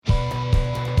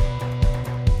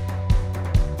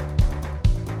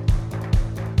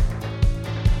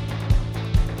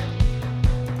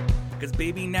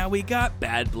baby. Now we got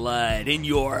bad blood in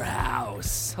your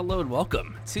house. Hello and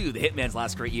welcome to the Hitman's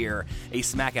Last Great Year, a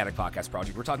Smack Addict podcast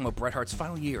project. We're talking about Bret Hart's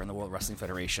final year in the World Wrestling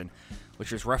Federation,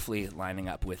 which is roughly lining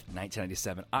up with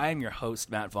 1997. I'm your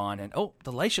host, Matt Vaughn, and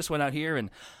the lights just went out here,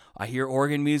 and I hear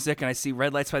organ music, and I see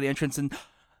red lights by the entrance, and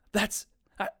it's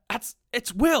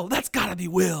Will. That's gotta be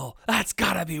Will. That's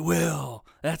gotta be Will.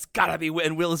 That's gotta be Will.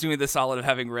 And Will is doing the solid of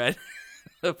having red.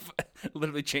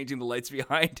 Literally changing the lights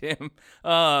behind him.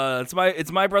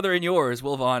 It's my brother and yours.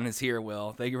 Will Vaughn is here.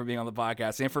 Will, thank you for being on the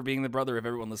podcast and for being the brother of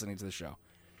everyone listening to the show.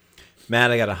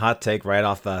 Matt, I got a hot take right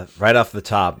off the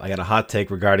top. I got a hot take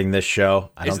regarding this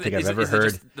show. I don't think I've ever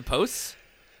heard the posts.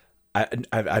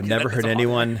 I've never heard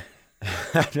anyone.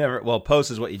 Well,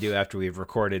 post is what you do after we've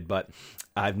recorded, but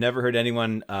I've never heard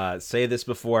anyone say this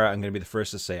before. I'm going to be the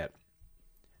first to say it.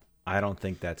 I don't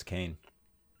think that's Kane.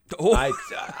 Oh.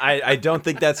 I don't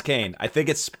think that's Kane. I think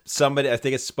it's somebody. I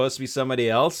think it's supposed to be somebody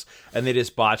else, and they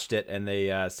just botched it, and they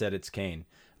said it's Kane.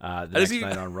 The next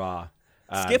night on Raw.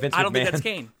 Skip, I don't think that's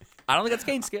Kane. I don't think that's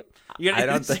Kane, Skip. I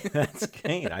don't think that's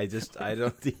Kane. I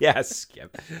don't. Yeah,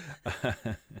 Skip. I'll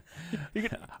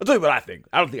tell you what I think.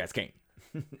 I don't think that's Kane.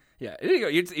 Yeah, there you go.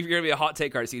 If you're gonna be a hot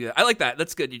take artist, you do that. I like that.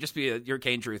 That's good. You just be your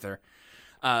Kane truther.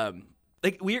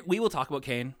 We will talk about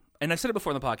Kane, and I've said it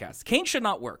before in the podcast. Kane should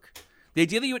not work. The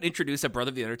idea that you would introduce a brother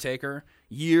of the Undertaker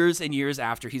years and years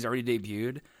after he's already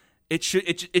debuted, it's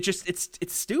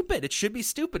stupid. It should be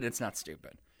stupid, and it's not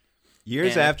stupid.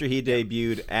 Years after he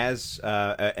debuted as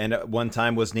and at one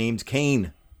time was named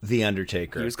Kane the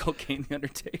Undertaker. He was called Kane the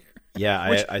Undertaker.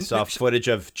 Yeah, I saw footage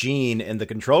of Gene in the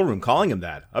control room calling him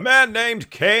that. A man named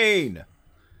Kane.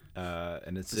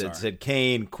 And it said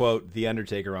Kane, quote, the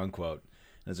Undertaker, unquote.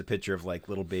 There's a picture of like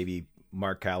little baby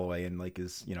Mark Calloway and like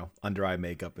his, under eye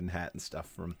makeup and hat and stuff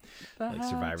from like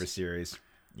Survivor Series.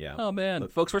 Yeah. Oh man,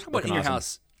 folks, we're talking about In Your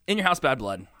House. In Your House, Bad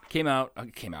Blood came out.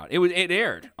 It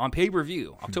aired on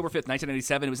pay-per-view October 5th,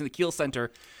 1997. It was in the Kiel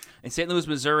Center in St. Louis,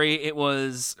 Missouri.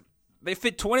 They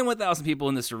fit 21,000 people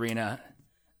in this arena.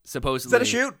 Supposedly, is that a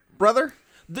shoot, brother?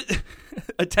 The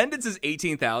attendance is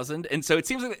 18,000, and so it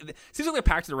seems like they're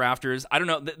packed to the rafters. I don't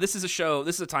know. This is a show.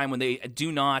 This is a time when they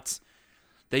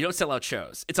don't sell out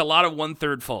shows. It's a lot of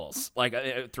 1/3 fulls.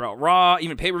 Like throughout Raw,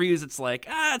 even pay-per-views, it's like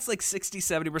 60,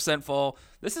 70% full.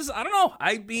 This is, I don't know.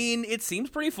 I mean, it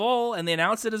seems pretty full, and they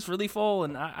announced it as really full,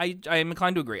 and I am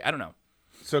inclined to agree. I don't know.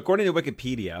 So according to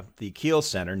Wikipedia, the Kiel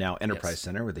Center, now Enterprise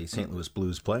Center, where the St. Louis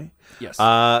Blues play,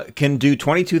 can do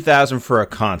 22,000 for a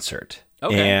concert.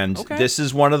 Okay. This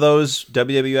is one of those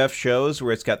WWF shows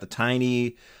where it's got a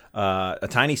tiny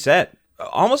set.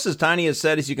 Almost as tiny a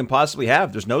set as you can possibly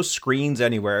have. There's no screens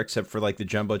anywhere except for like the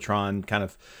Jumbotron kind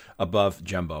of above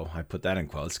Jumbo. I put that in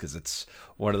quotes because it's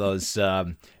one of those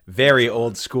very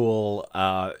old school,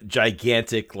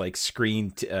 gigantic like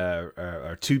screen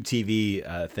or tube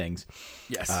TV things.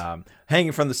 Yes.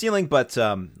 Hanging from the ceiling, but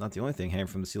not the only thing hanging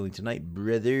from the ceiling tonight,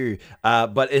 brother.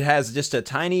 But it has just a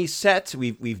tiny set.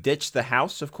 We've ditched the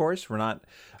house, of course. We're not.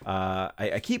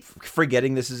 I keep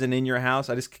forgetting this is In Your House.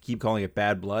 I just keep calling it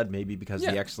Bad Blood, maybe because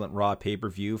of the excellent Raw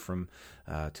pay-per-view from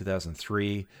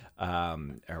 2003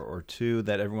 or 2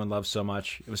 that everyone loves so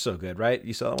much. It was so good, right?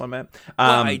 You saw that one, Matt?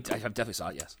 I definitely saw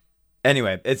it, yes.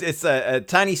 Anyway, it's a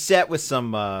tiny set with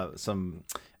some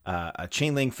a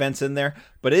chain link fence in there,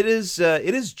 but it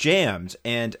is jammed,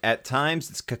 and at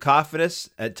times it's cacophonous.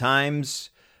 At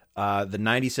times, the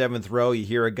 97th row, you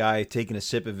hear a guy taking a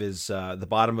sip of his the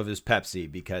bottom of his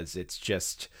Pepsi because it's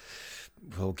just.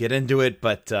 We'll get into it,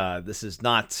 but this is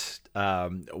not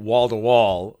wall to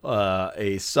wall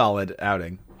a solid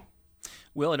outing.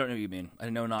 Will, I don't know what you mean. I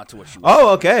know not to what you mean. Oh,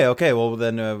 okay. Well,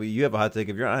 then you have a hot take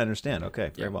of your own. I understand. Okay,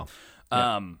 very well.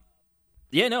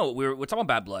 No, we're talking about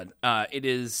Bad Blood. It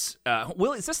is.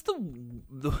 Will, is this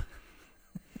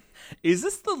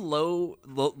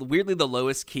weirdly the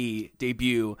lowest key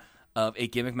debut of a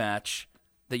gimmick match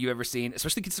that you've ever seen?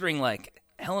 Especially considering like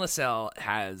Hell in a Cell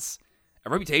has a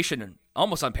reputation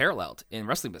almost unparalleled in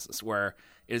wrestling business, where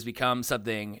it has become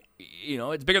something.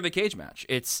 It's bigger than a cage match.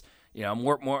 It's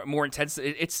more intense.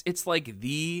 It's like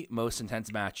the most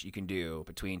intense match you can do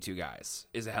between two guys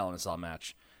is a Hell in a Cell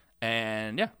match,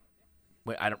 and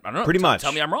I don't know. Pretty much.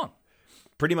 Tell me I'm wrong.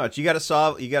 Pretty much. You got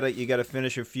to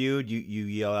finish a feud. You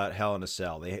yell out Hell in a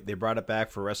Cell. They brought it back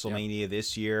for WrestleMania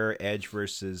this year. Edge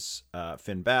versus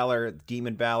Finn Balor,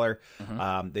 Demon Balor.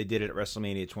 Mm-hmm. They did it at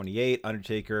WrestleMania 28.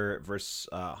 Undertaker versus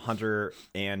Hunter,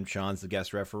 and Shawn's the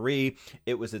guest referee.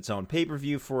 It was its own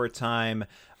pay-per-view for a time.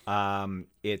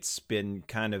 It's been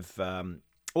kind of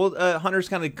Well, Hunter's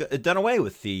kind of done away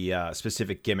with the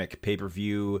specific gimmick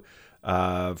pay-per-view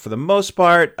for the most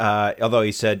part, although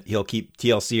he said he'll keep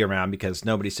TLC around because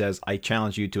nobody says, I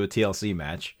challenge you to a TLC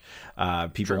match.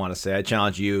 People want to say, I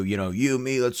challenge you, you,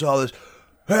 me, let's all this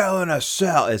Hell in a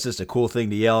Cell. It's just a cool thing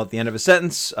to yell at the end of a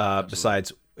sentence,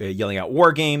 besides yelling out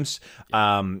War Games.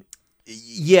 They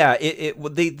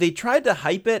tried to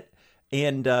hype it,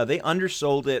 and they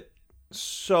undersold it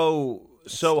so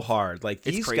hard. Like,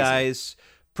 these guys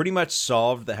pretty much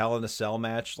solved the Hell in a Cell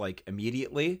match like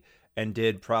immediately and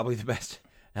did probably the best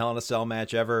Hell in a Cell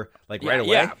match ever, like right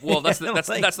away. Yeah, well, that's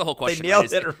the whole question. They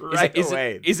nailed it right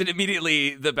away. Is it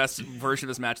immediately the best version of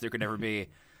this match there could ever be?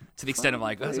 To the extent of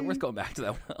like, is it worth going back to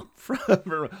that?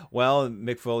 Well,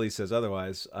 Mick Foley says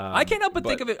otherwise. I can't help but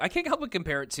think of it. I can't help but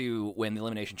compare it to when the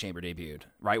Elimination Chamber debuted,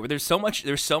 right? Where there's so much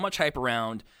hype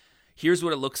around. Here's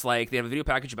what it looks like. They have a video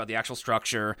package about the actual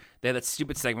structure. They had that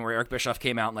stupid segment where Eric Bischoff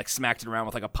came out and like smacked it around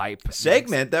with like a pipe.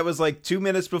 Segment that was like 2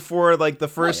 minutes before like the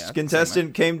first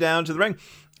contestant came down to the ring.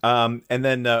 And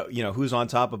then who's on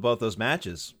top of both those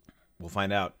matches? We'll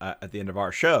find out at the end of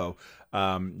our show.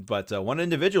 But one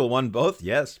individual won both.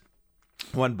 Yes,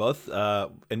 won both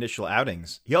initial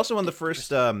outings. He also won the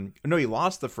first. He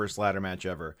lost the first ladder match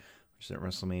ever. Which is at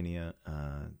WrestleMania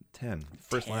 10.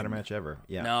 First ladder match ever.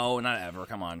 Yeah. No, not ever.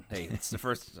 Come on. Hey, it's the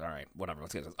first. All right, whatever.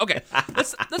 Let's get this. Okay,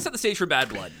 let's set the stage for Bad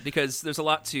Blood because there's a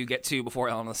lot to get to before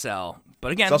Hell in a Cell.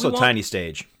 But again, it's also a tiny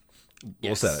stage.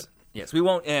 We'll set it. Yes, we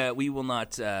won't. We will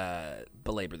not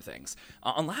belabor the things.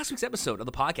 On last week's episode of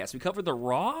the podcast, we covered the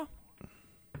Raw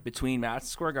between Madison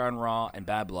Square Garden Raw and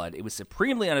Bad Blood. It was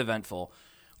supremely uneventful.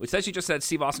 We essentially just said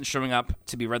Steve Austin showing up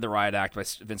to be read the riot act by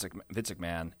Vince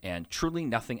McMahon, and truly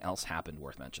nothing else happened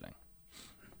worth mentioning.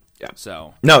 Yeah.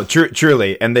 So no,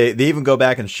 truly, and they even go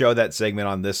back and show that segment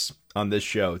on this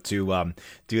show to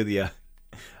do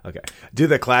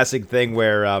the classic thing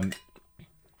where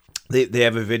they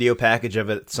have a video package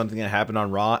of it, something that happened on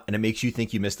Raw, and it makes you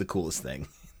think you missed the coolest thing.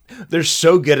 They're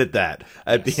so good at that,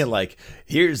 at being like,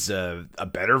 here's a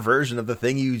better version of the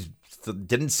thing you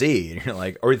didn't see, and you're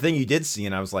like, or the thing you did see,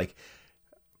 and I was like,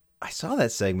 I saw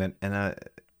that segment, and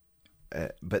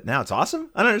but now it's awesome.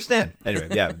 I don't understand. Anyway,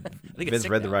 yeah, Vince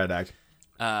read the riot act.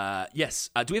 Yes.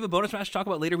 Do we have a bonus match to talk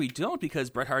about later? We don't, because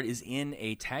Bret Hart is in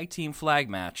a tag team flag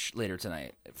match later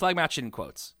tonight. Flag match in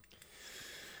quotes.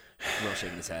 Will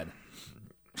shaking his head,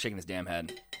 shaking his damn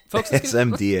head, folks. It's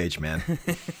MDH, man.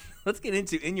 Let's get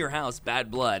into In Your House, Bad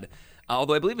Blood.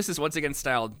 Although I believe this is once again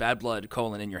styled Bad Blood,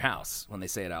 In Your House when they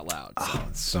say it out loud. So. Oh,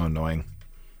 it's so annoying.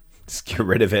 Just get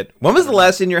rid of it. When was the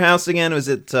last In Your House again? Was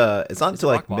it? It's not until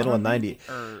like middle of 90.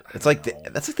 It's like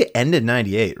that's like the end of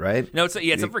 98, right? No, it's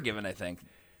Unforgiven, I think.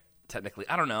 Technically,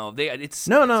 I don't know. It's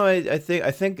no. I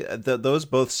think those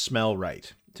both smell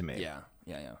right to me. Yeah.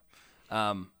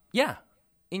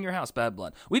 In Your House, Bad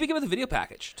Blood. We've been given the video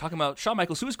package talking about Shawn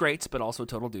Michaels, who is great, but also a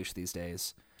total douche these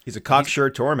days. He's a cocksure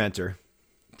tormentor.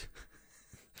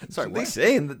 Sorry, what? They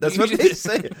say. That's what they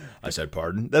say. I said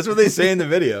pardon. That's what they say in the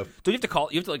video. Do you have to call?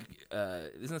 You have to like.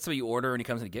 Isn't that something you order when he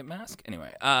comes in a Gimp mask?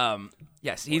 Anyway,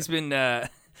 yes, he's been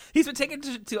taken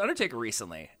to Undertaker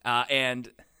recently,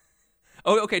 and.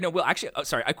 Oh, okay. No, Will. Actually,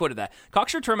 sorry, I quoted that.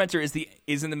 Cocksure tormentor is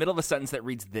in the middle of a sentence that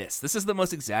reads this. This is the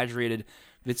most exaggerated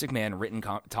Vince McMahon written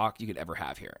talk you could ever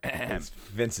have here. It's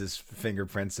Vince's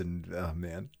fingerprints and oh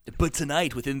man. But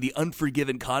tonight, within the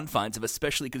unforgiven confines of a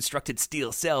specially constructed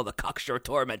steel cell, the cocksure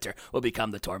tormentor will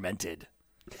become the tormented.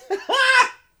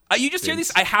 You just hear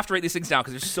these. I have to write these things down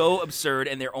because they're so absurd,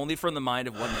 and they're only from the mind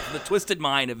of one man. From the twisted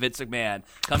mind of Vince McMahon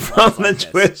comes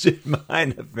twisted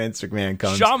mind of Vince McMahon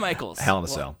comes Shawn Michaels. Hell in a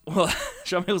Cell. Well,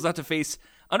 Shawn Michaels has to face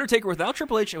Undertaker without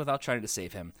Triple H and without trying to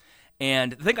save him.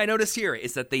 And the thing I noticed here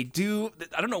is that they do.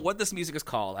 I don't know what this music is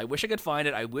called. I wish I could find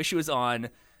it. I wish it was on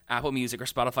Apple Music or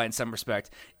Spotify in some respect.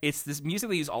 It's this music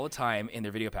they use all the time in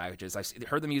their video packages. I've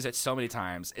heard them use it so many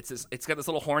times. It's got this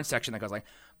little horn section that goes like.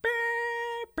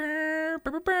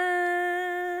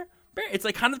 It's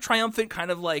like kind of triumphant,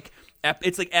 kind of like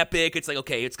it's like epic. It's like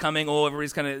okay, it's coming. Oh,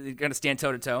 everybody's kind of stand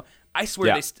toe to toe. I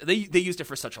swear they used it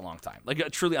for such a long time, like a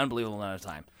truly unbelievable amount of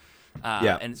time.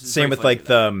 And same with like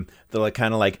the like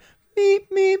kind of like meep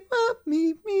meep up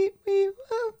meep meep meep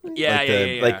up.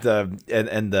 Yeah. Like the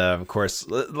and the of course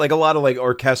like a lot of like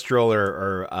orchestral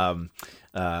or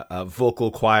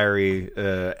vocal choiry,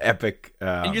 epic.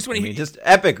 And just when just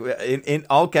epic in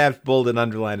all caps, bold and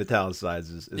underlined,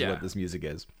 italicized is what this music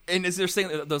is. And as they're saying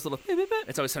those little,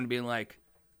 it's always something being like,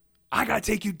 "I gotta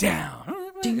take you down."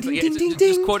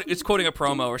 It's quoting a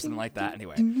promo or something like that.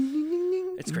 Anyway,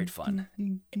 it's great fun.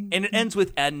 And it ends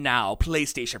with, "And now,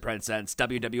 PlayStation presents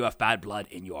WWF Bad Blood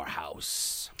in Your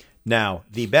House." Now,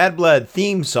 the Bad Blood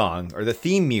theme song, or the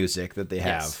theme music that they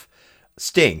have,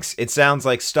 stinks. It sounds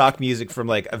like stock music from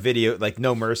like a video, like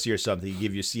No Mercy or something. You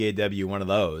give your CAW one of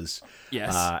those,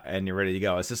 and you're ready to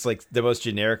go. It's just like the most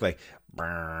generic, like. It's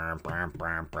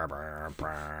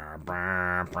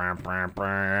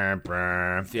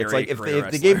like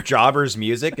if they gave jobbers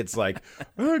music, it's like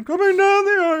coming down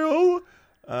the aisle.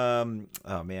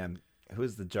 Oh man,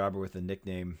 who's the jobber with the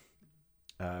nickname?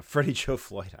 Freddie Joe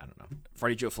Floyd. I don't know.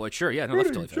 Freddie Joe Floyd. Sure, yeah, no, that's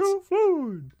totally fits. Joe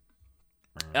Floyd.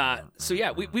 So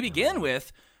yeah, we begin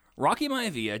with Rocky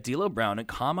Maivia, D'Lo Brown, and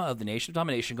Kama of the Nation of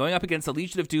Domination going up against the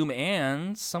Legion of Doom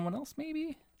and someone else,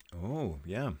 maybe. Oh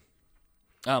yeah.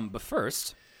 But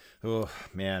first, oh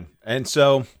man, and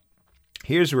so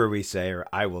here's where we say, or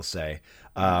I will say,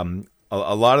 a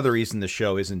lot of the reason the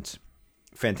show isn't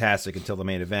fantastic until the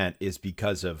main event is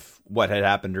because of what had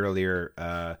happened earlier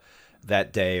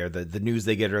that day, or the news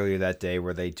they get earlier that day,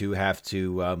 where they do have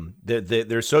to.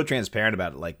 They're so transparent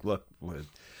about it. Like, look,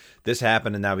 this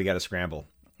happened, and now we got to scramble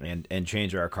and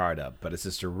change our card up. But it's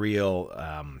just a real,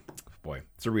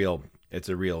 it's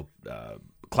a real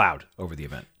cloud over the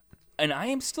event. And I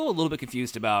am still a little bit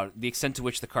confused about the extent to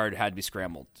which the card had to be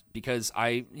scrambled, because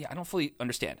I don't fully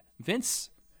understand.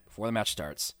 Vince, before the match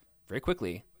starts, very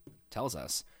quickly tells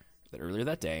us that earlier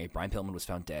that day, Brian Pillman was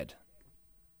found dead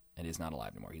and is not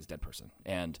alive anymore. He's a dead person.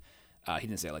 And he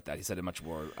didn't say it like that. He said it much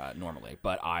more normally.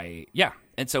 But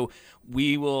and so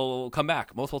we will come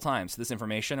back multiple times to this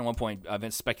information. At one point,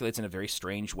 Vince speculates in a very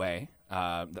strange way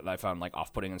that I found like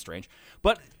off-putting and strange.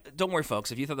 But don't worry,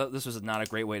 folks. If you thought that this was not a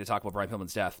great way to talk about Brian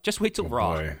Pillman's death, just wait till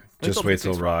Raw. Just wait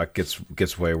till Raw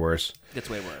gets way worse. Gets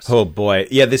way worse. Oh boy,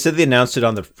 yeah. They said they announced it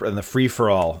on the free for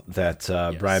all that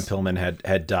Brian Pillman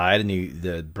had died, and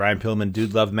the Brian Pillman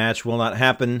Dude Love match will not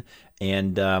happen,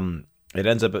 and it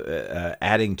ends up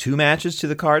adding 2 matches to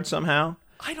the card somehow.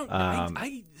 I don't.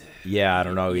 I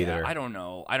don't know either. I don't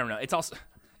know. It's also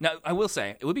now. I will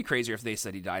say it would be crazier if they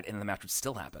said he died and the match would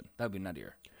still happen. That would be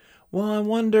nuttier. Well, I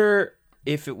wonder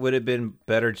if it would have been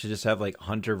better to just have like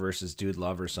Hunter versus Dude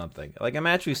Love or something, like a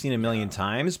match we've seen a million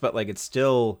times, but like it's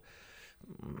still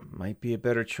might be a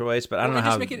better choice. But I don't know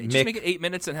how. Just make it 8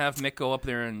 minutes and have Mick go up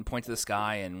there and point to the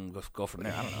sky and go from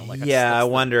there. I don't know. Like I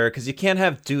wonder, because you can't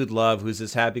have Dude Love, who's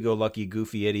this happy-go-lucky,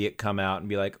 goofy idiot, come out and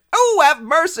be like, "Oh, have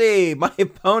mercy! My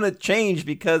opponent changed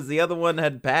because the other one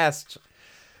had passed.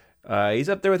 He's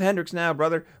up there with Hendricks now,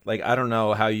 brother." Like, I don't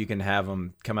know how you can have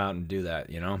him come out and do that,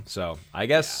 you know? So I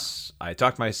guess I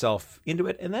talked myself into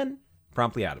it and then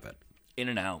promptly out of it. In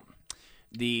and out.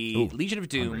 The Legion of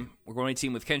Doom were going to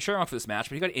team with Ken Shamrock for this match,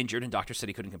 but he got injured and doctor said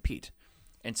he couldn't compete.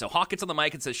 And so Hawk gets on the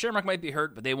mic and says Shamrock might be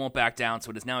hurt, but they won't back down,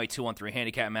 so it is now a 2-on-3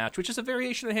 handicap match, which is a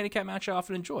variation of the handicap match I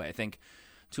often enjoy. I think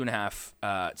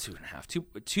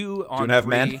 2.5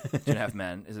 men. 2.5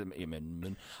 men is a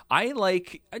I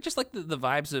just like the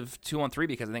vibes of 2-on-3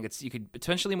 because I think you could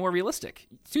potentially more realistic.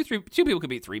 Two people could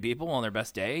beat 3 people on their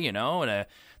best day, you know, and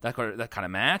that kind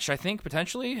of match, I think,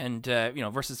 potentially. And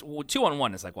versus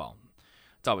 2-on-1 is like, well,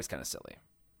 it's always kind of silly.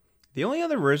 The only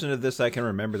other version of this I can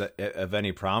remember that of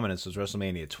any prominence was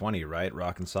WrestleMania 20, right?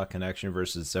 Rock and Sock Connection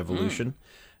versus Evolution.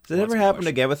 Does it ever happen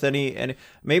again with any?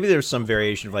 Maybe there's some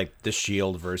variation of like The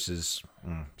Shield versus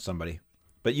somebody.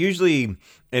 But usually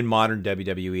in modern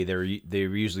WWE,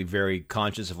 they're usually very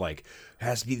conscious of like, it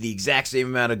has to be the exact same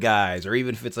amount of guys, or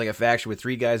even if it's like a faction with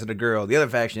 3 guys and a girl, the other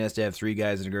faction has to have 3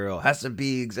 guys and a girl. It has to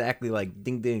be exactly like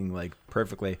ding ding, like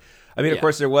perfectly. I mean, of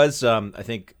course, there was I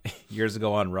think years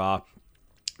ago on Raw,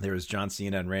 there was John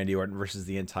Cena and Randy Orton versus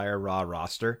the entire Raw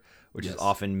roster, which is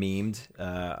often memed,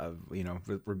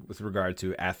 with regard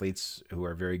to athletes who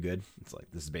are very good. It's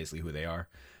like, this is basically who they are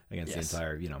against the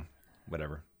entire,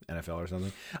 whatever, NFL or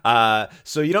something.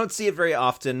 So you don't see it very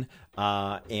often,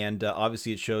 and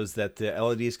obviously it shows that the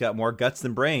LOD's got more guts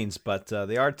than brains, but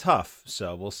they are tough,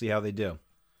 so we'll see how they do.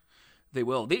 They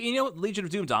will. Legion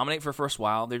of Doom dominate for the first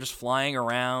while. They're just flying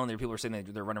around. People are saying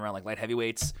they're running around like light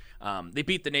heavyweights. They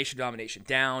beat the Nation of Domination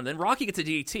down. Then Rocky gets a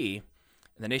DDT, and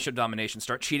the Nation of Domination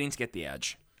start cheating to get the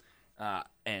edge.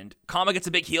 And Kama gets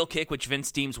a big heel kick, which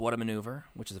Vince deems what a maneuver,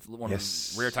 which is one of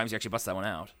the rare times he actually busts that one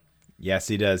out. Yes,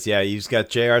 he does. Yeah, he's got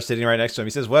JR sitting right next to him.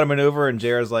 He says, "What a maneuver," and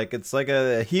JR's like, "It's like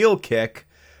a heel kick."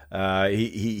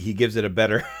 He gives it a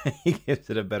better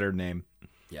name.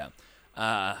 Yeah.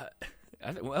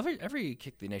 Every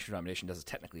kick the Nation of Domination does is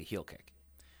technically a heel kick.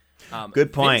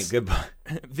 Good point. Good point.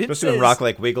 Especially when Rock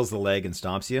like wiggles the leg and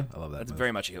stomps you. I love that. That's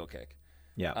very much a heel kick.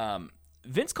 Yeah.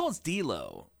 Vince calls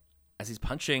D'Lo as he's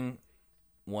punching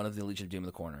one of the Legion of Doom in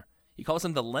the corner. He calls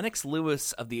him the Lennox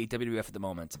Lewis of the WWF at the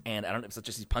moment, and I don't know if it's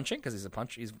just he's punching because he's a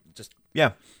punch. He's just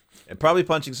and probably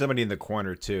punching somebody in the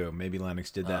corner too. Maybe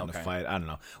Lennox did that in the fight. I don't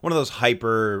know. One of those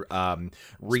hyper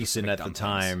recent at the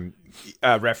time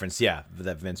reference, that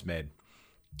Vince made.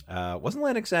 Wasn't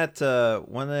Lennox at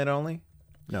One Night Only?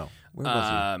 No. Where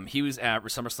was he? He was at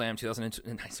SummerSlam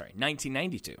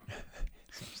 1992.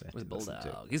 With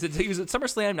Bulldog. He was at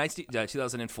SummerSlam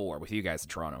 2004 with you guys in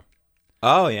Toronto.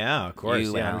 Oh, yeah, of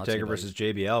course. Undertaker versus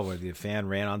JBL, where the fan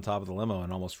ran on top of the limo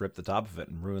and almost ripped the top of it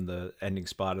and ruined the ending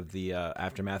spot of the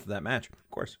aftermath of that match. Of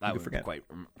course, that would forget.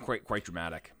 Quite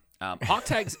dramatic. Hawk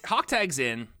tags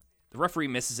in. The referee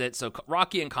misses it, so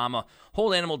Rocky and Kama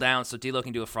hold Animal down so D'Lo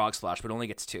can do a frog splash, but only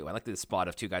gets 2. I like the spot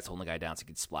of 2 guys holding the guy down so he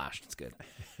gets splashed. It's good.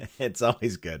 It's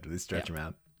always good. They stretch him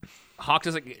out. Hawk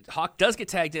does get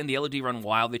tagged in. The LOD run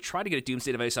wild. They try to get a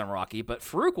Doomsday Device on Rocky, but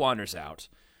Farouk wanders out,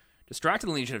 distracting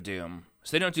the Legion of Doom,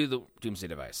 so they don't do the Doomsday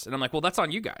Device. And I'm like, well, that's on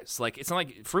you guys. Like, it's not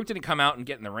like Farouk didn't come out and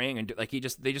get in the ring, and they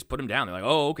just put him down. They're like,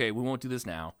 oh, okay, we won't do this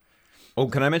now. Oh,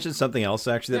 can I mention something else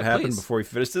actually that happened before we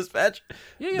finished this match?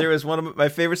 Yeah. There was one of my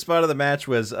favorite spot of the match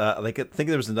was I think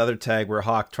there was another tag where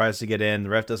Hawk tries to get in, the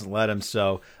ref doesn't let him,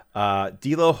 so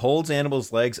D'Lo holds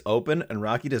Animal's legs open, and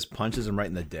Rocky just punches him right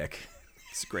in the dick.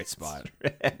 It's a great spot.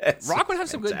 Rock would have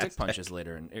some good dick punches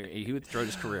later, and he would throw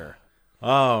his career.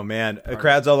 Oh, man. The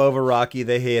crowd's all over Rocky.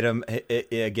 They hate him.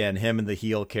 Again, him and the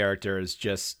heel character is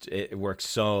just, it works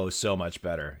so much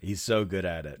better. He's so good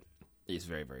at it. He's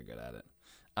very, very good at it.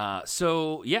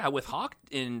 With Hawk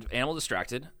and Animal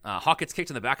distracted, Hawk gets kicked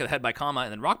in the back of the head by Kama,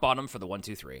 and then rock bottom for the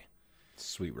 1-2-3.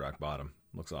 Sweet rock bottom.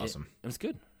 Looks awesome. It was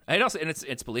good. And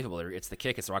it's believable. It's the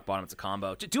kick, it's the rock bottom, it's a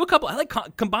combo. Do a couple. I like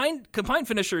combine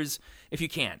finishers if you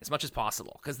can, as much as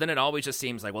possible, because then it always just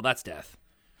seems like, well, that's death.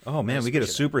 Oh man, we get a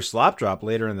super slop drop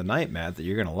later in the night, Matt, that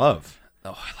you're gonna love.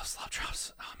 Oh, I love slop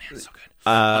drops. Oh man, it's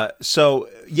so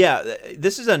good.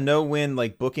 This is a no-win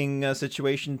booking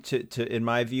situation to in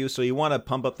my view. So you want to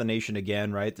pump up the nation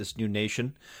again, right? This new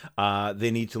nation,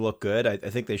 they need to look good. I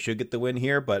think they should get the win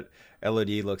here, but LOD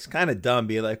looks kind of dumb,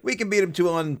 being like, we can beat him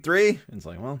 2-3. And it's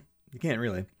like, well, you can't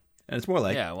really, and it's more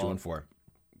like 2-4.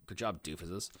 Good job,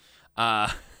 doofuses.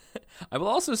 I will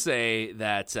also say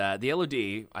that the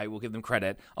LOD, I will give them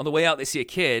credit. On the way out, they see a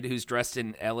kid who's dressed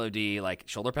in LOD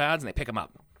shoulder pads, and they pick him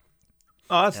up.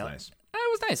 Oh, that's nice.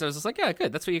 It was nice. I was just like, yeah,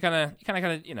 good. That's what you kind of,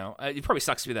 it probably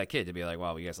sucks to be that kid to be like,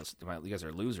 wow, you guys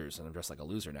are losers, and I'm dressed like a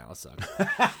loser now. It sucks.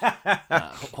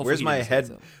 Where's my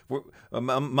head?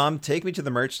 Mom, take me to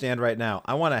the merch stand right now.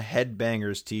 I want a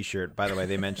Headbangers T-shirt. By the way,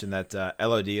 they mentioned that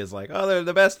LOD is like, oh, they're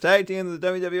the best tag team in the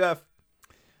WWF.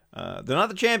 They're not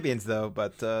the champions, though,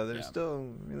 but they're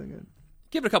still really good.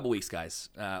 Give it a couple weeks, guys.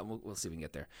 We'll see if we can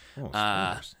get there.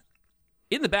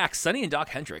 In the back, Sonny and Doc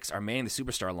Hendricks are manning the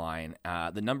Superstar line.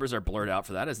 The numbers are blurred out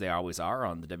for that, as they always are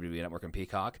on the WWE Network and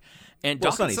Peacock. And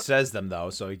Sonny says them, though,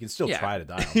 so you can still try to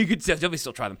dial. You could definitely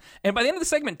still try them. And by the end of the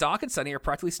segment, Doc and Sonny are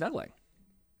practically snuggling.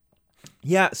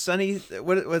 Yeah, Sonny,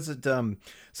 what was it?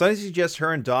 Sonny suggests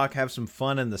her and Doc have some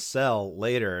fun in the cell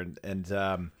later, and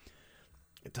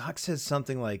Doc says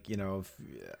something like, if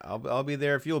I'll be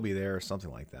there if you'll be there, or something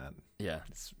like that. Yeah,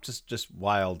 it's just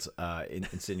wild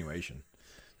insinuation.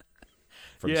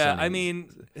 Yeah, Sonny. I mean,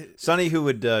 Sonny, who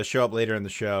would show up later in the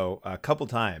show a couple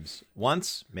times.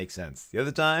 Once makes sense. The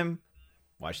other time,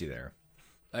 why is she there?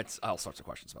 That's all sorts of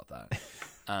questions about that.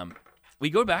 We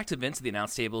go back to Vince at the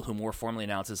announce table, who more formally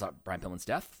announces Brian Pillman's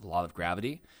death, the law of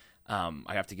gravity. I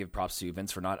have to give props to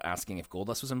Vince for not asking if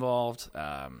Goldust was involved.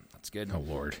 That's good. Oh,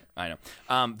 Lord. I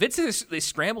know. Vince, they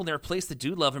scrambled and replaced the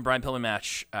Dude Love and Brian Pillman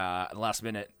match at the last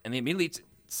minute, and they immediately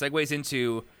segues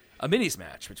into a minis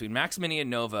match between Max Mini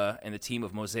and Nova and the team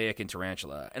of Mosaic and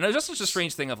Tarantula. And it was just such a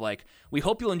strange thing of we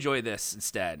hope you'll enjoy this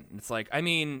instead. And it's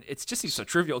it just seems so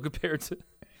trivial compared to...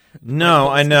 No,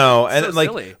 I know. So and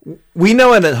silly. We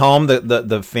know it at home,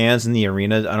 the fans in the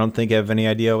arena, I don't think have any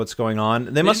idea what's going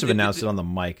on. They must have announced it on the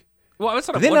mic. Well, I was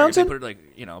sort of wondering if they put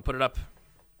it put it up,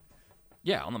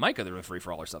 on the mic of the free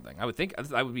for all or something. I would think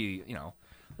that would be,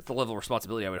 that's the level of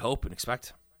responsibility I would hope and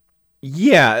expect.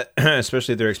 Yeah,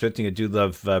 especially if they're expecting a Dude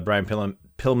Love Brian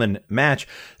Pillman match.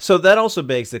 So that also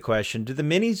begs the question: do the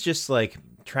minis just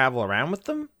travel around with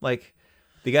them?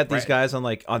 They got these guys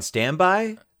on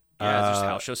standby? Yeah, it's just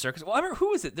house show circus. Well, I remember, who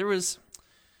was it?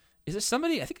 Is there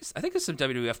somebody? I think it's some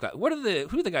WWF guy.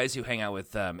 Who are the guys who hang out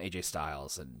with AJ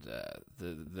Styles and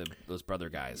those brother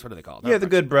guys? What are they called? Yeah, the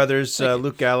Good Brothers,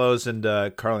 Luke Gallows and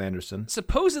Carl Anderson.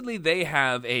 Supposedly, they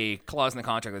have a clause in the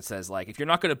contract that says if you're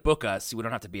not going to book us, we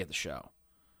don't have to be at the show.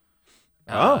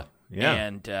 Yeah.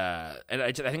 And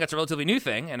I think that's a relatively new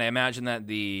thing, and I imagine that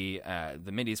the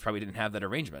Middies probably didn't have that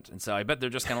arrangement, and so I bet they're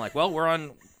just kind of like, well,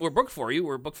 we're booked for you,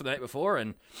 we're booked for the night before,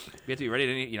 and we have to be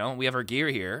ready to, we have our gear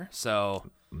here, so.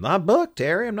 I'm not booked,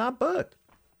 Terry. I'm not booked.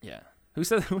 Yeah. What's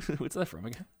that from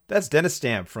again? That's Dennis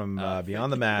Stamp from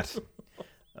Beyond the Mat.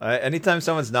 Anytime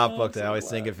someone's not booked, I always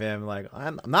think of him like,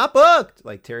 I'm not booked.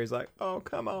 Like Terry's like, oh,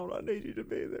 come on, I need you to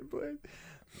be there, please.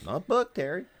 Not booked,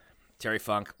 Terry. Terry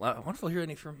Funk. I wonder if we'll hear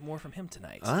more from him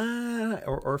tonight.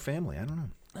 Or family. I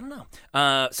don't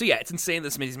know. So yeah, it's insane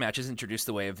this Middies match is introduced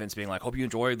the way of Vince being like, hope you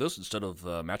enjoy this instead of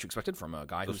the match you expected from a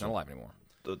guy who's not alive anymore.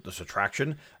 This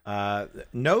attraction.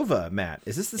 Nova, Matt.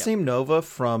 Is this the same Nova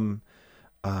from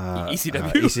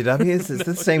ECW? ECW? Is this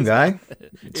the same guy?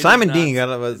 Simon Dean got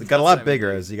a lot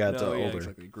bigger as he got older. Yeah,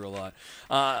 exactly. He grew a lot.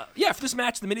 For this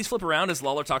match, the Middies flip around as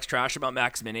Lawler talks trash about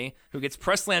Max Mini, who gets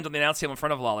press slammed on the announce table in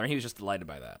front of Lawler, and he was just delighted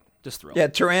by that. Just thrilled. Yeah,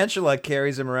 Tarantula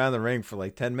carries him around the ring for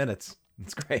like 10 minutes.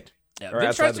 It's great. Yeah, or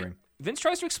outside the ring. Vince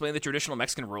tries to explain the traditional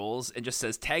Mexican rules and just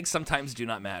says tags sometimes do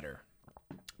not matter.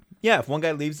 Yeah, if one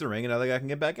guy leaves the ring, another guy can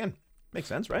get back in. Makes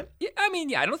sense, right? Yeah, I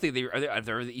mean, I don't think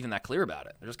they're even that clear about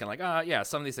it. They're just kind of like,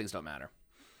 some of these things don't matter.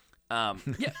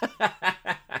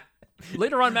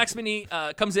 Later on, Max Mini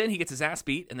comes in, he gets his ass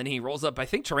beat, and then he rolls up, I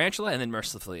think, Tarantula, and then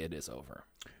mercifully it is over.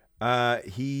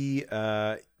 They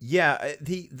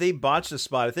botched the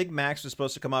spot. I think Max was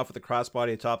supposed to come off with a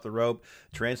crossbody atop the rope.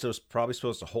 Tarantula was probably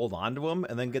supposed to hold on to him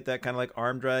and then get that kind of like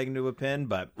arm drag into a pin,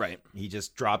 but he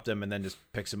just dropped him and then just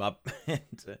picks him up.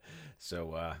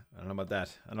 So I don't know about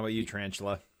that. I don't know about you,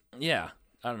 Tarantula. Yeah,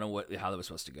 I don't know how that was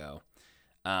supposed to go.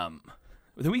 Then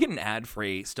we get an ad for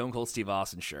a Stone Cold Steve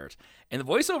Austin shirt, and the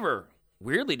voiceover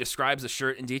weirdly describes the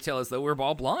shirt in detail as though we're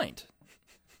all blind.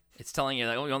 It's telling you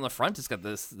that on the front it's got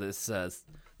this the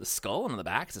skull, and on the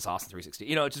back it's this Austin 360.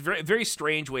 It's a very, very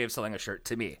strange way of selling a shirt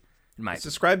to me. It's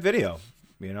described video,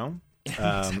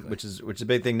 exactly. which is a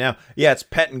big thing now. Yeah, it's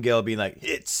Pettengill being like,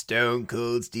 it's Stone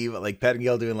Cold Steve, like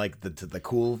Pettengill doing like the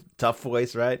cool tough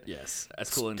voice, right? Yes,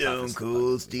 that's cool. Stone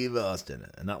Cold Steve Austin,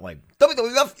 and not like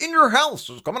WWF in your house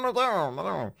is coming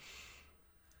down.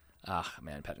 Ah,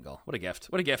 man, Pettengill. What a gift.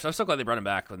 What a gift. I'm so glad they brought him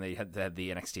back when they had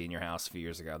the NXT in your house a few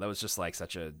years ago. That was just like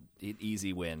such an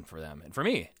easy win for them. And for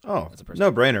me. Oh,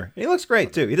 no brainer. He looks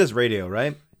great, too. He does radio,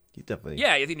 right? He definitely.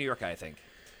 Yeah, I think New York guy, I think.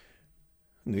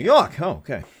 New York? Oh,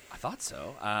 okay. I thought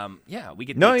so. We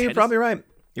get. No, you're probably right.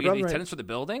 We get the attendance for the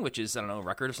building, which is, I don't know, a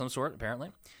record of some sort, apparently.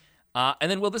 And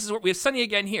then, this is what we have Sunny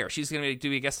again here. She's going to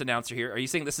do a guest announcer here. Are you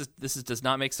saying this does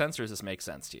not make sense, or does this make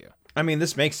sense to you? I mean,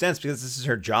 this makes sense because this is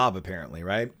her job, apparently,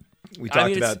 right? We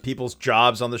talked about people's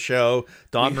jobs on the show.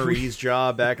 Dawn Marie's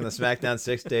job back in the SmackDown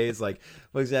 6 days. Like,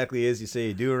 what exactly is you say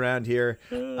you do around here?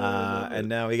 And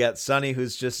now we got Sunny,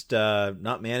 who's just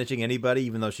not managing anybody,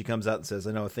 even though she comes out and says,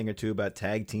 I know a thing or two about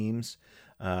tag teams.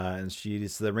 And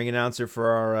she's the ring announcer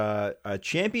for our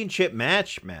championship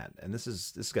match, Matt. And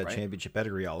this got championship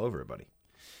pedigree all over it, buddy.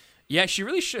 Yeah, she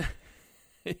really should.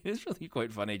 It is really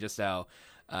quite funny just how...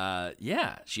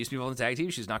 she used to be involved in the tag team.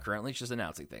 She's not currently. She's just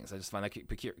announcing things. I just find that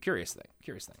curious thing.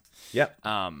 Yeah.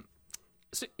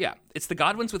 It's the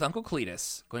Godwins with Uncle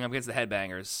Cletus going up against the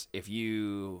Headbangers. If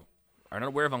you are not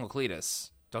aware of Uncle Cletus,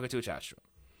 don't get too attached to him.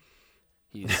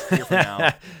 He's here for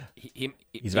now.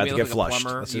 He's about to get flushed.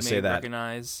 Let's just say that.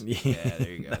 Recognize. Yeah,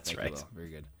 there you go. That's right. Very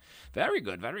good. Very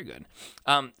good. Very good.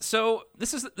 So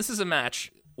this is a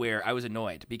match where I was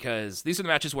annoyed because these are the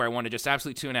matches where I want to just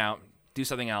absolutely tune out. Do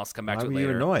something else. Come back to it later. Why were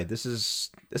you annoyed? This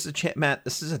is Matt.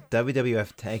 This is a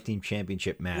WWF Tag Team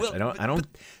Championship match. Well, I don't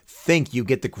think you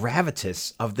get the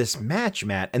gravitas of this match,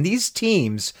 Matt. And these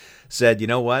teams said, you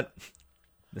know what?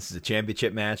 This is a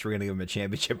championship match. We're going to give them a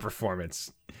championship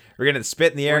performance. We're going to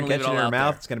spit in the air and catch it in our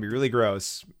mouth. It's going to be really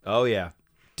gross. Oh yeah,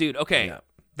 dude. Okay. Yeah.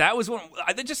 That was one.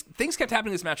 Things kept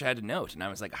happening in this match I had to note, and I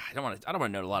was like, I don't want to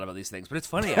note a lot about these things, but it's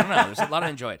funny. I don't know. There's a lot I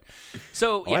enjoyed.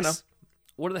 So yes. I know.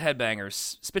 One of the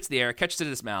Headbangers spits the air, catches it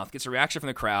in his mouth, gets a reaction from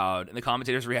the crowd, and the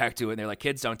commentators react to it, and they're like,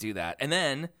 kids, don't do that. And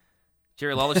then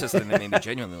Jerry Lawler says something that made me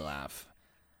genuinely laugh.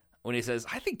 When he says,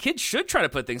 I think kids should try to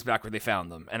put things back where they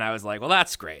found them. And I was like, well,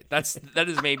 that's great. That's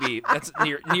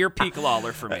near peak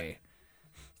Lawler for me.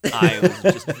 I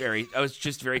was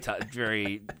just very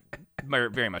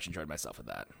much enjoyed myself with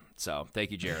that. So thank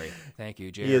you, Jerry. Thank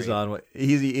you, Jerry. He is on.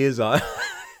 He is on.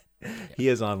 He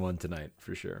is on one tonight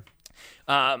for sure.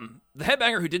 The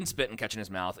Headbanger who didn't spit and catch in his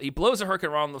mouth, he blows a hurricane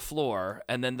on the floor,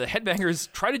 and then the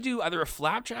Headbangers try to do either a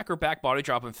flapjack or back body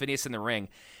drop on Phineas in the ring,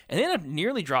 and they end up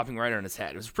nearly dropping right on his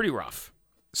head. It was pretty rough.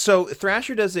 So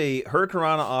Thrasher does a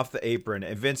hurricanrana off the apron,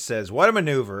 and Vince says, "What a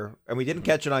maneuver!" And we didn't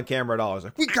catch it on camera at all. I was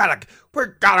like, "We gotta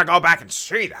go back and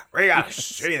see that. We gotta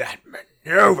see that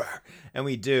you're over. And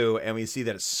we do, and we see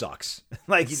that it sucks.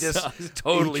 Like he just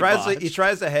totally he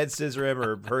tries to head scissor him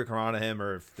or hurricane him,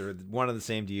 or if they're one and the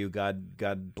same to you, God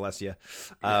bless you.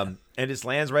 And just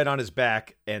lands right on his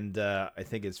back, and I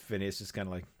think it's Phineas just kind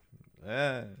of like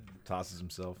tosses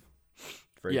himself.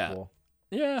 Very cool.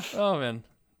 Yeah. Oh man,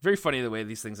 very funny the way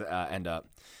these things end up.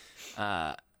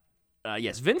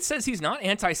 Yes, Vince says he's not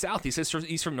anti-South. He says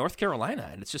he's from North Carolina,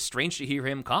 and it's just strange to hear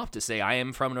him cop to say, I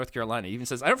am from North Carolina. He even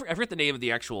says, I forget the name of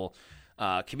the actual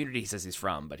community he says he's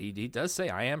from, but he does say,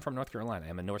 I am from North Carolina.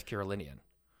 I'm a North Carolinian.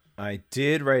 I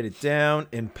did write it down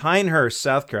in Pinehurst,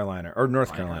 South Carolina, or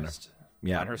North Carolina.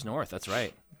 Yeah. Pinehurst North, that's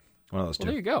right. One of those two.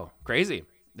 Well, there you go. Crazy.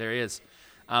 There he is.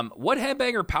 What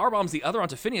headbanger powerbombs the other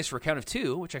onto Phineas for a count of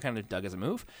 2, which I kind of dug as a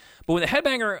move. But when the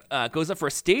headbanger goes up for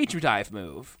a stage dive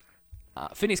move,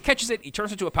 Phineas catches it. He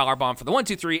turns into a powerbomb for the 1,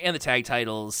 2, 3 and the tag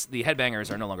titles. The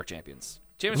headbangers are no longer champions.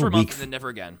 Champions for a month and then never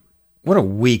again. What a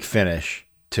weak finish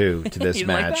to this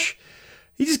match. Like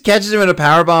he just catches him in a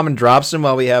powerbomb and drops him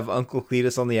while we have Uncle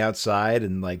Cletus on the outside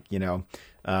and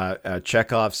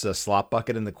Chekhov's slop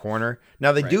bucket in the corner.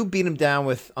 Now they do beat him down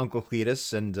with Uncle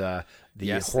Cletus and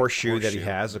the horseshoe that he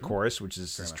has, of course, which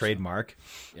is his trademark.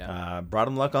 So. Yeah. Brought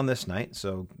him luck on this night,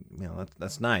 so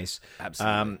that's nice.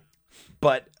 Absolutely.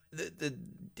 But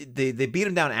they beat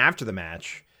him down after the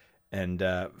match, and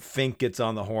Fink gets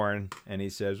on the horn, and he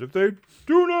says, if they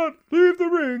do not leave the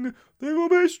ring, they will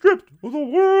be stripped of the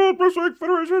World Wrestling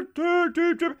Federation Tag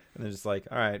Team Championship. And they're just like,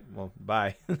 all right, well,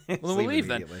 bye. Well, we'll leave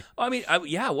then. I mean,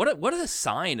 what a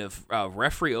sign of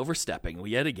referee overstepping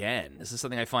yet again. This is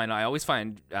something I always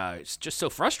find just so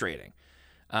frustrating.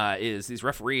 Is these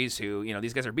referees who,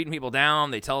 these guys are beating people down.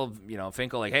 They tell,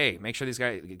 Finkel, like, hey, make sure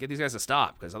get these guys to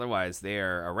stop, because otherwise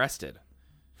they're arrested,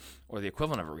 or the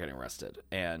equivalent of getting arrested.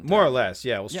 And more or less,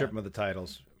 we'll strip them of the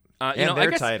titles. And their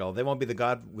title. They won't be the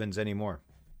Godwins anymore.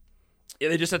 Yeah,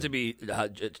 they just have to be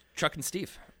Chuck and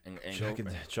Steve. Chuck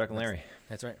and Larry.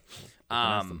 That's right.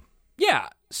 Yeah,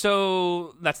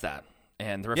 so that's that.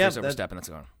 And the referee's overstepping, that's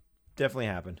gone. Definitely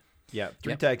happened. Yeah,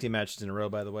 3 tag team matches in a row,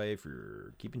 by the way, if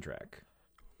you're keeping track.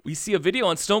 We see a video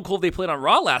on Stone Cold they played on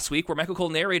Raw last week where Michael Cole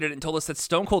narrated and told us that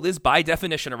Stone Cold is by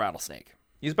definition a rattlesnake.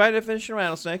 He's by definition a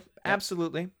rattlesnake.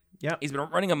 Absolutely. Yeah. He's been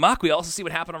running amok. We also see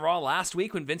what happened on Raw last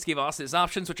week when Vince gave Austin his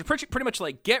options, which are pretty much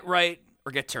like get right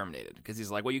or get terminated. Because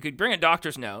he's like, well, you could bring a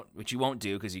doctor's note, which you won't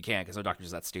do because you can't, because no doctor's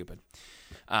that stupid.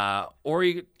 Or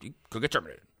you could get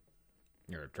terminated.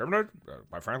 You're terminated,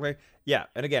 quite frankly. Yeah.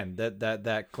 And again,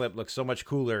 that clip looks so much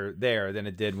cooler there than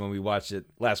it did when we watched it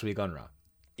last week on Raw.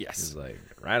 Yes. It's like,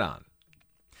 right on.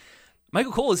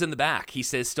 Michael Cole is in the back. He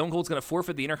says Stone Cold's going to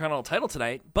forfeit the Intercontinental title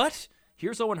tonight, but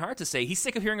here's Owen Hart to say he's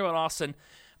sick of hearing about Austin.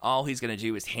 All he's going to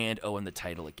do is hand Owen the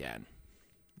title again.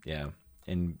 Yeah,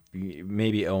 and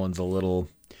maybe Owen's a little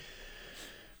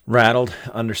rattled,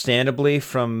 understandably,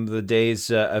 from the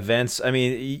day's events. I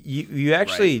mean, you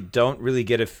actually don't really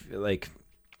get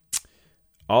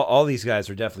all these guys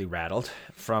are definitely rattled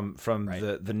from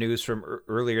the news from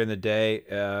earlier in the day.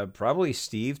 Probably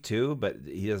Steve too, but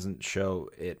he doesn't show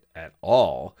it at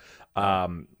all.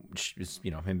 Which is,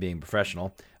 him being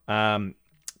professional.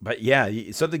 But yeah,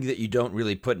 something that you don't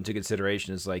really put into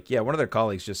consideration is like, one of their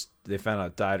colleagues they found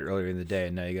out died earlier in the day,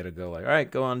 and now you got to go like, all right,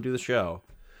 go on and do the show,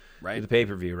 right? Do the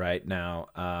pay-per-view right now.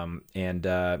 And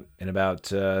in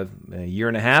about a year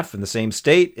and a half in the same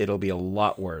state, it'll be a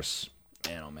lot worse.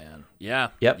 Man, oh man. Yeah.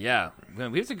 Yep. Yeah.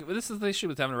 This is the issue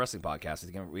with having a wrestling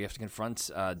podcast. We have to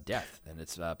confront death, and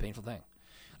it's a painful thing.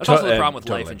 That's also the problem with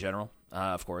life in general,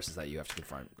 of course, is that you have to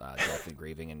confront death and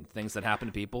grieving and things that happen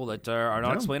to people that are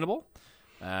not explainable,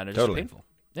 and it's just painful.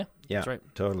 Yeah, that's right.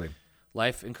 Totally.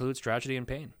 Life includes tragedy and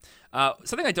pain.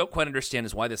 Something I don't quite understand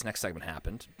is why this next segment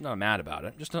happened. I'm not mad about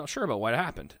it. Just not sure about why it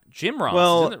happened. Jim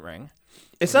Ross is in the ring.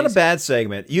 It's not a bad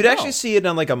segment. You'd actually see it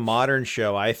on like a modern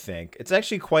show, I think. It's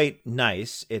actually quite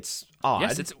nice. It's odd.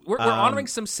 Yes, we're honoring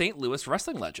some St. Louis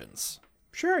wrestling legends.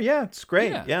 Sure, yeah, it's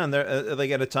great. Yeah, and they're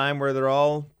like at a time where they're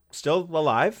all still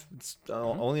alive. It's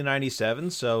only 97,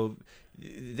 so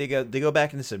they go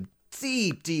back into some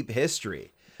deep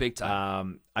history. Big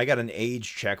time. I got an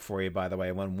age check for you, by the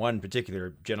way, when one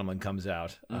particular gentleman comes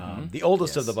out. The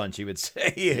oldest of the bunch, he would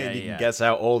say. And you can guess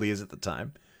how old he is at the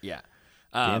time. Yeah.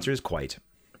 The answer is quite.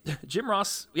 Jim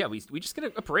Ross, we just get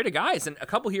a parade of guys, and a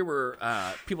couple here were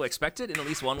people expected, and at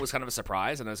least one was kind of a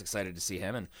surprise, and I was excited to see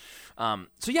him. And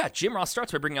Jim Ross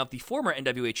starts by bringing out the former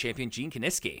NWA champion, Gene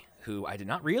Kiniski, who I did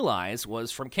not realize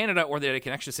was from Canada or they had a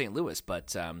connection to St. Louis,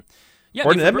 but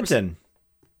or in Edmonton.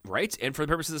 Right, and for the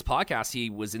purpose of this podcast, he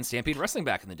was in Stampede Wrestling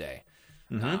back in the day.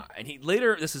 And he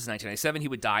later, this is 1997, he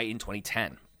would die in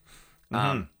 2010.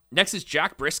 Next is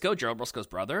Jack Briscoe, Gerald Briscoe's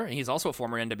brother, and he's also a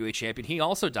former NWA champion. He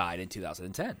also died in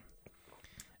 2010.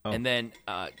 Oh. And then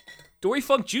Dory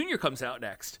Funk Jr. comes out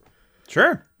next.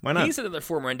 Sure, why not? He's another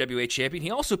former NWA champion.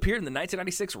 He also appeared in the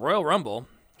 1996 Royal Rumble.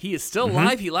 He is still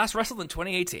alive. He last wrestled in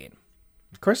 2018.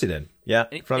 Of course he did. Yeah,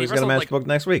 he's got a match booked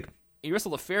next week. He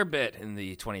wrestled a fair bit in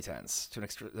the 2010s, to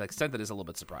an extent that is a little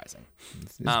bit surprising.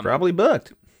 He's probably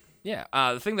booked. Yeah.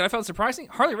 The thing that I found surprising,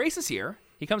 Harley Race is here.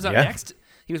 He comes out next.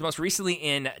 He was most recently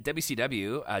in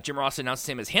WCW. Jim Ross announced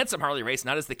him as Handsome Harley Race,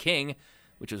 not as the King,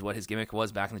 which is what his gimmick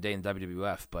was back in the day in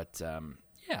WWF. But,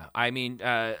 yeah, I mean,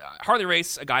 Harley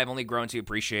Race, a guy I've only grown to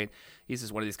appreciate. He's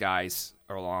just one of these guys,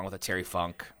 along with a Terry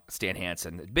Funk, Stan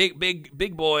Hansen.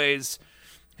 Big boys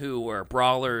who were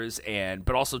brawlers,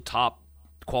 but also top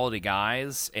quality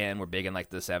guys, and were big in like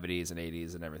the 70s and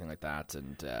 80s and everything like that.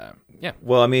 And yeah.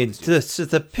 Well, I mean,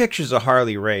 the pictures of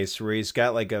Harley Race where he's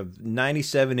got like a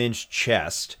 97-inch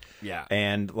chest. Yeah.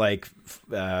 And like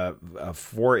a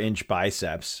 4-inch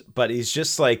biceps, but he's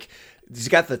just like, he's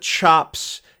got the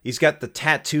chops. He's got the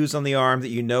tattoos on the arm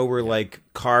that were like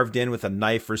carved in with a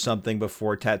knife or something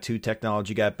before tattoo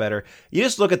technology got better. You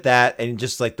just look at that and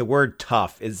just like the word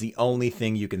tough is the only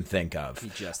thing you can think of. He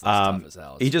just looks tough as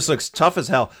hell. He just looks tough as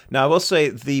hell. Now, I will say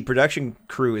the production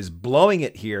crew is blowing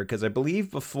it here because I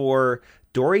believe before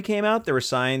Dory came out, there were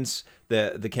signs,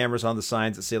 the cameras on the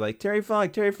signs that say like Terry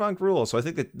Funk rules. So I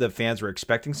think that the fans were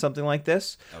expecting something like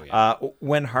this. Oh, yeah.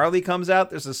 When Harley comes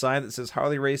out, there's a sign that says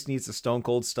Harley Race needs a Stone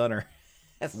Cold Stunner.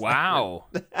 Wow.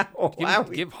 Wow.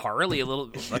 Give Harley a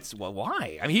little.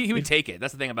 Why? I mean, he would take it.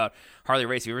 That's the thing about Harley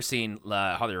Race. Have you ever seen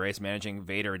Harley Race managing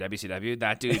Vader at WCW?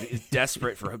 That dude is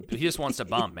desperate for. He just wants to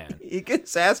bump, man. He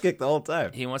gets ass kicked the whole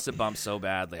time. He wants to bump so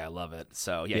badly. I love it.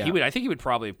 So yeah, he would. I think he would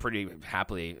probably pretty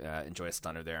happily enjoy a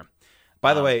stunner there.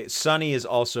 By the way, Sonny is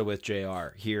also with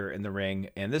JR here in the ring,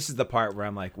 and this is the part where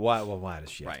I'm like, why? Well, why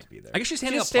does she have to be there? I guess she's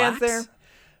handing out plaques. There.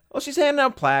 Well, she's handing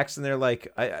out plaques, and they're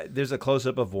like, there's a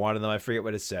close-up of one of them. I forget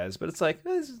what it says, but it's like,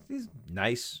 he's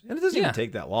nice. And it doesn't even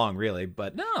take that long, really.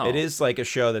 But it is like a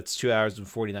show that's 2 hours and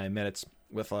 49 minutes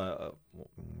with a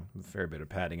fair bit of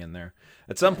padding in there.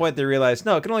 At some point, they realize,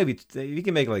 no, it can only be, you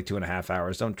can make it like 2.5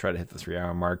 hours. Don't try to hit the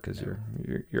 3-hour mark because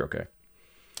you're okay.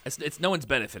 It's no one's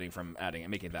benefiting from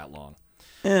making it that long.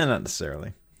 Not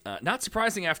necessarily. Not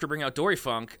surprising after bringing out Dory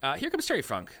Funk. Here comes Terry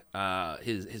Funk,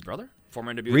 his brother,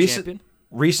 former NWA champion.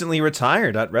 Recently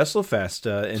retired at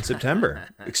WrestleFest in September.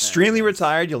 Extremely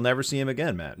retired. You'll never see him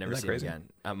again, Matt. Never see him again.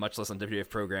 Much less on WWF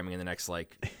programming in the next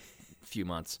few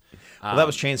months. Well, that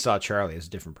was Chainsaw Charlie. It's a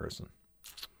different person.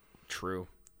 True.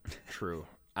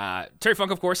 Terry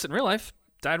Funk, of course, in real life,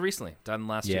 died recently. Died in the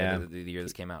last year, the year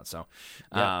this came out. So,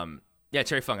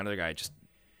 Terry Funk, another guy, just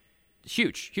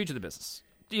huge in the business.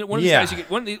 One of these guys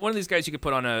one of these guys you could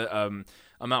put on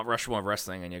a Mount Rushmore of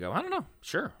wrestling, and you go, I don't know,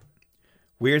 sure.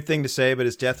 Weird thing to say, but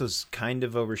his death was kind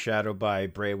of overshadowed by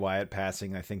Bray Wyatt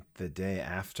passing, I think, the day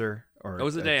after. Or it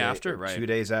was the day after, right? 2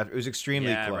 days after. It was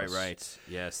extremely close. Right.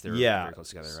 Yes, they were very close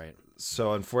together, right?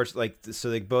 So, unfortunately,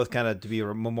 so they both kind of to be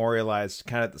memorialized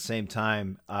kind of at the same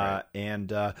time. Right.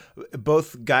 And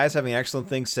both guys having excellent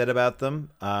things said about them.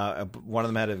 One of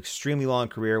them had an extremely long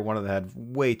career. One of them had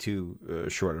way too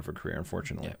short of a career,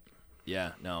 unfortunately.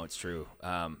 Yeah, no, it's true.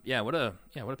 What a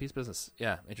piece of business.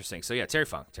 Yeah, interesting. So Terry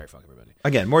Funk, everybody.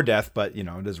 Again, more death, but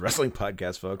it is a wrestling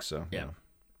podcast, folks. So yeah.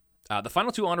 The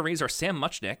final two honorees are Sam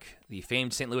Muchnick, the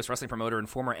famed St. Louis wrestling promoter and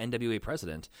former NWA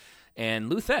president, and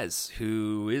Lou Thez,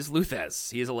 who is Lou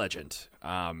Thez. He is a legend.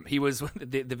 He was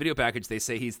the video package. They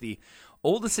say he's the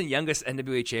oldest and youngest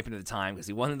NWA champion at the time because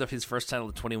he won his first title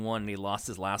at 21 and he lost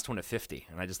his last one at 50.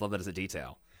 And I just love that as a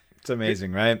detail. It's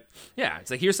amazing, right? Yeah,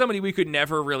 it's like here's somebody we could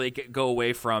never really go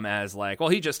away from as like, well,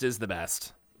 he just is the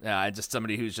best. Just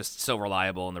somebody who's just so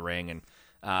reliable in the ring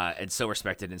and so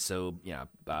respected and so I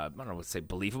don't know what to say,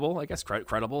 believable, I guess,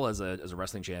 credible as a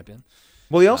wrestling champion.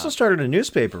 Well, he also started a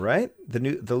newspaper, right? The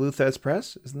Lou Thez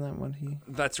Press, isn't that what he?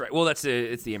 That's right. Well, it's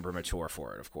the imprimatur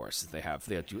for it, of course. They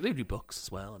do books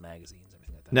as well and magazines,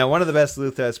 everything like that. Now, one of the best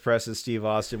Lou Thez Press is Steve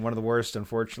Austin. One of the worst,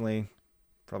 unfortunately,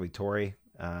 probably Tori.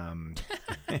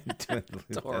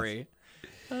 Tori.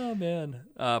 Oh, man.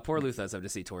 Poor Lou Thez. I have to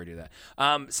see Tori do that.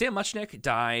 Sam Muchnick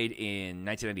died in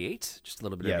 1998, just a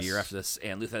little bit of a year after this,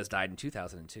 and Lou Thez died in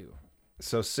 2002.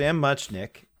 So Sam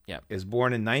Muchnick is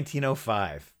born in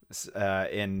 1905. He is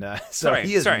 90. Sorry,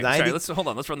 hold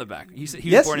on. Let's run the back. He was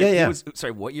born in,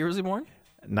 sorry, what year was he born?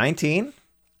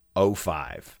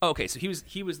 1905. Oh, okay, so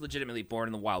he was legitimately born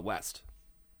in the Wild West.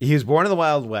 He was born in the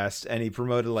Wild West, and he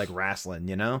promoted like wrestling.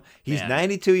 He's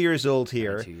 92 years old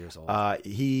here. 92 years old.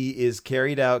 He is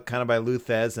carried out kind of by Lou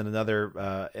Thez and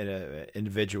another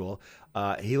individual.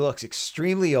 He looks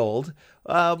extremely old,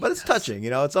 but it's touching.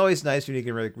 It's always nice when you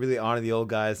can really honor the old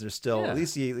guys. They're still, at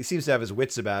least he seems to have his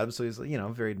wits about him, so he's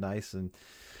very nice, and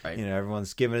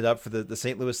everyone's giving it up for the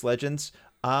St. Louis legends.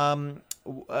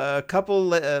 A couple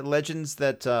legends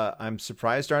that I'm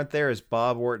surprised aren't there is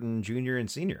Bob Orton Jr. and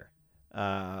Sr.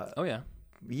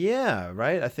 Yeah,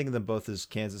 right. I think of them both as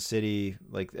Kansas City,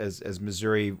 like as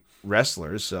Missouri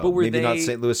wrestlers. So maybe not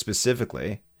St. Louis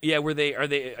specifically. Yeah, were they? Are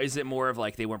they? Is it more of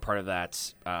like they weren't part of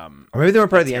that? Or maybe they weren't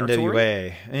part of the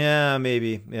NWA. Yeah,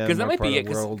 maybe. Yeah, because that might be it.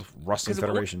 World Wrestling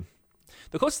Federation.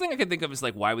 The closest thing I can think of is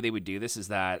like why would they would do this is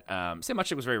that Sam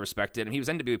Muchnick was very respected, and he was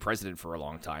NWA president for a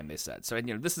long time. They said so.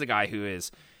 And this is a guy who is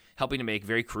helping to make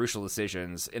very crucial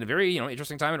decisions in a very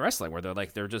interesting time in wrestling, where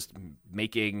they're just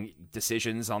making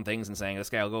decisions on things and saying this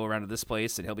guy will go around to this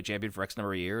place and he'll be champion for X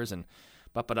number of years and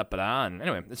and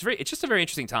anyway, it's just a very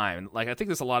interesting time. And like I think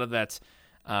there's a lot of that.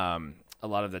 A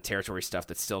lot of the territory stuff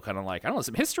that's still kind of like, I don't know,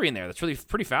 some history in there that's really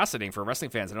pretty fascinating for wrestling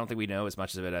fans. I don't think we know as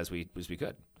much of it as we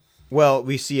could. Well,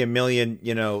 we see a million,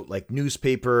 like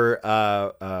newspaper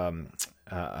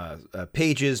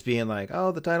pages being like,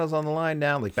 oh, the title's on the line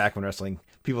now. Like back when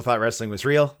people thought wrestling was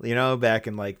real, back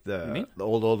in like the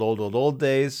old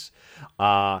days.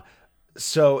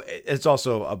 So it's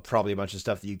also probably a bunch of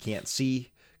stuff that you can't see,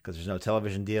 because there's no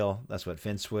television deal. That's what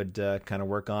Vince would kind of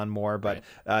work on more. But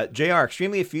JR,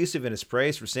 extremely effusive in his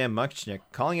praise for Sam Muchnick,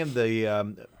 calling him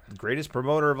the greatest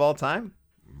promoter of all time.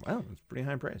 Wow, it's pretty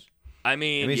high praise. I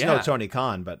mean he's no Tony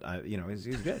Khan, but he's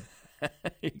good.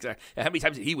 Exactly. How many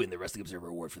times did he win the Wrestling Observer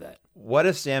Award for that? What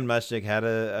if Sam Muchnick had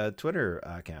a Twitter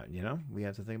account? We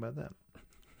have to think about that.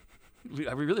 We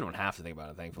really don't have to think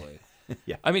about it, thankfully.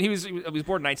 Yeah. I mean, he was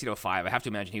born in 1905. I have to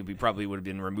imagine he probably would have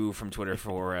been removed from Twitter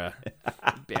for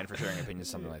banned for sharing opinions,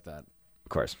 something like that. Of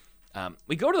course.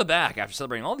 We go to the back after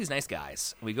celebrating all these nice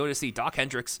guys. We go to see Doc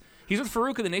Hendricks. He's with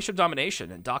Farouk in the Nation of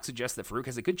Domination, and Doc suggests that Farouk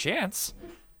has a good chance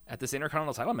at this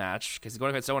Intercontinental title match because he's going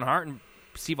against Owen Hart, and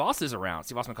Steve Austin is around.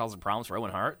 Steve Austin calls it problems for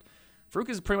Owen Hart. Farouk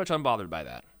is pretty much unbothered by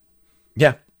that.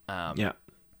 Yeah.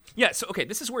 Yeah, so, okay,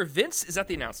 this is where Vince is at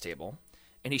the announce table,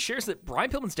 and he shares that Brian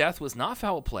Pillman's death was not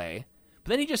foul play,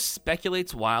 but then he just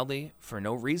speculates wildly, for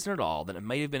no reason at all, that it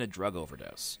might have been a drug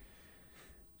overdose.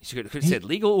 He could have said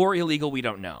legal or illegal, we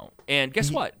don't know. And guess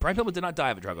what? Brian Pillman did not die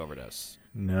of a drug overdose.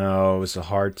 No, it was a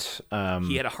heart...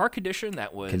 he had a heart condition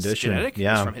that was genetic.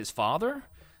 Yeah. It was from his father.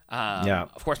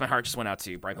 Of course, my heart just went out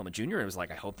to Brian Pillman Jr. and it was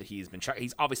like, I hope that he's been checked.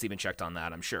 He's obviously been checked on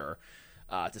that, I'm sure,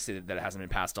 to say that it hasn't been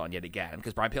passed on yet again.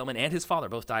 Because Brian Pillman and his father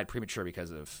both died premature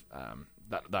because of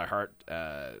that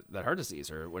heart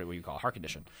disease, or what do you call it, heart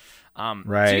condition.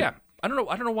 Right. So yeah, I don't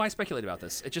know why I speculate about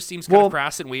this. It just seems kind of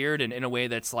crass and weird, and in a way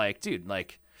that's like, dude,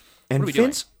 like, and what are we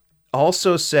Vince doing?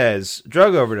 Also says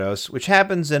drug overdose, which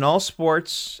happens in all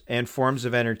sports and forms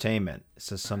of entertainment. It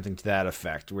says something to that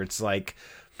effect, where it's like,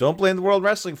 don't blame the World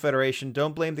Wrestling Federation,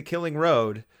 don't blame the Killing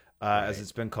Road, as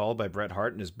it's been called by Bret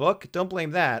Hart in his book. Don't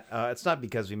blame that. It's not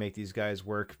because we make these guys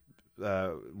work,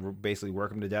 basically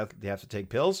work them to death. They have to take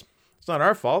pills. It's not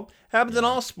our fault. Happens in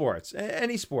all sports,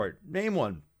 any sport. Name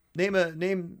one.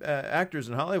 Name actors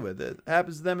in Hollywood. That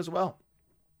happens to them as well.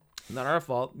 Not our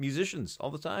fault. Musicians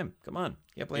all the time. Come on.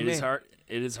 Can't blame me.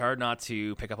 It is hard not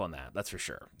to pick up on that. That's for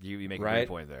sure. You make a great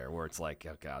point there, where it's like,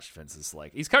 oh gosh, Vince is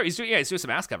like he's doing some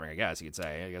ass covering. I guess you could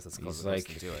say. I guess that's the closest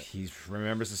thing to it. He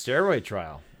remembers the steroid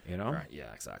trial. Right?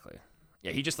 Yeah, exactly.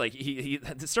 Yeah, he just like he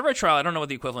the steroid trial. I don't know what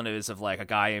the equivalent is of like a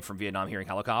guy from Vietnam hearing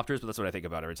helicopters, but that's what I think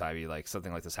about every time he like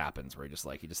something like this happens, where he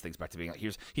just thinks back to being like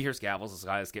he hears gavels, his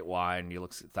eyes get wide, and he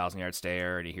looks at 1,000-yard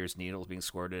stare, and he hears needles being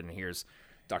squirted, and he hears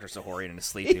Dr. Sahorian in his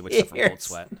sleep, and he wakes up from cold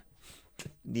sweat.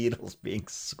 Needles being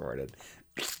squirted.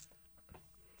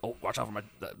 Oh, watch out for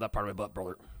that part of my butt,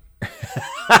 brother.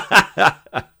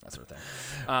 That sort of thing.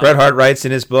 Bret Hart writes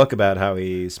in his book about how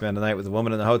he spent a night with a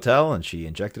woman in the hotel, and she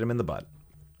injected him in the butt.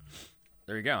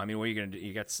 There you go. I mean, what are you going to do?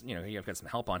 You've got some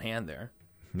help on hand there.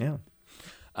 Yeah.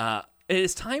 It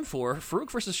is time for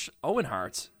Farouk versus Owen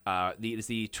Hart. It is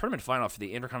the tournament final for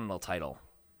the Intercontinental title.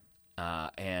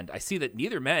 And I see that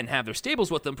neither men have their stables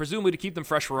with them, presumably to keep them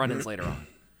fresh for run-ins later on.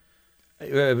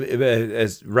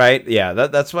 Right, yeah.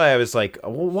 That's why I was like,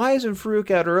 well, why isn't Farouk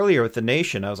out earlier with the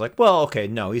Nation? I was like, well, okay,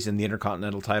 no, he's in the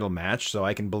Intercontinental title match, so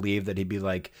I can believe that he'd be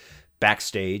like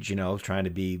backstage, trying to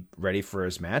be ready for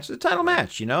his match. It's a title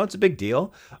match, it's a big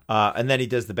deal. And then he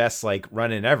does the best like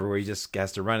run-in ever, where he just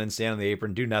has to run and stand on the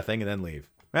apron, do nothing, and then leave.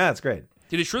 That's great.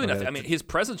 He did truly nothing. I mean, his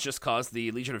presence just caused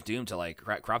the Legion of Doom to like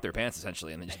crop their pants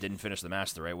essentially, and they just didn't finish the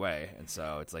match the right way. And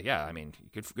so it's like, yeah, I mean,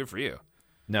 good for you.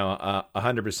 No,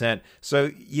 100%.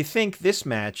 So you think this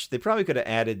match, they probably could have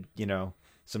added,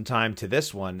 some time to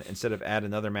this one instead of add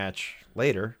another match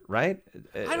later, right?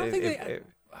 I don't think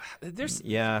there's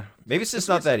maybe it's just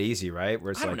not that easy, right?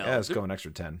 Where it's like, let's go an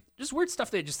extra 10. Just weird stuff.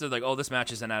 They're like, oh, this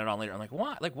match isn't added on later. I'm like,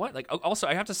 what? Like what? Like also,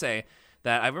 I have to say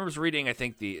that I remember reading, I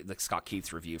think the Scott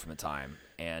Keith's review from the time,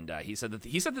 and he said that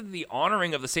the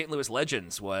honoring of the St. Louis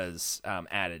Legends was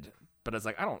added, but it's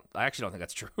like I actually don't think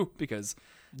that's true because.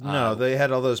 No, they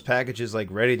had all those packages like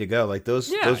ready to go. Like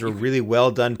those were really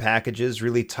well done packages,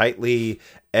 really tightly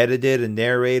edited and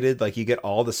narrated. Like you get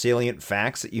all the salient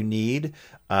facts that you need.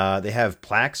 They have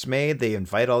plaques made. They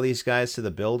invite all these guys to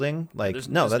the building. Like there's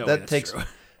no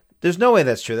way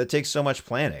that's true. That takes so much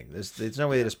planning. There's no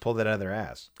way they just pull that out of their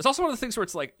ass. It's also one of the things where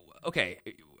it's like, okay,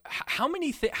 how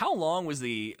long was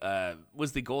the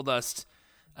Goldust?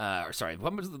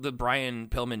 What was the Brian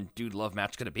Pillman Dude Love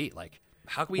match going to be? Like,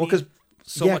 how can we?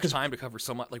 Much time to cover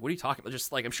so much. Like, what are you talking about?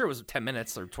 Just like, I'm sure it was 10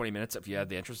 minutes or 20 minutes if you had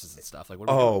the entrances and stuff. Like,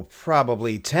 what?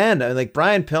 Probably 10. I mean, like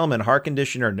Brian Pillman, heart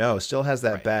condition or no, still has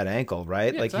that bad ankle,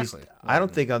 right? Yeah, like exactly. I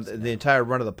don't think on the entire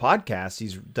run of the podcast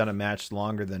he's done a match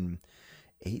longer than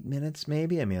 8 minutes,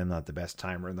 maybe. I mean, I'm not the best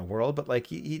timer in the world, but like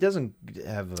he doesn't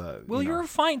have a. Well, you're a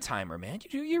fine timer, man.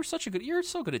 You're so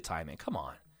good at timing. Come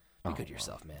on, be good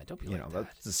yourself, man. Don't be like that.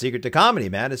 That's the secret to comedy,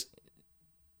 man. Is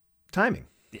timing.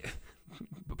 Yeah.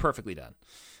 Perfectly done.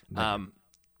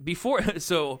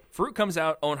 So Farouk comes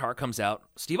out, Owen Hart comes out,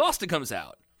 Steve Austin comes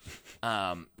out.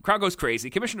 Crowd goes crazy.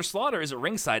 Commissioner Slaughter is at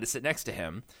ringside to sit next to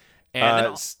him.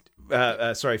 And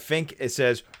Fink, it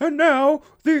says, and now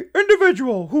the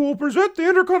individual who will present the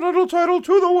Intercontinental title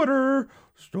to the winner,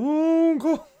 Stone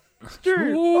Cold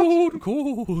Steve.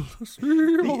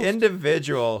 The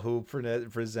individual who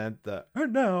present the,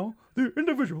 and now the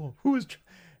individual who is,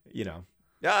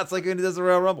 Yeah, it's like when he does the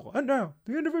Royal Rumble. And now,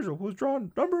 the individual who was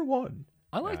drawn number 1.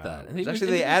 I like that. And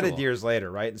they added years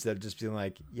later, right? Instead of just being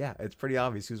like, yeah, it's pretty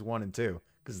obvious who's 1 and 2.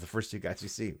 Because the first 2 guys you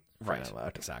see. Right,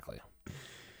 exactly.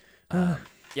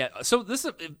 So this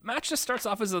match just starts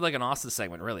off as like an Austin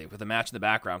segment, really, with a match in the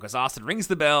background. Because Austin rings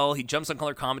the bell. He jumps on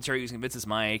color commentary using Vince's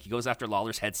mic. He goes after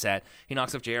Lawler's headset. He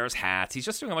knocks off JR's hats. He's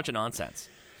just doing a bunch of nonsense.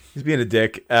 He's being a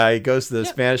dick. He goes to the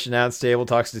Spanish announce table,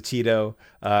 talks to Tito.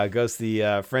 Goes to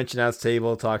the French announce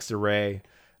table, talks to Ray.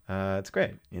 It's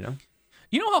great, You know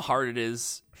how hard it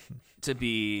is to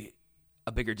be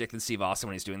a bigger dick than Steve Austin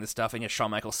when he's doing this stuff, and yet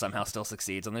Shawn Michaels somehow still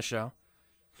succeeds on this show?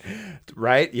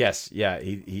 Right? Yes. Yeah,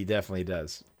 he definitely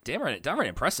does. Damn right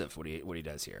impressive what he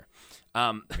does here.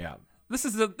 Yeah. This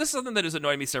is something that has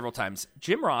annoyed me several times.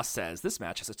 Jim Ross says this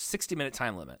match has a 60-minute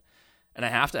time limit, and I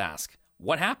have to ask,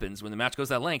 what happens when the match goes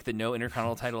that length and no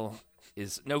Intercontinental title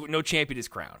is no champion is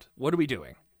crowned? What are we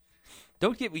doing? Why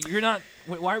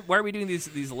are we doing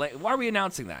these why are we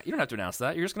announcing that? You don't have to announce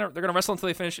that. They're gonna wrestle until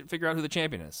they figure out who the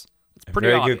champion is. It's pretty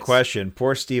very obvious. Good question.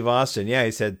 Poor Steve Austin. Yeah,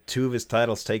 he's had 2 of his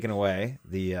titles taken away.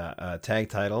 The tag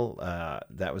title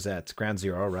that was at Ground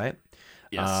Zero, right?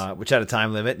 Yes. Which had a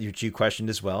time limit, which you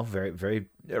questioned as well, very, very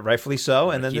rightfully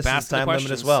so. And then this is time limit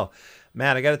as well.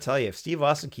 Man, I got to tell you, if Steve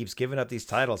Austin keeps giving up these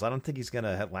titles, I don't think he's going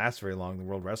to last very long in the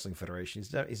World Wrestling Federation.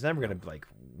 He's never going to like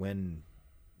win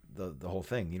the whole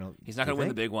thing. He's not going to win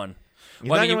the big one. He's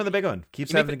not going to win the big one.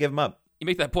 Keeps having to give him up. You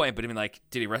make that point, but I mean, like,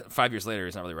 5 years later,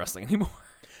 he's not really wrestling anymore.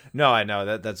 No, I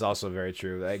know that's also very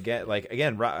true.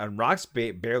 Again, Rock's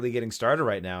barely getting started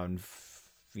right now, and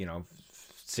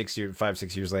 6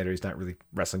 years later, he's not really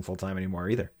wrestling full time anymore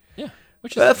either. Yeah.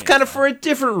 Which is kind of for a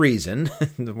different reason.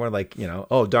 More like,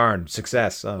 oh, darn,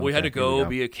 success. Oh, we had to go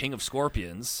be a king of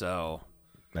scorpions, so...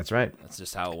 That's right. That's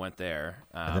just how it went there.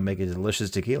 And then make a delicious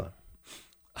tequila.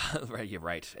 Right, you're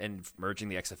right. And merging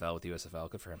the XFL with the USFL.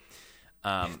 Good for him.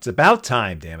 It's about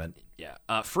time, damn it. Yeah.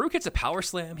 Farouk hits a power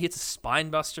slam. He hits a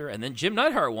spine buster. And then Jim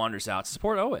Neidhart wanders out to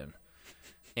support Owen.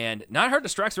 And Neidhart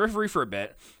distracts the referee for a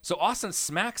bit. So Austin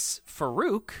smacks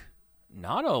Farouk,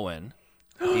 not Owen,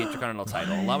 the Intercontinental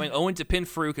title, allowing Owen to pin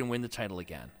Farouk and win the title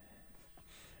again.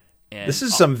 And this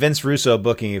is some Vince Russo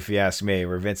booking, if you ask me,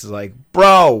 where Vince is like,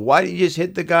 bro, why did you just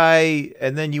hit the guy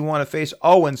and then you want to face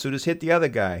Owen, so just hit the other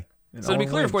guy? So to be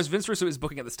clear, of course, Vince Russo is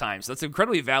booking at this time, so that's an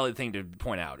incredibly valid thing to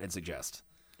point out and suggest.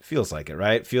 Feels like it,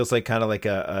 right? Feels like kind of like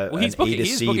he's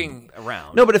he's booking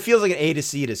around. No, but it feels like an A to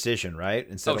C decision, right?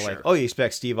 Instead of sure. like, you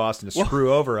expect Steve Austin to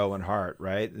screw over Owen Hart,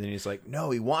 right? And then he's like, no,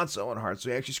 he wants Owen Hart,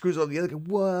 so he actually screws over the other guy.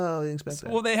 Whoa, he expects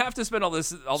that. Well, they have to spend all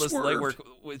this legwork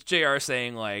with JR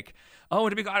saying like,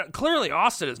 clearly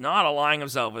Austin is not aligning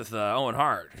himself with Owen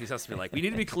Hart. He has to be like, we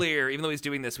need to be clear, even though he's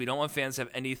doing this, we don't want fans to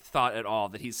have any thought at all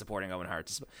that he's supporting Owen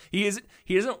Hart. He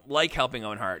doesn't like helping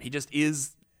Owen Hart. He just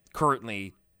is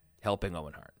currently helping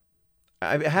Owen Hart.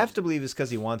 I have to believe it's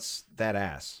because he wants that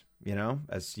ass,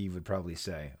 as you would probably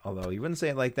say. Although he wouldn't say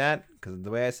it like that, because the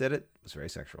way I said it was very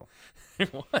sexual.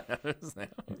 What? Okay.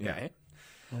 Yeah.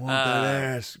 I want that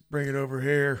ass. Bring it over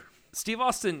here. Steve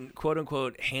Austin, quote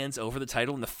unquote, hands over the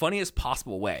title in the funniest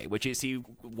possible way, which is he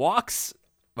walks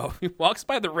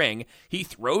by the ring, he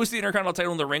throws the Intercontinental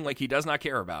title in the ring like he does not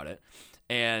care about it,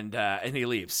 and he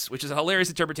leaves, which is a hilarious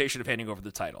interpretation of handing over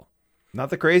the title. Not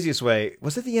the craziest way.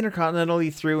 Was it the Intercontinental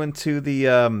he threw into the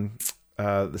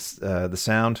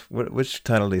sound? Which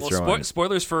title did he throw in?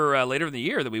 Spoilers for later in the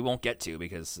year that we won't get to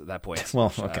because at that point.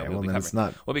 Well, okay.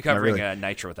 We'll be covering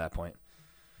Nitro at that point.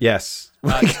 Yes.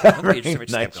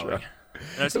 Nitro.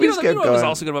 What was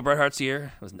also good about Bret Hart's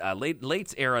year? It was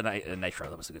late era Nitro.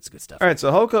 That was good stuff. All right,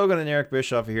 so Hulk Hogan and Eric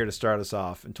Bischoff are here to start us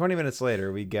off. And 20 minutes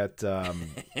later, we get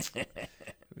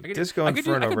Disco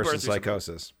Inferno versus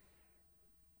Psychosis.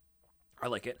 I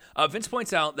like it. Vince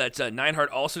points out that Neidhart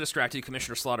also distracted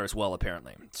Commissioner Slaughter as well,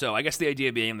 apparently. So I guess the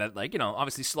idea being that,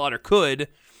 obviously Slaughter could,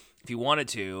 if he wanted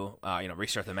to,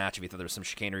 restart the match if he thought there was some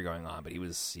chicanery going on, but he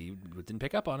didn't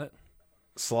pick up on it.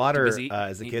 Slaughter,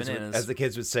 as the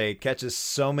kids would say, catches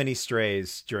so many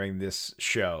strays during this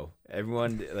show.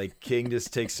 Everyone, King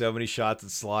just takes so many shots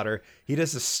at Slaughter. He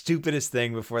does the stupidest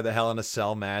thing before the Hell in a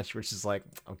Cell match, which is like,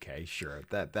 okay, sure,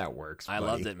 that works. I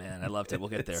loved it, man. I loved it. We'll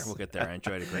get there. I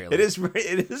enjoyed it greatly.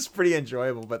 It is pretty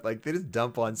enjoyable, but they just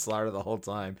dump on Slaughter the whole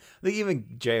time. I think even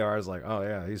JR is like, oh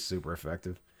yeah, he's super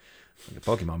effective. Like a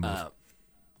Pokemon move.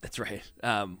 That's right.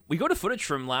 We go to footage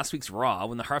from last week's Raw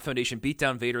when the Hart Foundation beat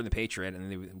down Vader and the Patriot,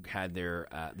 and they had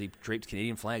they draped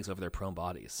Canadian flags over their prone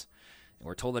bodies. And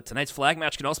we're told that tonight's flag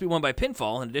match can also be won by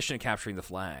pinfall in addition to capturing the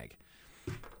flag.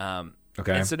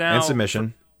 Okay. And so now,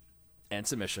 submission.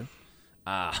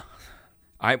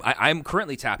 I'm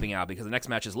currently tapping out because the next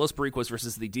match is Los Boricuas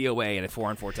versus the DOA in a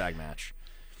 4-on-4 tag match.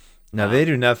 Now, they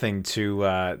do nothing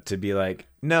to be like,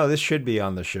 no, this should be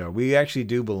on the show. We actually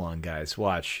do belong, guys.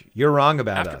 Watch. You're wrong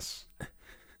about us.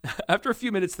 After a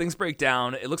few minutes, things break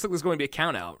down. It looks like there's going to be a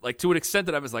count-out, to an extent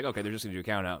that I was like, okay, they're just going to do a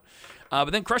count-out.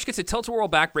 But then Crush gets a tilt-a-whirl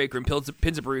backbreaker and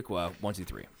pins a Boricua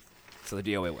 1-2-3. So the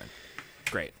DOA win.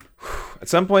 Great. At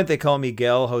some point, they call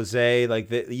Miguel Jose.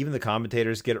 Even the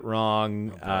commentators get it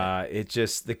wrong.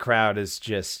 The crowd is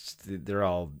they're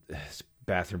all...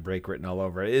 bathroom break written all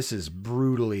over it. This is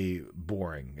brutally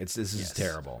boring. This is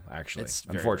terrible, actually.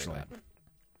 Unfortunately. Very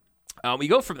bad. We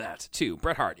go from that to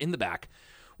Bret Hart in the back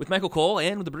with Michael Cole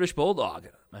and with the British Bulldog.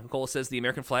 Michael Cole says the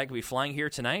American flag will be flying here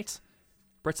tonight.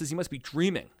 Bret says he must be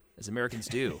dreaming, as Americans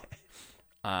do.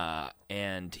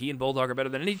 And he and Bulldog are better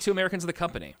than any two Americans in the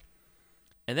company.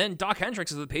 And then Doc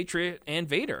Hendricks is the Patriot and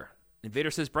Vader. And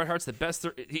Vader says Bret Hart's the best.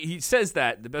 He says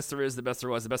that the best there is, the best there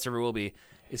was, the best there ever will be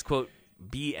is, quote,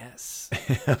 BS.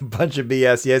 A bunch of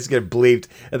BS. Yes, get bleeped.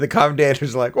 And the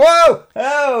commentators are like, whoa,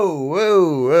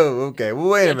 whoa, okay. Well,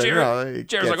 wait a minute.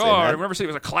 Jared's like, I remember saying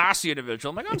he was a classy individual.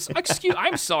 I'm like,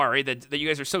 I'm sorry that you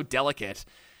guys are so delicate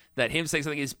that him saying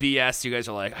something is BS. You guys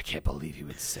are like, I can't believe he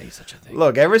would say such a thing.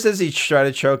 Look, ever since he tried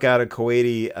to choke out a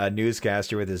Kuwaiti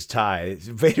newscaster with his tie,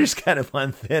 Vader's kind of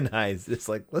on thin ice. It's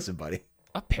like, listen, buddy.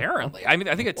 Apparently. I mean,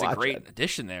 I think it's a great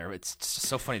addition there. It's just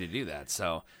so funny to do that.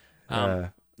 So,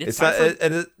 this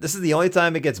is the only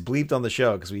time it gets bleeped on the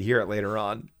show because we hear it later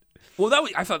on. Well,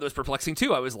 I thought that was perplexing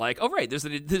too. I was like, "Oh, right, there's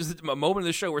a moment in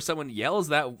the show where someone yells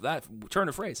that turn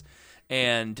of phrase,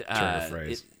 and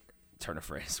turn of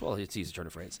phrase. Well, it's easy turn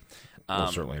of phrase.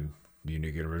 Certainly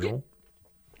unique and original.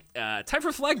 Time for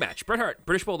a flag match. Bret Hart,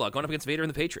 British Bulldog, going up against Vader and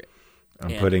the Patriot.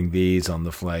 I'm putting these on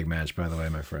the flag match, by the way,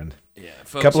 my friend. Yeah,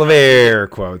 folks, couple of air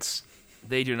quotes.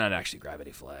 They do not actually grab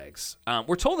any flags.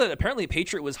 We're told that apparently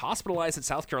Patriot was hospitalized in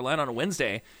South Carolina on a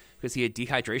Wednesday because he had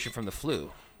dehydration from the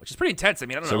flu, which is pretty intense. I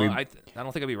mean, I don't know. I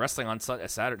don't think I'd be wrestling on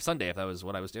Sunday if that was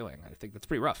what I was doing. I think that's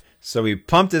pretty rough. So we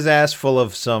pumped his ass full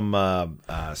of some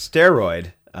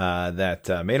steroid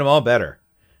that made him all better.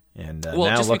 And well,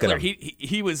 now just look to be at clear, him.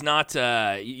 he was not.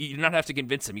 You do not have to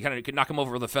convince him. You kind of could knock him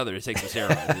over with a feather to take some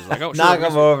steroids. He's like, oh, knock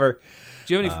him over.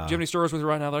 Do you have any steroids with you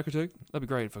right now that I could take? That'd be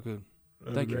great if I could.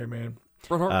 Thank you, man.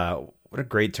 What a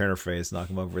great turn of phrase, knock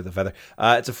him over with a feather.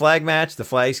 It's a flag match. The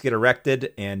flags get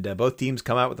erected, and both teams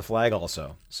come out with the flag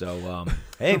also. So,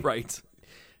 hey. Right.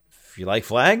 if you like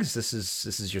flags, this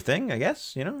is your thing, I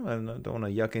guess. I don't want to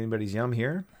yuck anybody's yum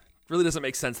here. Really doesn't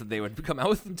make sense that they would come out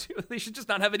with them too. They should just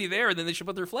not have any there, and then they should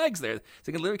put their flags there so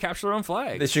they can literally capture their own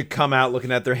flags. They should come out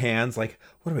looking at their hands like,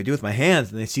 what do I do with my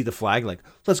hands? And they see the flag like,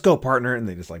 let's go, partner, and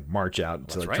they just like march out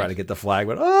to try to get the flag.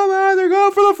 But oh my, they're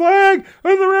going for the flag,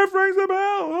 and the ref rings the bell.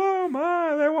 Oh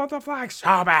my, they want the flag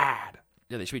so bad.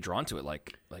 Yeah, they should be drawn to it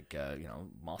like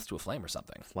moths to a flame or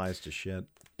something. Flies to shit.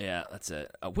 Yeah, that's it.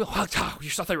 Will, you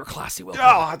thought they were classy, Will.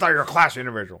 Oh, I thought you were a classy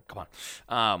individual. Come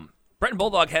on. Bret and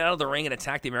Bulldog head out of the ring and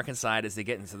attack the American side as they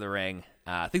get into the ring.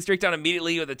 Things break down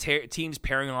immediately with the teams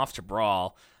pairing off to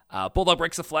brawl. Bulldog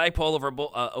breaks the flagpole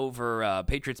over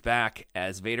Patriot's back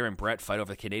as Vader and Bret fight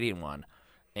over the Canadian one.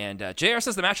 And JR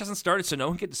says the match hasn't started, so no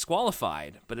one gets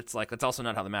disqualified. But it's like, that's also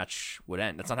not how the match would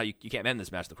end. That's not how you can't end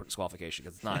this match with disqualification,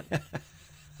 because it's not.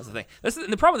 That's the thing.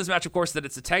 And the problem with this match, of course, is that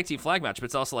it's a tag team flag match, but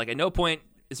it's also like, at no point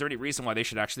is there any reason why they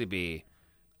should actually be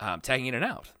tagging in and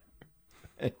out.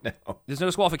 No. There's no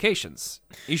disqualifications.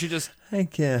 You should just. I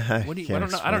can't. I don't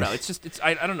know. I don't know.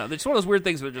 I don't know. It's one of those weird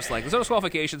things where just like there's no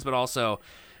disqualifications, but also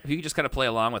if you could just kind of play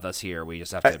along with us here, we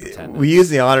just have to pretend. We use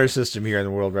the honor system here in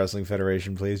the World Wrestling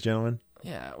Federation, please, gentlemen.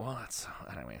 Yeah. Well, it's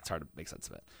hard to make sense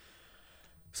of it.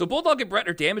 So Bulldog and Bret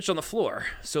are damaged on the floor.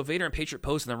 So Vader and Patriot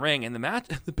pose in the ring, and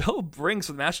the bell rings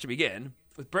for the match to begin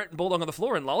with Bret and Bulldog on the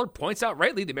floor. And Lawler points out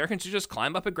rightly the Americans should just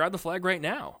climb up and grab the flag right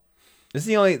now. This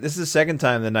is the second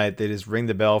time of the night they just ring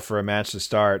the bell for a match to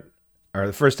start, or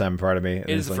the first time, pardon me. And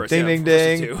it is the like, first. Ding, ding,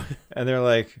 ding, and they're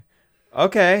like,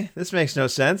 "Okay, this makes no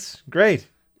sense. Great.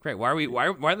 Why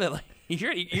are they like?"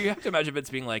 You have to imagine Vince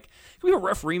being like, "Can we have a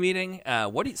referee meeting?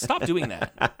 Stop doing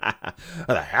that." What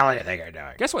the hell do you think you're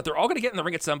doing? Guess what? They're all going to get in the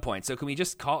ring at some point. So can we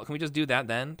just do that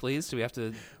then, please? Do we have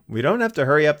to? We don't have to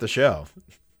hurry up the show.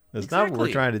 That's not what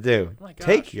we're trying to do. Oh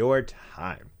take your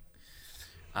time.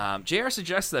 JR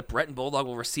suggests that Bret and Bulldog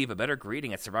will receive a better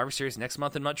greeting at Survivor Series next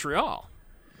month in Montreal.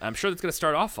 I'm sure that's going to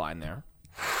start off fine there.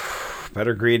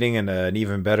 Better greeting and an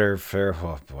even better fair.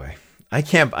 Oh boy,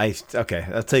 okay,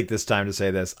 I'll take this time to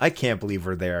say this. I can't believe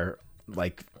we're there,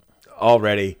 like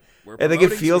already. I think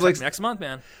it feels like next month,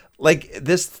 man. Like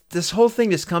this whole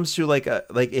thing just comes to like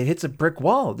it hits a brick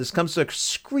wall. This comes to a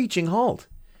screeching halt.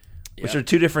 Yeah. Which are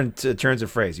two different turns of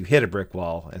phrase. You hit a brick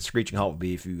wall, and screeching halt would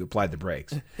be if you applied the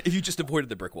brakes. If you just avoided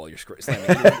the brick wall, you're slamming.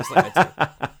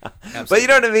 But you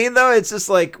know what I mean, though? It's just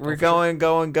like we're going,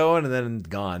 and then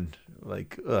gone.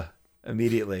 Like,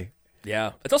 immediately.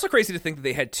 Yeah. It's also crazy to think that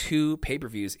they had 2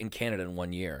 pay-per-views in Canada in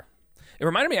 1 year. It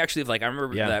reminded me, actually, of I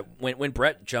remember that when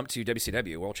Bret jumped to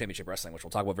WCW, World Championship Wrestling, which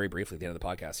we'll talk about very briefly at the end of the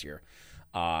podcast here,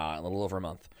 a little over a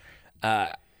month.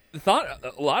 Thought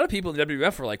a lot of people in the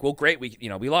WWF were like, well, great, we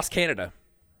lost Canada.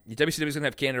 WCW's going to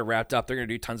have Canada wrapped up. They're going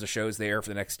to do tons of shows there for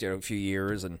the next few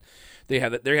years, and they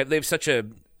have such a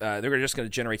they're just going to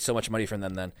generate so much money from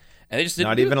them then, and they just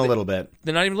didn't not even a little bit.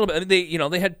 They're not even a little bit. I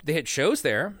mean, they had shows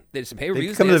there. They did some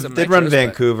pay-per-views. They'd run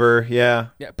Vancouver,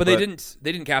 but they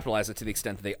didn't capitalize it to the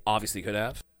extent that they obviously could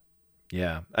have.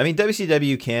 Yeah, I mean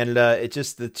WCW Canada. It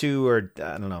just the two are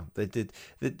I don't know. The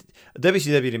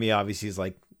WCW to me obviously is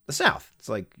like the South. It's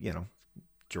like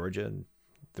Georgia and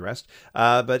the rest.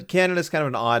 But Canada's kind of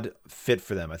an odd fit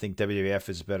for them. I think WWF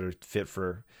is a better fit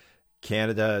for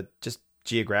Canada, just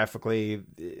geographically,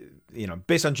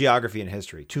 based on geography and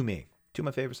history. To me, two of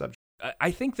my favorite subjects.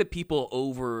 I think that people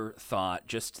overthought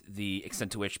just the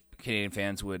extent to which Canadian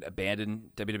fans would abandon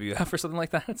WWF or something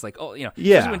like that. It's like, when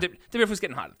WWF was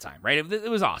getting hot at the time, right? It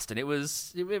was Austin.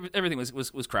 Everything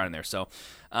was crowded there. So,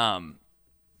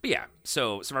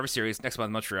 so Survivor Series next month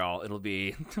in Montreal. It'll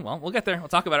be, we'll get there. We'll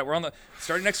talk about it.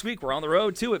 Starting next week, we're on the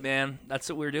road to it, man. That's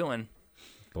what we're doing.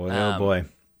 Boy, oh boy.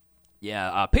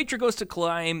 Yeah, Patriot goes to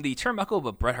climb the turnbuckle,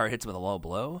 but Bret Hart hits him with a low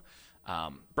blow.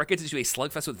 Bret gets into a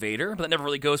slugfest with Vader, but that never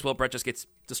really goes well. Bret just gets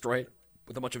destroyed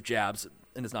with a bunch of jabs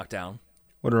and is knocked down.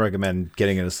 Wouldn't recommend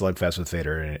getting in a slugfest with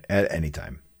Vader at any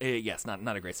time. Yes,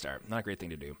 not a great start. Not a great thing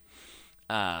to do.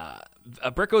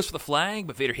 Bret goes for the flag,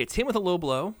 but Vader hits him with a low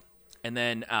blow. And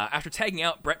then after tagging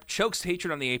out, Bret chokes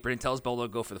Patriot on the apron and tells Bulldog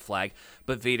to go for the flag,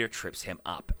 but Vader trips him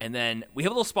up. And then we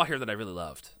have a little spot here that I really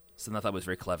loved. Something I thought was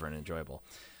very clever and enjoyable,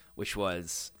 which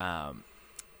was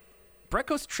Bret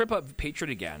goes to trip up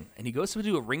Patriot again, and he goes to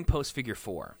do a ring post figure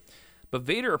 4. But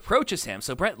Vader approaches him,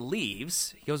 so Bret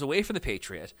leaves. He goes away from the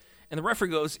Patriot, and the referee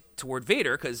goes toward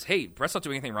Vader because, hey, Bret's not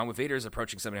doing anything wrong, but Vader is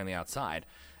approaching somebody on the outside.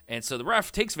 And so the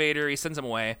ref takes Vader, he sends him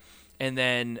away, and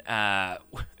then as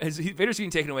Vader's getting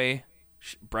taken away,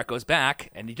 Bret goes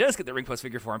back, and he does get the ring post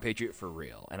figure 4 on Patriot for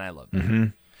real, and I love that. Mm-hmm.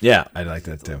 Yeah, I like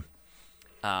that too.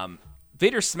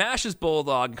 Vader smashes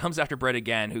Bulldog and comes after Bret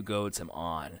again, who goads him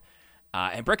on.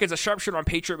 And Bret gets a sharpshooter on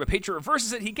Patriot, but Patriot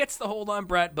reverses it. He gets the hold on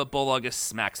Bret, but Bulldog just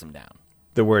smacks him down.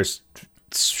 The worst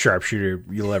sharpshooter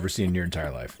you'll ever see in your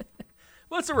entire life.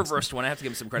 Well, it's a reversed one. I have to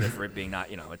give him some credit for it being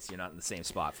not, you're not in the same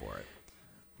spot for it.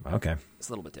 Okay. It's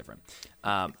a little bit different.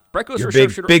 Bret goes for a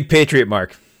sharpshooter. Big Patriot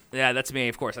Mark. Yeah, that's me,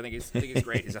 of course. I think he's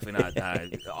great. He's definitely not.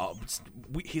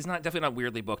 He's definitely not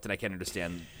weirdly booked, and I can't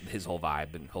understand his whole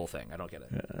vibe and whole thing. I don't get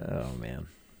it. Oh man,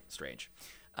 strange.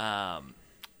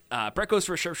 Bret goes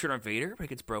for a sharpshooter on Vader, but it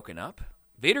gets broken up.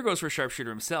 Vader goes for a sharpshooter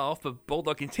himself, but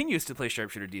Bulldog continues to play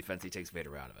sharpshooter defense. He takes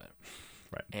Vader out of it.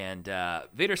 Right. And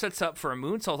Vader sets up for a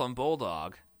moonsault on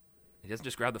Bulldog. He doesn't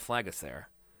just grab the flag that's there.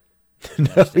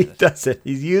 No, he doesn't.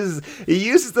 He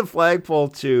uses the flagpole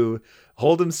to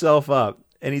hold himself up,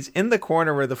 and he's in the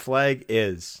corner where the flag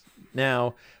is.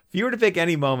 Now, if you were to pick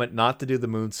any moment not to do the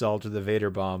moonsault or the Vader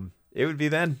bomb, it would be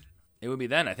then. It would be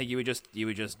then. I think you would just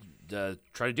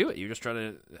try to do it. You just try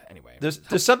to anyway.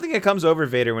 There's something that comes over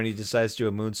Vader when he decides to do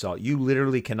a moonsault. You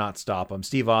literally cannot stop him.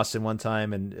 Steve Austin one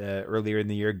time and earlier in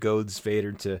the year goads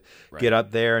Vader to get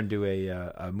up there and do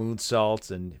a moonsault,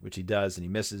 and which he does, and he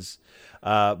misses.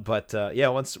 But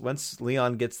once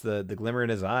Leon gets the glimmer in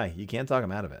his eye, you can't talk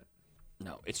him out of it.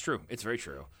 No, it's true. It's very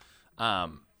true.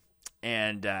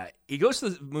 And he goes to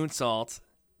the moonsault.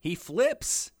 He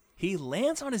flips. He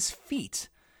lands on his feet,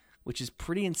 which is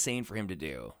pretty insane for him to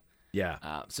do.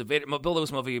 Yeah. So Bulldog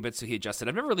was moving a bit, so he adjusted.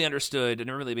 I've never really understood. I've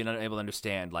never really been able to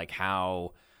understand like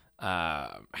how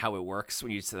it works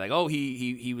when you say like, oh,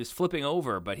 he was flipping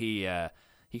over, but he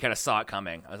kind of saw it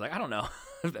coming. I was like, I don't know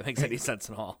if that makes any sense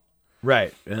at all.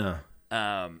 Right. Yeah.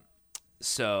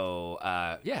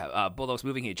 Bulldog's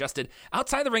moving. He adjusted.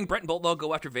 Outside the ring, Bret and Bulldog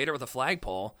go after Vader with a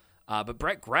flagpole, but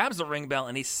Bret grabs the ring bell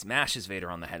and he smashes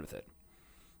Vader on the head with it.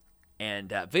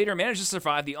 And Vader manages to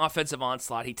survive the offensive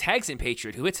onslaught. He tags in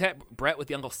Patriot, who hits Bret with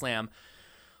the Uncle Slam,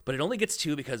 but it only gets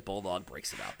 2 because Bulldog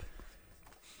breaks it up.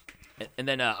 And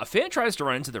then a fan tries to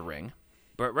run into the ring,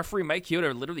 but referee Mike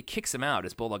Chioda literally kicks him out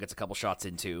as Bulldog gets a couple shots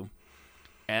in too.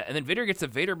 And then Vader gets a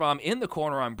Vader bomb in the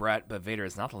corner on Bret, but Vader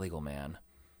is not the legal man.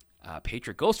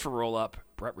 Patriot goes for roll-up.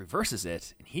 Bret reverses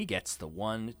it, and he gets the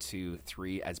 1, 2,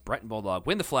 3 as Bret and Bulldog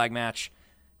win the flag match,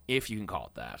 if you can call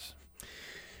it that.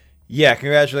 Yeah,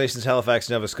 congratulations, Halifax,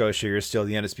 Nova Scotia. You're still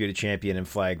the undisputed champion in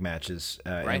flag matches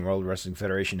in World Wrestling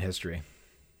Federation history.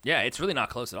 Yeah, it's really not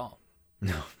close at all.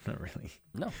 No, not really.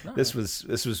 No. This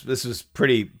was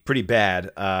pretty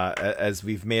bad. As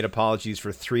we've made apologies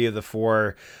for 3 of the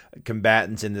 4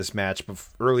 combatants in this match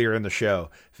earlier in the show.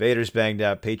 Vader's banged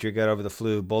up. Patriot got over the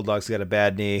flu. Bulldog's got a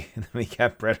bad knee, and then we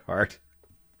got Bret Hart.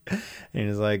 And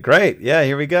he's like, "Great, yeah,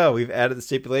 here we go. We've added the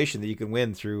stipulation that you can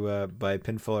win through by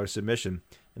pinfall or submission."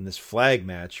 In this flag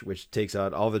match, which takes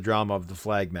out all the drama of the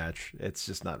flag match, it's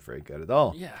just not very good at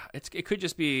all. Yeah, it could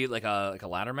just be like a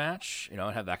ladder match, and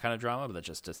have that kind of drama, but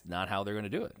that's just not how they're going to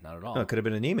do it. Not at all. No, it could have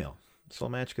been an email. This whole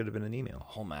match could have been an email.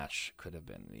 The whole match could have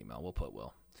been an email. We'll put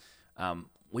Will.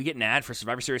 We get an ad for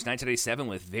Survivor Series 1987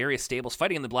 with various stables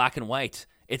fighting in the black and white.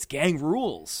 It's Gang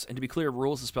Rules, and to be clear,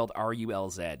 Rules is spelled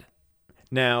R-U-L-Z.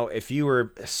 Now, if you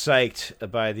were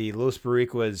psyched by the Los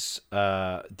Boricuas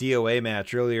DOA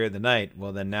match earlier in the night,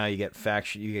 well, then now you get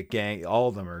faction, you get gang. All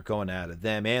of them are going at it.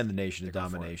 Them and the Nation of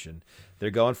Domination.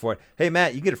 They're going for it. Hey,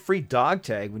 Matt, you get a free dog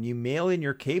tag when you mail in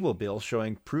your cable bill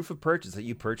showing proof of purchase that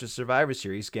you purchased Survivor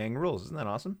Series Gang Rules. Isn't that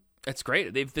awesome? That's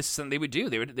great. They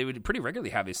would pretty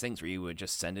regularly have these things where you would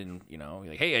just send in,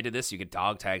 like, hey, I did this. You get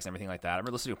dog tags and everything like that. I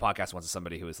remember listening to a podcast once of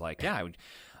somebody who was like, yeah,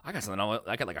 I got something.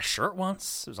 I got like a shirt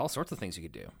once. There's all sorts of things you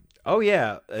could do. Oh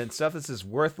yeah, and stuff that's just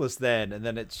worthless then, and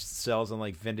then it sells on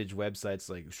like vintage websites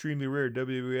like extremely rare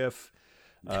WWF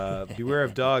beware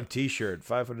of dog T-shirt,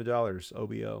 $500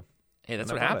 OBO. Hey,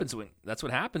 that's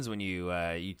what happens when you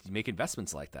make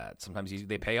investments like that. Sometimes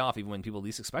they pay off even when people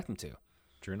least expect them to.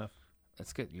 True enough.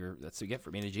 That's good. That's what you get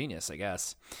for being a genius, I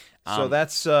guess. So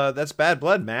that's Bad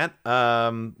Blood, Matt.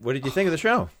 What did you think of the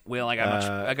show? Well, I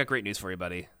got great news for you,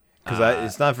 buddy. Because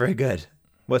it's not very good.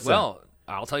 What's that? Well,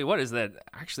 I'll tell you what is that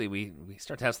actually we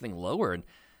start to have something lower, and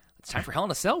it's time for Hell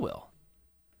in a Cell, Will.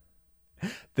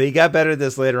 They got better at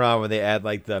this later on when they add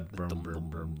like the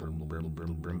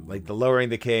like the lowering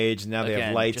the cage. And now they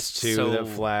have lights too that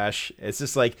flash. It's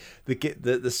just like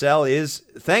the cell is,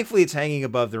 thankfully it's hanging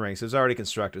above the ring, so it's already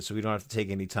constructed, so we don't have to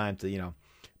take any time to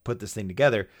put this thing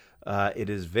together. It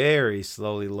is very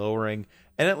slowly lowering,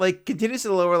 and it like continues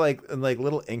to lower like in like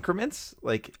little increments.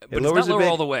 Like but it lowers it's not lower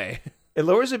all the way. It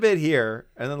lowers a bit here,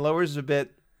 and then lowers a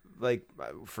bit like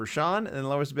for Sean, and then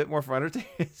lowers a bit more for Undertaker.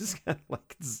 It's just kind of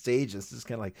like stages. It's just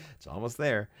kind of like it's almost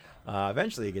there.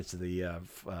 Eventually, it gets to the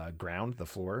ground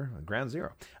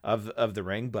zero of the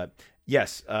ring. But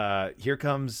yes, here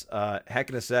comes Heck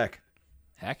in a Sec.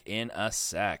 Heck in a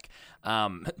sec.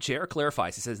 JR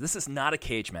clarifies. He says, this is not a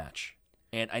cage match.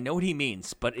 And I know what he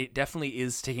means, but it definitely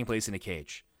is taking place in a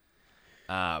cage.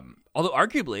 Although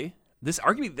arguably this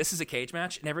is a cage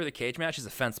match, and every other cage match is a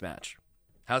fence match.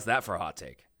 How's that for a hot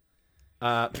take?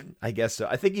 I guess so.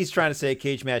 I think he's trying to say a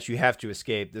cage match you have to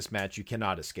escape. This match you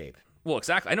cannot escape. Well,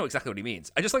 exactly. I know exactly what he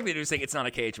means. I just like that he's saying it's not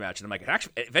a cage match, and I'm like,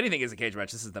 actually, if anything is a cage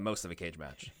match, this is the most of a cage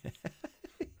match.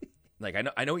 Like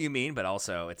I know what you mean, but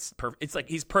also it's like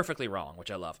he's perfectly wrong,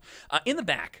 which I love. In the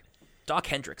back, Doc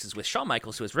Hendricks is with Shawn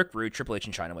Michaels, who has Rick Rude, Triple H,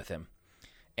 and Chyna with him.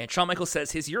 And Shawn Michaels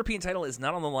says his European title is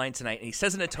not on the line tonight, and he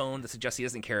says in a tone that suggests he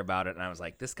doesn't care about it. And I was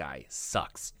like, this guy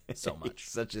sucks so much.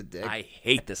 He's such a dick. I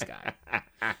hate this guy.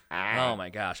 Oh my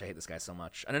gosh, I hate this guy so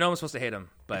much. And I know I'm supposed to hate him,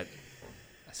 but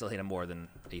I still hate him more than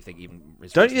you think even.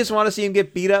 Don't you just want to see him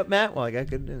get beat up, Matt? Well, I got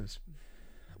good news.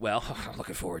 Well, I'm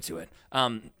looking forward to it.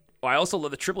 I also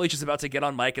love that Triple H is about to get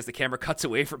on mic as the camera cuts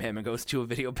away from him and goes to a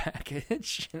video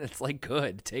package. And it's like,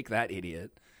 good, take that,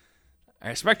 idiot. I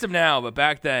respect him now, but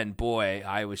back then, boy,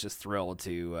 I was just thrilled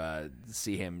to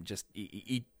see him just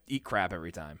eat crap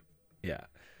every time. Yeah.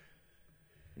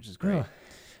 Which is great.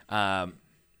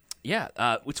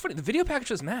 What's funny, the video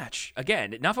package of this match,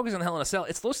 again, not focusing on the Hell in a Cell,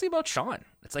 it's mostly about Shawn.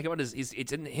 It's like about it's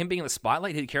in him being in the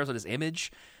spotlight. He cares about his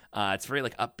image. It's very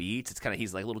like upbeat. It's kind of,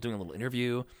 he's like doing a little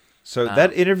interview. So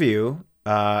that interview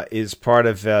is part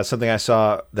of something I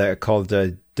saw that called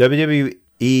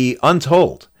WWE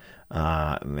Untold.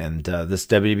 This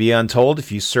WWE Untold,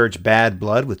 if you search Bad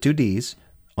Blood with 2 Ds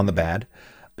on the bad,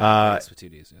 with 2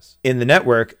 Ds, yes. In the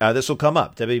network, this will come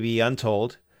up. WWE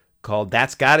Untold, called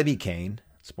That's Gotta Be Kane.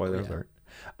 Spoiler alert.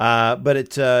 But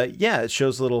it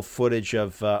shows a little footage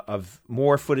of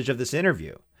more footage of this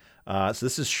interview. So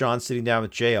this is Shawn sitting down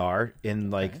with JR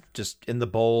in just in the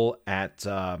bowl at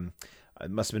it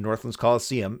must have been Northlands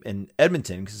Coliseum in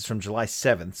Edmonton, because it's from July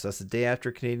 7th. So that's the day after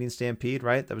Canadian Stampede,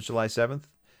 right? That was July 7th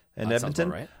in Edmonton,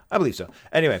 right? I believe so.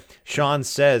 Anyway, Shawn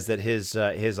says that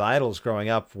his idols growing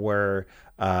up were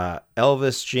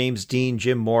Elvis, James Dean,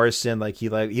 Jim Morrison. Like he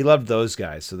loved those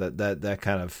guys. So that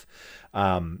kind of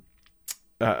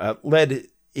led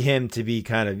him to be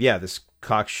kind of this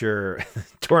cocksure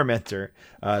tormentor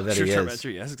that he is.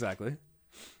 Tormentor, yes, exactly.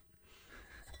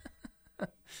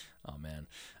 Oh man,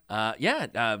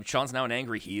 Shawn's now an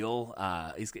angry heel.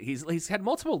 He's had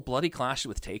multiple bloody clashes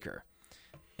with Taker,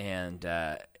 and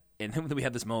then we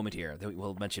have this moment here that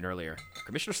we'll mention earlier.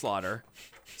 Commissioner Slaughter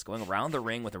is going around the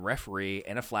ring with a referee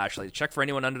and a flashlight to check for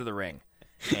anyone under the ring.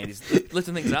 And he's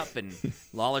lifting things up, and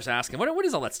Lawler's asking, what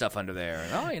is all that stuff under there?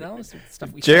 And,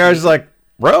 stuff we JR's like,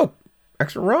 rope.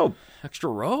 Extra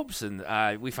ropes,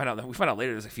 and we find out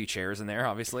later there's a few chairs in there,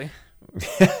 obviously.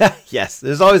 Yes,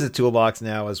 there's always a toolbox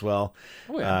now as well.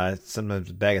 Oh, yeah.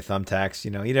 Sometimes a bag of thumbtacks.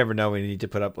 You never know when you need to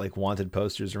put up like wanted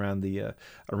posters around the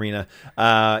arena.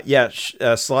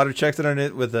 Slaughter checks it on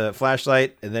it with a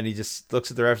flashlight, and then he just looks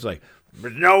at the ref, like,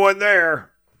 "There's no one there."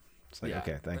 It's like,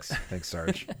 okay, thanks,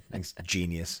 Sarge, thanks,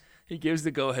 genius. He gives the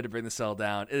go ahead to bring the cell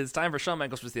down. It is time for Shawn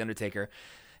Michaels versus The Undertaker.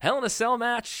 Hell in a Cell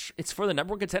match. It's for the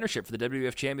number 1 contendership for the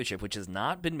WWF Championship, which has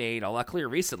not been made all that clear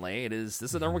recently. This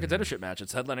is a number 1 contendership match.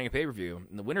 It's headlining a pay-per-view.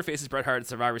 And the winner faces Bret Hart at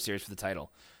Survivor Series for the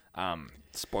title.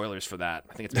 Spoilers for that.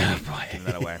 I think it's giving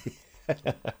that away.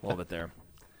 A little bit there.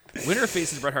 Winner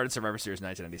faces Bret Hart at Survivor Series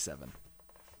 1997.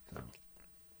 So,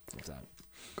 what's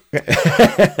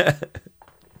that?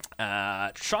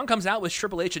 Shawn comes out with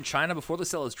Triple H and Chyna before the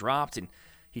cell is dropped, and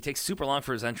he takes super long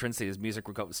for his entrance. His music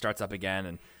starts up again,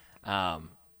 and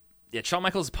Shawn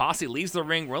Michaels' posse leaves the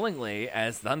ring willingly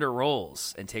as Thunder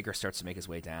rolls, and Taker starts to make his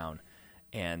way down.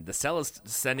 And the cell is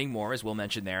descending more, as Will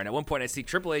mentioned there. And at one point, I see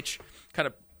Triple H kind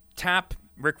of tap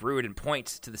Rick Rude and point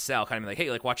to the cell, kind of like,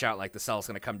 hey, watch out, the cell's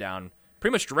going to come down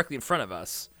pretty much directly in front of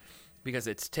us, because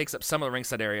it takes up some of the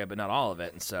ringside area, but not all of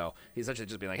it. And so he's essentially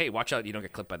just being like, hey, watch out, you don't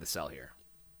get clipped by the cell here.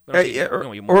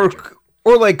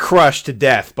 Or crushed to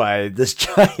death by this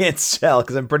giant cell,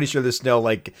 because I'm pretty sure there's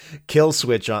no kill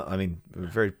switch on. I mean,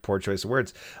 very poor choice of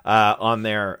words on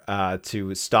there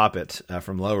to stop it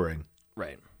from lowering.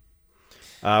 Right.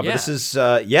 But this is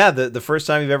the first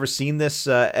time you've ever seen this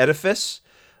edifice.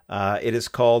 It is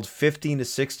called 15 to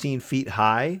 16 feet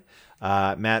high.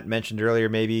 Matt mentioned earlier,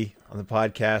 maybe on the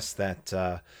podcast,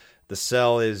 that the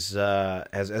cell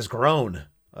has grown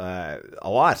a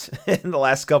lot in the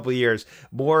last couple of years.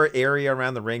 More area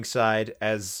around the ringside,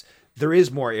 as there is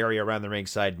more area around the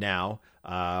ringside now.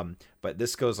 But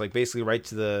this goes basically right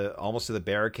to almost to the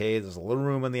barricade. There's a little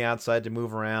room on the outside to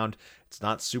move around. It's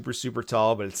not super, super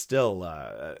tall, but it's still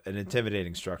an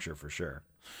intimidating structure for sure.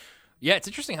 Yeah, it's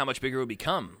interesting how much bigger it would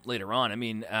become later on. I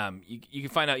mean, you can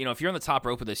find out, if you're on the top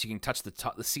rope of this, you can touch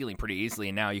the ceiling pretty easily,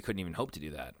 and now you couldn't even hope to do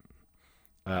that.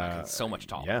 It's so much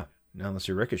taller. Yeah, no, unless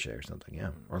you're Ricochet or something,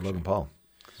 or Logan Paul.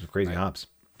 Some crazy hops.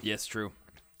 Yes, true.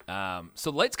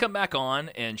 So the lights come back on,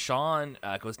 and Shawn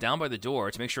goes down by the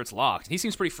door to make sure it's locked. He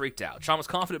seems pretty freaked out. Shawn was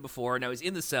confident before. Now he's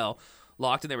in the cell,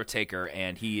 locked in there with Taker,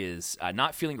 and he is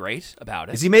not feeling great about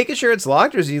it. Is he making sure it's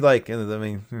locked, or is he like,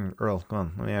 Earl, come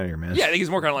on, let me out of here, man? Yeah, I think he's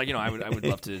more kind of like, I would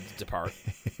love to depart.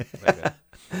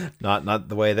 Not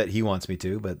the way that he wants me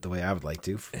to, but the way I would like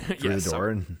to, through the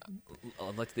door.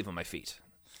 I'd like to leave on my feet.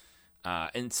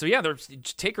 And so,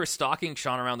 Taker is stalking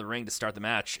Shawn around the ring to start the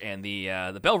match, and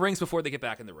the bell rings before they get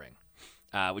back in the ring,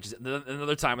 which is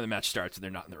another time when the match starts and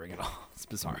they're not in the ring at all. It's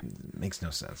bizarre. Makes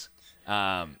no sense.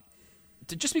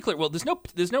 To just be clear, well,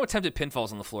 there's no attempted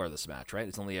pinfalls on the floor of this match, right?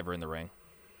 It's only ever in the ring.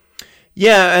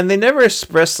 Yeah, and they never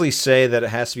expressly say that it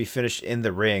has to be finished in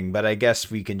the ring, but I guess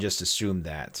we can just assume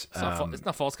that. It's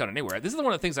not false count anywhere. This is one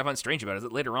of the things I find strange about it, is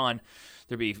that later on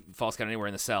there'd be false count anywhere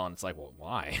in the cell, and it's like, well,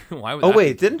 why? Why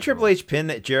would? Didn't Triple H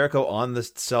pin Jericho on the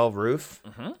cell roof?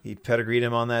 Mm-hmm. He pedigreed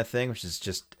him on that thing, which is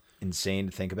just insane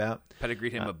to think about.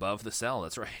 Pedigreed him above the cell.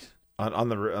 That's right. On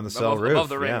the cell roof, above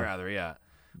the ring, rather. Yeah.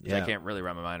 I can't really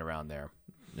wrap my mind around there.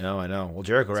 No, I know. Well,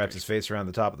 Jericho wrapped his face around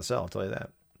the top of the cell. I'll tell you that.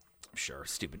 Sure,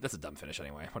 stupid. That's a dumb finish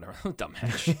anyway. Whatever. Dumb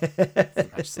match. The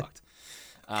match sucked.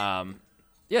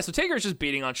 So Taker's just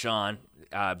beating on Shawn.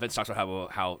 Vince talks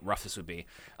about how rough this would be.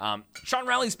 Shawn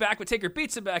rallies back, but Taker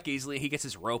beats him back easily. He gets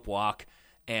his rope walk,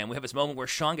 and we have this moment where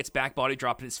Shawn gets back body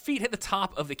dropped, and his feet hit the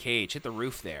top of the cage, hit the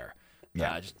roof there.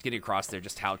 Yeah. Just getting across there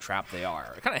just how trapped they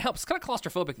are. It kind of helps. It's kind of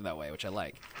claustrophobic in that way, which I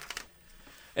like.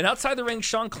 And outside the ring,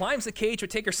 Shawn climbs the cage, but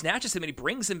Taker snatches him, and he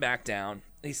brings him back down.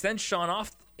 He sends Shawn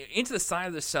off into the side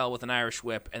of the cell with an Irish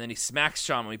whip, and then he smacks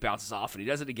Shawn when he bounces off, and he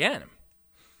does it again.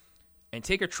 And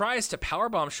Taker tries to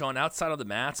powerbomb Shawn outside of the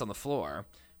mats on the floor,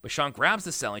 but Shawn grabs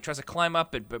the cell, and he tries to climb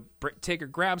up, but Taker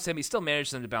grabs him. He still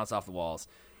manages him to bounce off the walls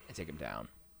and take him down.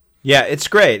 Yeah, it's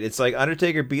great. It's like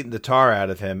Undertaker beating the tar out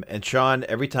of him, and Shawn,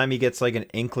 every time he gets like an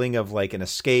inkling of like an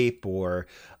escape or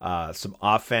some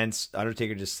offense,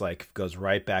 Undertaker just like goes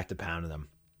right back to pounding him.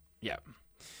 Yeah.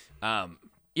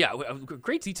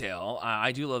 Great detail.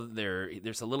 I do love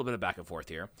there's a little bit of back and forth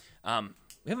here.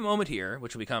 We have a moment here,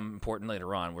 which will become important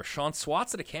later on, where Shawn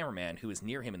swats at a cameraman who is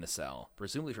near him in the cell,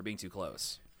 presumably for being too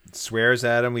close. Swears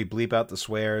at him. We bleep out the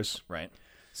swears. Right.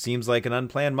 Seems like an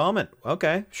unplanned moment.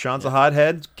 Okay. Sean's a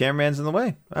hothead. Cameraman's in the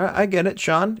way. All right, I get it,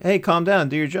 Shawn. Hey, calm down.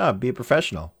 Do your job. Be a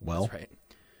professional. Well.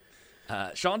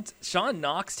 That's right. Shawn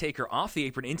knocks Taker off the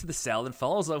apron into the cell and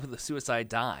follows up with a suicide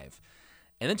dive.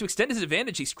 And then to extend his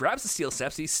advantage, he grabs the steel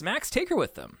steps. He smacks Taker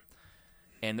with them.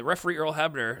 And the referee, Earl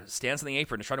Hebner, stands on the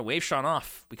apron to try to wave Shawn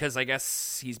off because I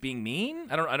guess he's being mean.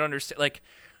 I don't understand. Like,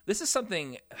 this is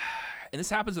something, and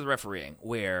this happens with refereeing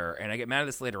where, and I get mad at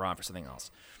this later on for something else,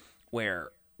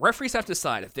 where referees have to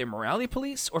decide if they're morality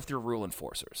police or if they're rule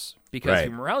enforcers. Because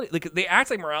they act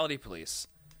like morality police,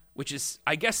 which is,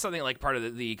 I guess, something like part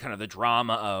of the kind of the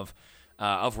drama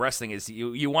of wrestling is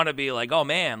you want to be like, oh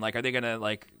man, like, are they going to,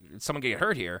 like, someone get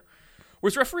hurt here?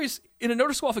 Whereas referees, in a no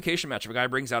disqualification match, if a guy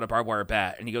brings out a barbed wire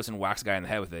bat and he goes and whacks a guy in the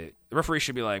head with it, the referee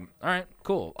should be like, all right,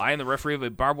 cool. I am the referee of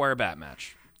a barbed wire bat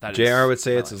match. JR would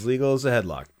say it's as legal as a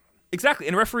headlock. Exactly.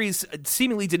 And referees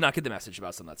seemingly did not get the message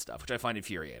about some of that stuff, which I find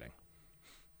infuriating.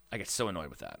 I get so annoyed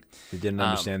with that. They didn't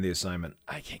understand the assignment.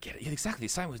 I can't get it. Yeah, exactly. The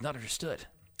assignment was not understood.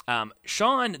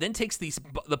 Shawn then takes the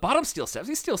bottom steel steps.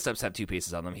 These steel steps have two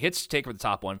pieces on them. He hits Taker with the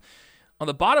top one. On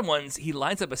the bottom ones, he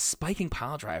lines up a spiking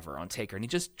pile driver on Taker, and he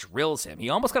just drills him. He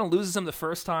almost kind of loses him the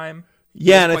first time.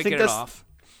 Yeah, and I think that's...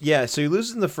 Yeah, so he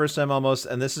loses him the first time almost,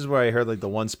 and this is where I heard like the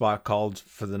one spot called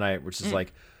for the night, which is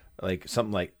like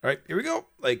something like, all right, here we go.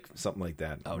 Like something like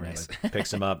that. Oh, nice. Like,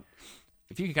 picks him up.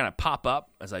 If you could kind of pop up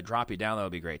as I drop you down, that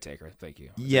would be great, Taker. Thank you.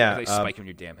 Yeah. They spike him in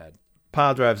your damn head.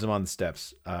 Pile drives him on the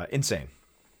steps. Insane.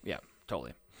 Yeah,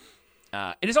 totally.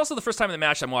 It is also the first time in the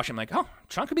match I'm watching, I'm like, oh,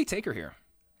 Shawn could beat Taker here.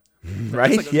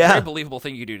 Right? Like a very believable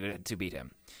thing you do to beat him.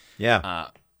 Yeah.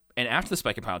 And after the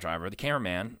spike and pile driver, the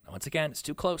cameraman, once again, is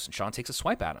too close, and Shawn takes a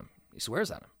swipe at him. He swears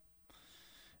at him.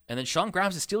 And then Shawn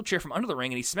grabs a steel chair from under the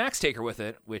ring, and he smacks Taker with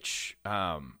it, which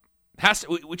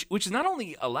which is not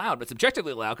only allowed, but it's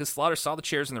objectively allowed, because Slaughter saw the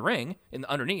chairs in the ring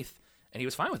underneath, and he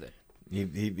was fine with it.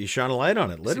 He shone a light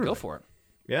on it, literally. Go for it.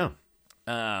 Yeah.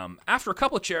 After a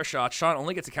couple of chair shots, Shawn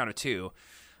only gets a count of two.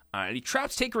 And he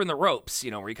traps Taker in the ropes,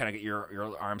 where you kind of get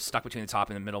your arms stuck between the top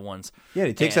and the middle ones. Yeah,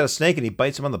 he takes out a snake and he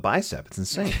bites him on the bicep. It's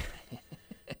insane.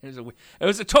 It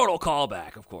was a total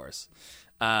callback, of course.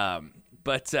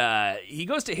 But he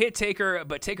goes to hit Taker,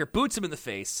 but Taker boots him in the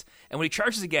face. And when he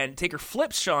charges again, Taker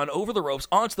flips Shawn over the ropes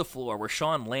onto the floor where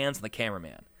Shawn lands on the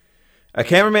cameraman. A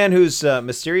cameraman who's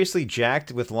mysteriously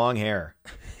jacked with long hair.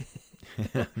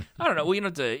 I don't know.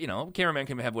 Well, cameraman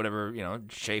can have whatever,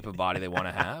 shape of body they want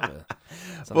to have.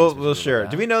 Well, sure.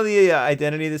 Do we know the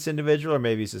identity of this individual, or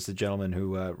maybe he's just a gentleman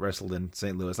who wrestled in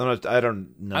St. Louis? I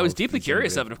don't know. I was deeply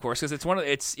curious of it, of course, because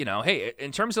hey,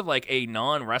 in terms of like a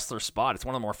non-wrestler spot, it's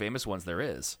one of the more famous ones there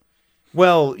is.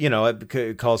 Well,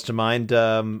 it calls to mind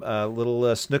little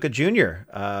Snuka Jr.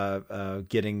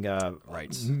 Getting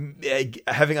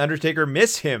having Undertaker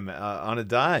miss him on a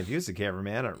dive. He was the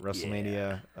cameraman at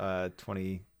WrestleMania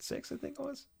 26, I think it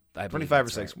was. 25 or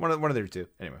 6, right. One of the two.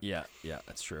 Anyway, yeah,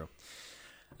 that's true.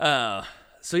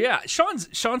 So yeah,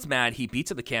 Shawn's mad. He beats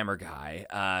up the camera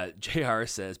guy. JR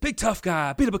says, "Big tough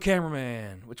guy, beat up a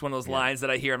cameraman." Which one of those lines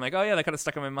that I hear? I'm like, oh yeah, that kind of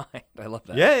stuck in my mind. I love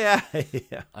that.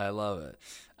 Yeah. I love it.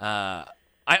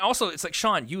 It's like,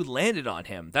 Shawn, you landed on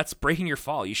him. That's breaking your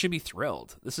fall. You should be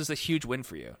thrilled. This is a huge win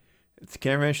for you. The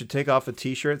cameraman should take off a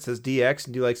T-shirt that says DX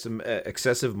and do like some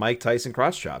excessive Mike Tyson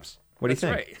cross chops. What do you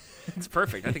think? Right. It's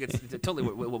perfect. I think it's totally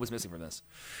what was missing from this.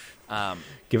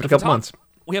 Give it a couple months.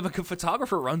 We have a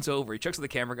photographer runs over. He checks with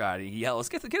the camera guy and he yells,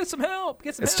 "Get us some help!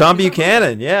 Get some help!" It's Tom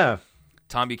Buchanan. Yeah,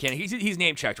 Tom Buchanan. He's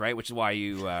name checked, right? Which is why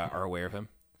you are aware of him.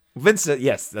 Vince said,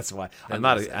 yes, that's why. I'm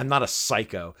not a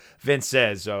psycho. Vince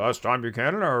says, "Us, Tom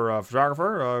Buchanan, our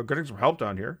photographer, getting some help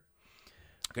down here."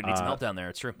 Gonna need some help down there.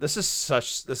 It's true. This is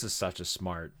such a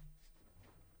smart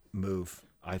move.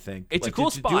 I think it's a cool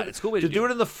spot. It's a cool way to do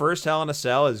it in the first Hell in a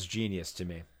Cell is genius to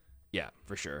me. Yeah,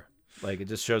 for sure. Like, it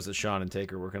just shows that Shawn and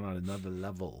Taker are working on another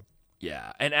level.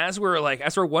 Yeah, and as we're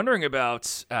wondering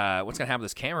about what's gonna happen to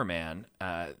this cameraman,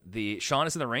 Shawn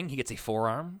is in the ring. He gets a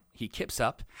forearm. He kips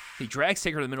up. He drags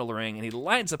Taker to the middle of the ring, and he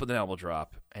lines up with an elbow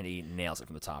drop, and he nails it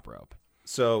from the top rope.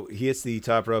 So he hits the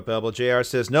top rope elbow. JR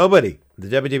says nobody, the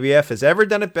WWF, has ever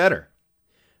done it better.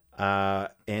 And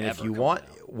if you want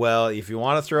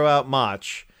to throw out Mach,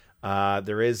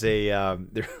 there was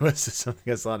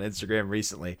something I saw on Instagram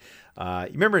recently.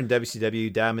 You remember in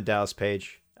WCW, Diamond Dallas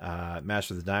Page,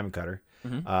 Master of the Diamond Cutter,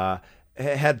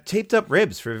 had taped up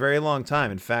ribs for a very long time.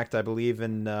 In fact, I believe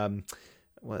in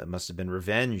it must have been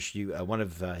Revenge. One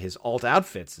of his alt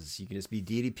outfits is you can just be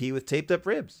DDP with taped up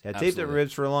ribs. Had taped up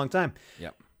ribs for a long time.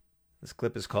 Yep. This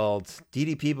clip is called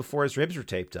DDP before his ribs were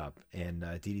taped up. And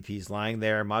DDP's lying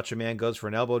there. Macho Man goes for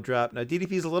an elbow drop. Now,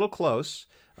 DDP's a little close.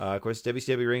 Of course,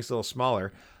 WCW ring's a little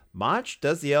smaller. Mach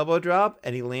does the elbow drop,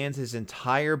 and he lands his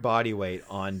entire body weight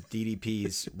on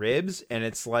DDP's ribs. And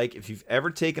it's like if you've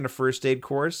ever taken a first aid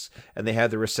course and they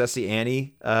have the Recessi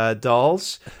Annie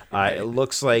dolls, it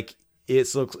looks like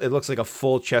it looks like a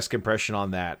full chest compression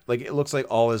on that. Like, it looks like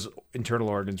all his internal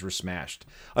organs were smashed.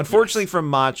 Unfortunately, from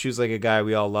Mach, who's like a guy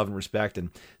we all love and respect, and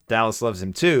Dallas loves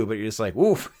him too, but you're just like,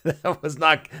 oof, that was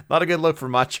not a good look for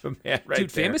Macho Man, right? Dude,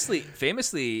 there.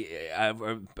 Famously,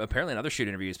 apparently in other shoot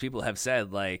interviews, people have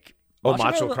said like,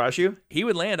 Macho will crush you? He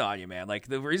would land on you, man. Like,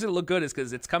 the reason it looked good is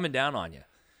because it's coming down on you.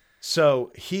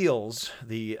 So, Heels,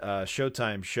 the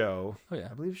Showtime show,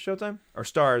 I believe Showtime, or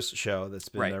Stars show that's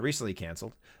been recently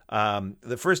canceled.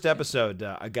 The first episode,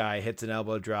 a guy hits an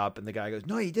elbow drop, and the guy goes,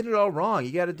 "No, you did it all wrong.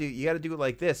 You got to do it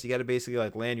like this. You got to basically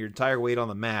like land your entire weight on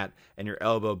the mat, and your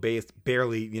elbow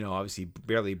barely, obviously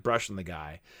barely brushing the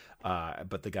guy."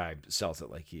 But the guy sells it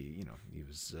like he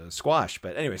was squashed.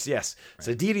 But anyways, yes. Right.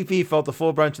 So DDP felt the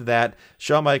full brunt of that.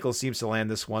 Shawn Michaels seems to land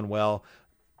this one well.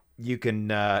 You can,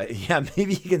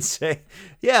 maybe you can say,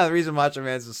 the reason Macho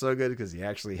Man's is so good is because he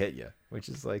actually hit you, which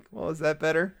is like, well, is that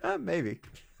better? Maybe.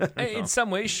 In some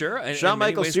ways, sure. Shawn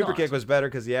Michaels' super kick was better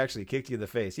because he actually kicked you in the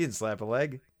face. He didn't slap a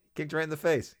leg. He kicked right in the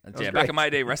face. Back in my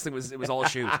day, wrestling was all a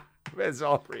shoot. It's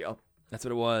all real. That's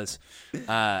what it was.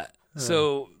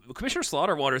 So Commissioner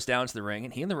Slaughter wanders down to the ring,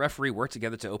 and he and the referee work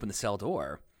together to open the cell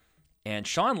door. And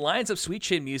Shawn lines up Sweet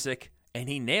Chin Music, and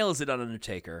he nails it on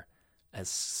Undertaker as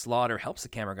Slaughter helps the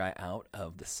camera guy out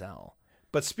of the cell.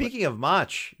 But speaking of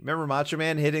Mach, remember Macho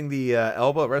Man hitting the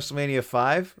elbow at WrestleMania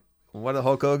 5? What did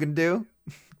Hulk Hogan do?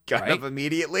 Got up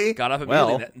immediately.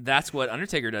 Well, that's what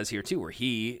Undertaker does here, too, where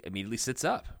he immediately sits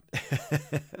up.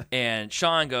 And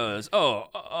Shawn goes, oh,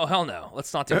 hell no.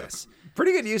 Let's not do this.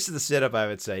 Pretty good use of the sit-up, I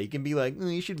would say. You can be like,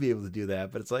 you should be able to do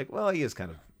that. But it's like, well, he is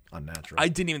kind of unnatural. I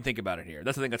didn't even think about it here.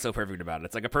 That's the thing that's so perfect about it.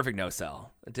 It's like a perfect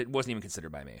no-sell. It wasn't even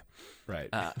considered by me. Right.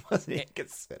 Wasn't even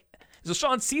considered. So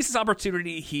Shawn sees his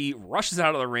opportunity. He rushes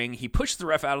out of the ring. He pushes the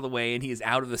ref out of the way, and he is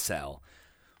out of the cell.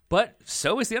 But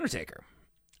so is The Undertaker,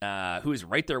 who is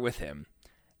right there with him.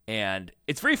 And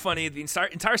it's very funny. The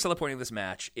entire selling point of this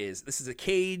match is this is a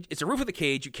cage. It's a roof with a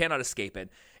cage. You cannot escape it.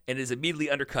 And it is immediately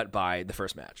undercut by the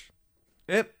first match.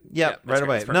 Yep, right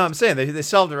away. No, I'm saying they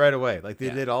solved it right away. Like they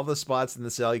did all the spots in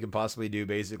the cell you can possibly do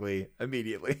basically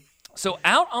immediately. So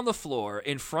out on the floor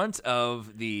in front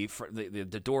of the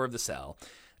door of the cell,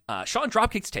 Shawn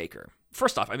dropkicks Taker.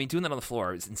 First off, I mean, doing that on the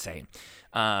floor is insane.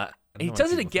 And he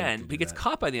does it again, but he gets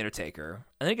caught by the Undertaker.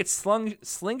 And then he gets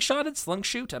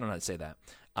slungshoot, I don't know how to say that,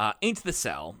 into the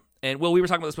cell. And, Will, we were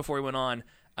talking about this before we went on,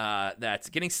 that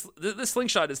getting the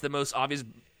slingshot is the most obvious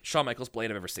Shawn Michaels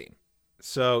blade I've ever seen.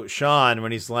 So Shawn,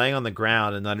 when he's laying on the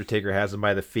ground and the Undertaker has him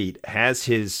by the feet, has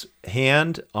his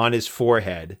hand on his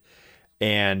forehead,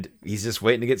 and he's just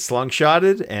waiting to get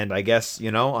slungshotted. And I guess,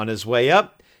 on his way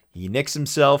up, he nicks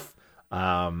himself.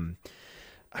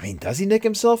 Does he nick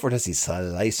himself or does he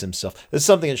slice himself? This is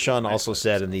something that Shawn also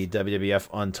said in the WWF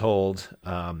Untold.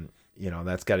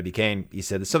 That's got to be Kane. He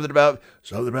said, something about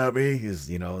me is,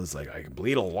 it's like I can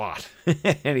bleed a lot.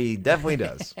 And he definitely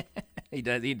does. He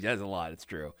does a lot. It's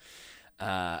true.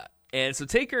 And so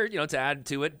Taker, to add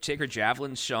to it, Taker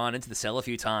javelins Shawn into the cell a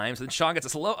few times. And then Shawn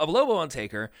gets a lobo on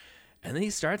Taker. And then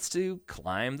he starts to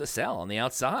climb the cell on the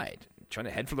outside, trying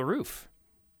to head for the roof.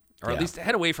 Or at least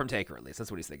head away from Taker, at least.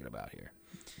 That's what he's thinking about here.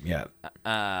 Yeah.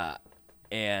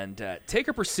 And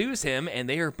Taker pursues him, and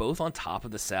they are both on top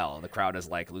of the cell. And the crowd is,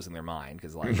 losing their mind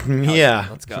because,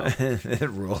 let's go. It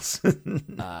rules.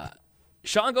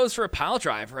 Shawn goes for a pile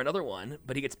driver, another one,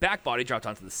 but he gets back body dropped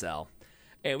onto the cell.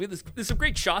 And we have there's some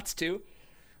great shots, too.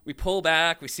 We pull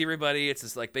back. We see everybody. It's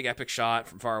this, big epic shot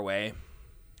from far away.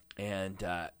 And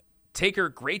Taker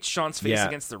grates Shawn's face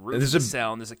against the roof of the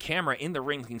cell, and there's a camera in the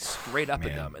ring looking straight up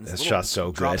at them. And this shot's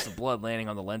so drops of blood landing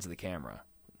on the lens of the camera.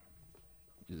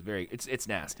 It's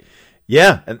nasty.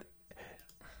 Yeah,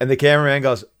 and the cameraman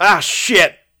goes,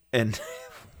 shit, and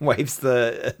wipes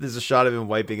there's a shot of him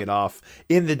wiping it off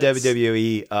in the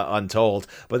WWE Untold.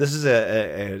 But this is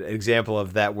an example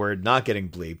of that word not getting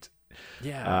bleeped.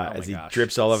 Yeah, as he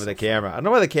drips all over the camera. I don't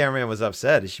know why the cameraman was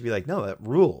upset. He should be like, no, that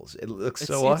rules. It looks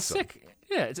so awesome. It's sick.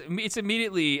 Yeah, it's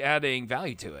immediately adding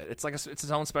value to it. It's like it's its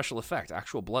own special effect.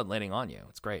 Actual blood landing on you.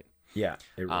 It's great. Yeah,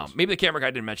 it rules. Maybe the camera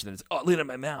guy didn't mention that it's it landed in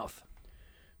my mouth.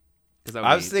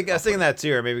 I was thinking that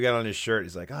too. Or maybe he got on his shirt.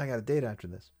 He's like, I got a date after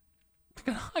this.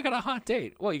 I got a hot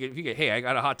date. Well, hey, I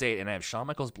got a hot date and I have Shawn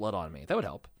Michaels blood on me. That would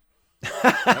help.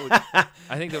 I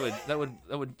think that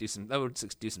would do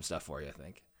some stuff for you. I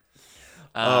think.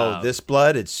 This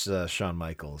blood, it's Shawn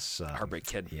Michaels. Heartbreak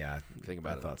Kid. Yeah, think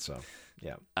about it. I thought so.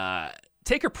 Yeah.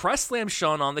 Taker press slams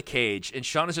Shawn on the cage, and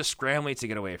Shawn is just scrambling to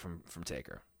get away from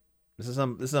Taker. This is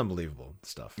unbelievable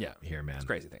stuff. Yeah, here, man. It's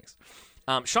crazy things.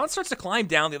 Shawn starts to climb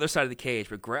down the other side of the cage,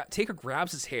 but Taker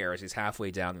grabs his hair as he's halfway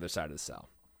down the other side of the cell.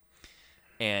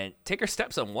 And Taker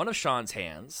steps on one of Shawn's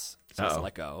hands, so he has to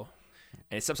let go.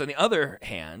 And he steps on the other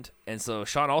hand, and so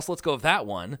Shawn also lets go of that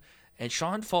one. And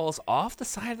Shawn falls off the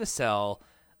side of the cell,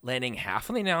 landing half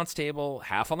on the announce table,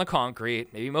 half on the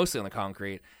concrete, maybe mostly on the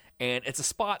concrete. And it's a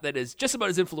spot that is just about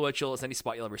as influential as any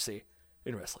spot you'll ever see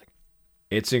in wrestling.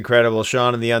 It's incredible.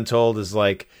 Shawn in the Untold is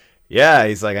like,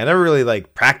 he's like, I never really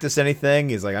practice anything.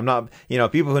 He's like, I'm not,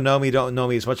 people who know me don't know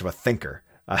me as much of a thinker.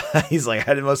 He's like,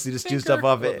 I mostly just do stuff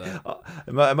off it.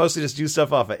 I mostly just do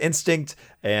stuff off of instinct.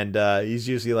 And he's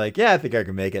usually like, I think I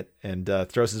can make it, and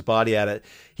throws his body at it.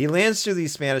 He lands through the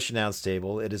Spanish announce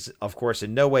table. It is, of course,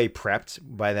 in no way prepped.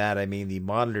 By that, I mean the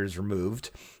monitor's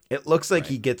removed. It looks like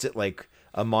he gets it like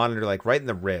a monitor, right in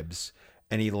the ribs,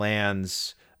 and he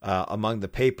lands among the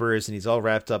papers, and he's all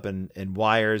wrapped up in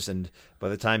wires. And by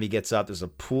the time he gets up, there's a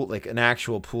pool, an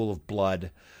actual pool of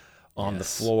blood on the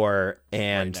floor,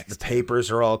 and the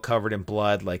papers are all covered in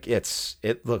blood.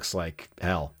 It looks like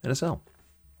hell in a cell.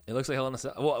 It looks like hell in a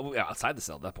cell. Well, outside the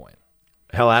cell at that point.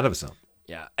 Hell out of a cell.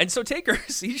 Yeah. And so Taker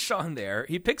sees Shawn there.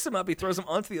 He picks him up. He throws him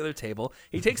onto the other table.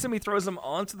 He takes him. He throws him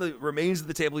onto the remains of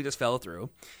the table he just fell through.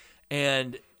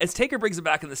 And as Taker brings him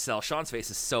back in the cell, Shawn's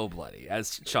face is so bloody.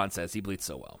 As Shawn says, he bleeds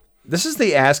so well. This is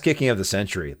the ass kicking of the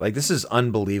century. This is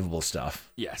unbelievable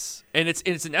stuff. Yes, and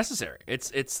it's necessary.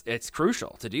 It's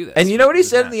crucial to do this. And you know what he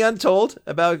said in the Untold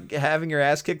about having your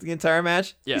ass kicked the entire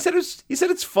match? Yeah. He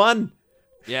said it's fun.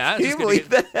 Yeah, can you believe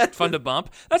that? Fun to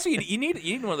bump. That's what you need.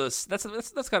 You need one of those. That's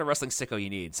kind of wrestling sicko you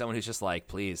need. Someone who's just like,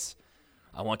 please,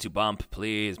 I want to bump.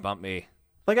 Please bump me.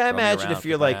 I imagine if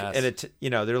you're there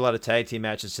are a lot of tag team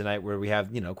matches tonight where we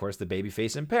have, of course, the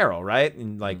babyface in peril, right?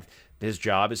 And his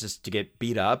job is just to get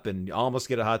beat up and almost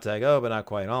get a hot tag, but not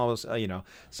quite, almost,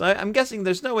 So I'm guessing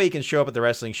there's no way you can show up at the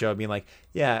wrestling show and be like,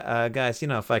 guys,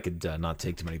 if I could not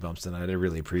take too many bumps tonight, I'd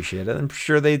really appreciate it. I'm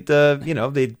sure they'd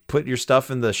put your stuff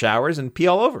in the showers and pee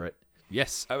all over it.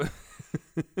 Yes.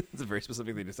 It's a very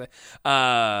specific thing to say.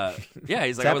 Yeah,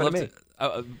 he's like, I would love to.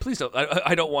 Please don't.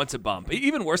 I don't want to bump.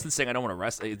 Even worse than saying I don't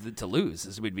want to to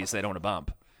lose would be to say I don't want to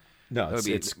bump. No,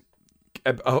 it's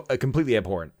completely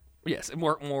abhorrent. Yes,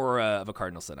 more of a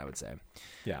cardinal sin, I would say.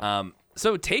 Yeah.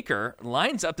 So Taker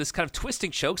lines up this kind of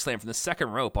twisting choke slam from the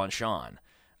second rope on Shawn.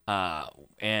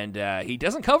 And he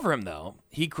doesn't cover him, though.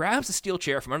 He grabs a steel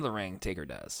chair from under the ring, Taker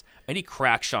does, and he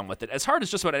cracks Shawn with it, as hard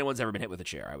as just about anyone's ever been hit with a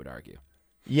chair, I would argue.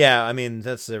 Yeah, I mean,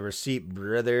 that's the receipt,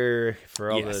 brother,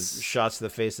 for all the shots to the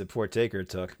face that poor Taker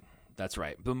took. That's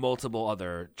right, but multiple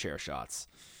other chair shots.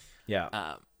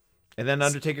 Yeah. And then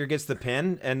Undertaker gets the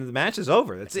pin, and the match is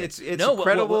over. It's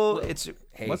incredible.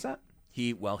 What's that?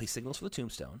 He signals for the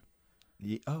tombstone.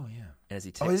 Oh, yeah. And as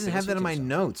he I didn't have that in my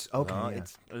notes. Okay.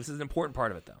 This is an important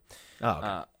part of it, though. Oh,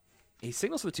 okay. He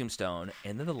signals for the tombstone,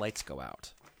 and then the lights go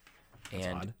out. That's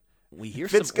and odd. We hear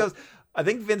I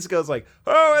think Vince goes like,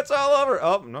 "Oh, it's all over."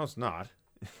 Oh, no, it's not.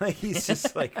 He's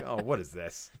just like, "Oh, what is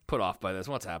this?" Put off by this.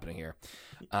 What's happening here?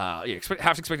 Have to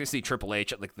expect to see Triple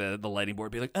H at like the lighting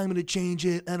board be like, "I'm going to change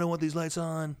it. I don't want these lights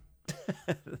on."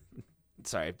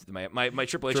 Sorry, my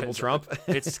Triple H. Triple Trump.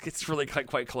 It's really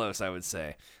quite close, I would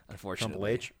say. Unfortunately, Triple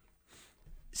H.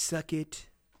 Suck it.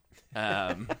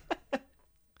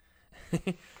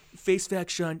 Face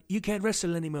fact, Shawn. You can't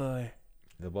wrestle anymore.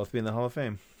 They'll both be in the Hall of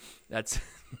Fame. That's.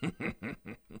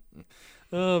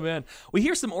 Oh man, we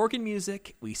hear some organ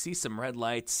music. We see some red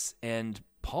lights, and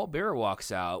Paul Bearer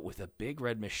walks out with a big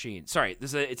red machine. Sorry,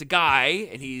 it's a guy,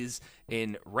 and he's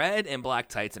in red and black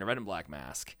tights and a red and black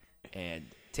mask. And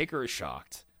Taker is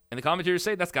shocked, and the commentators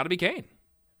say that's got to be Kane.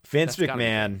 Vince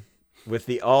McMahon with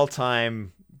the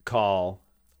all-time call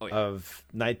of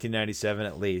 1997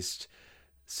 at least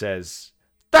says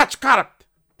that's gotta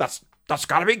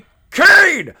be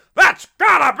Kane. That's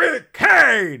gotta be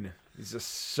Kane. He's just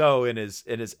so in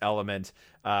his element.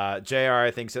 JR,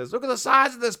 I think, says, "Look at the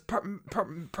size of this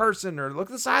person," or "Look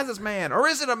at the size of this man," or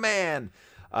 "Is it a man?"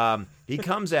 He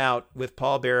comes out with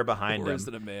Paul Bearer behind him. Or is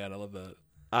it a man? I love that.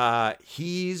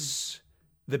 He's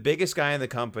the biggest guy in the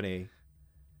company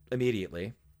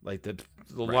immediately, like the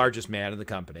largest man in the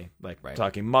company,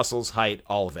 talking muscles, height,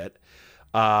 all of it.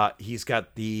 He's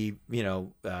got the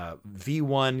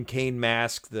V1 Kane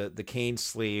mask, the Kane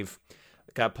sleeve.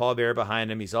 Got Paul Bearer behind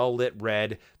him. He's all lit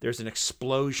red. There's an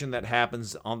explosion that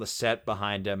happens on the set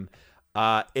behind him.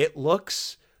 It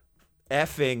looks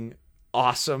effing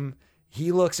awesome.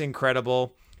 He looks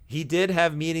incredible. He did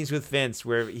have meetings with Vince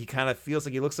where he kind of feels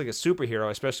like he looks like a superhero,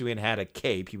 especially when he had a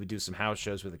cape. He would do some house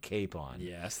shows with a cape on.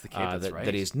 Yes, the cape, that's right.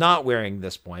 That he's not wearing at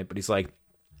this point, but he's like,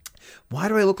 "Why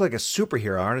do I look like a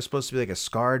superhero? Aren't I supposed to be like a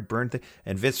scarred, burned thing?"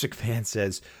 And Vince McMahon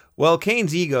says, "Well,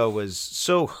 Kane's ego was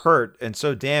so hurt and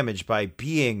so damaged by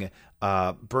being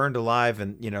burned alive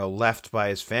and left by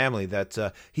his family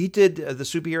that he did the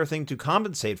superhero thing to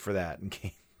compensate for that." And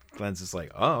Glenn's just like,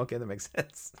 "Oh, okay, that makes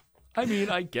sense." I mean,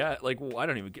 I get I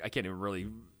can't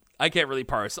really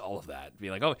parse all of that.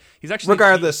 Be like, oh, he's actually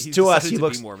regardless he's to us, he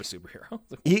looks looks more of a superhero.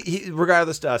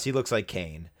 Regardless to us, he looks like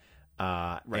Kane,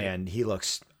 right. And he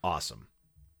looks awesome.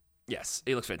 Yes,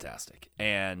 he looks fantastic,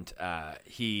 and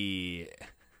Kane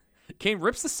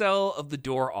rips the cell of the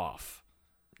door off.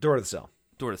 Door to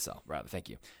the cell, rather. Thank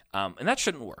you. And that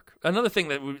shouldn't work. Another thing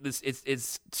that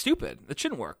is stupid. That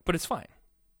shouldn't work, but it's fine.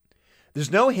 There's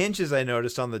no hinges I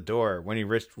noticed on the door when he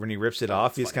rips it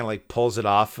off. He just kind of like pulls it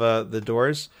off the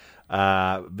doors.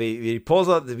 He pulls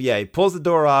the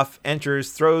door off,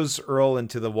 enters, throws Earl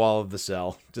into the wall of the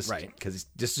cell, just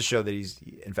to show that he's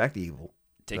in fact evil.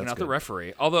 Taking out the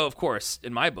referee. Although, of course,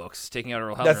 in my books, taking out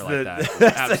Earl Hebner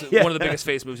that, one of the biggest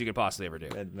face moves you could possibly ever do.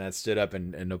 And Matt stood up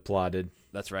and applauded.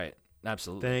 That's right.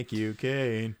 Absolutely. Thank you,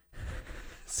 Kane.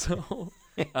 So,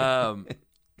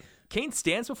 Kane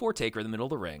stands before Taker in the middle of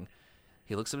the ring.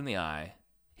 He looks him in the eye.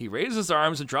 He raises his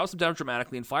arms and drops them down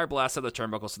dramatically and fire blasts out the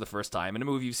turnbuckles for the first time in a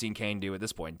move you've seen Kane do at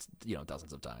this point,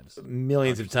 dozens of times.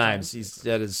 Millions of times. He's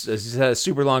had a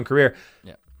super long career.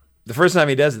 Yeah. The first time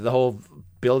he does it, the whole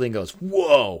building goes,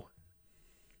 "Whoa!"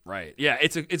 Right. Yeah.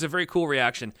 It's a very cool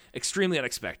reaction. Extremely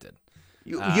unexpected.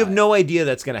 You have no idea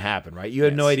that's going to happen, right? You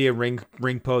had no idea ring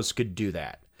posts could do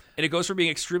that. And it goes from being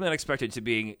extremely unexpected to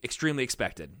being extremely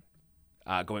expected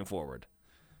going forward.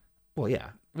 Well,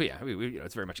 yeah. Well, yeah,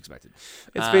 it's very much expected.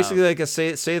 It's basically like a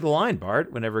say the line,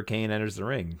 Bart, whenever Kane enters the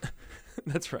ring.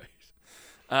 That's right.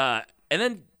 And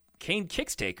then Kane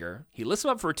kicks Taker. He lifts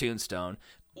him up for a tombstone.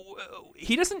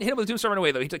 He doesn't hit him with a tombstone right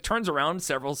away, though. He turns around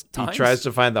several times. He tries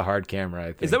to find the hard camera, I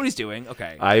think. Is that what he's doing?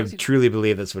 Okay. I truly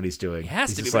believe that's what he's doing. He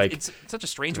has to be, but it's such a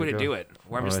strange way to do it,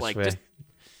 where I'm just like,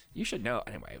 You should know.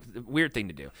 Anyway, weird thing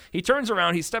to do. He turns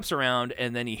around, he steps around,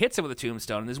 and then he hits him with a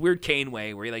tombstone in this weird Kane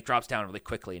way where he like drops down really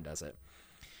quickly and does it.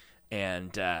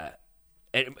 And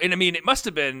I mean, it must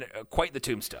have been quite the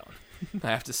tombstone, I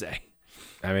have to say.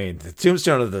 I mean, the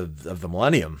tombstone of the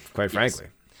millennium, quite frankly.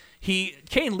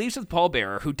 Kane leaves with Paul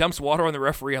Bearer, who dumps water on the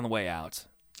referee on the way out.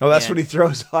 Oh, that's what he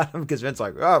throws on him because Vince's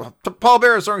like, oh, Paul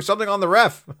Bearer is throwing something on the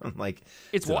ref. I'm like,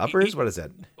 it's uppers? What is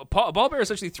it? Paul Bearer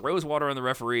essentially throws water on the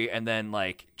referee and then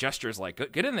like gestures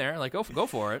like, get in there, like go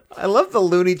for it. I love the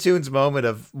Looney Tunes moment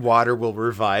of water will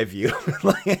revive you.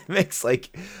 Like, it makes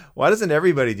like, why doesn't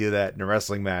everybody do that in a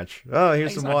wrestling match? Oh,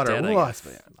 here's some water. Dead, I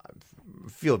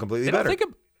feel completely better.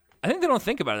 I think they don't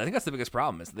think about it. I think that's the biggest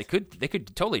problem is they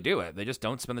could totally do it. They just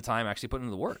don't spend the time actually putting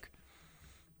in the work.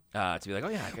 To be like, oh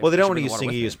yeah. Well, they don't want to use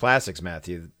single-use plastics,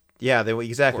 Matthew. Yeah,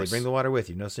 exactly. Bring the water with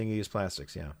you. No single-use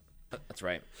plastics. Yeah, that's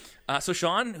right. So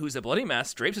Sean, who's a bloody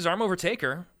mess, drapes his arm over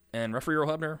Taker, and referee Earl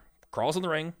Hebner crawls in the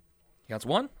ring. He counts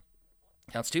 1,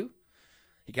 counts 2,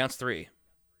 he counts 3.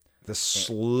 The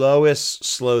slowest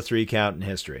slow 3 count in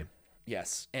history.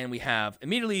 Yes, and we have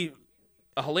immediately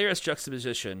a hilarious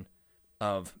juxtaposition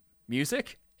of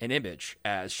music and image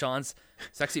as Sean's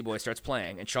Sexy Boy starts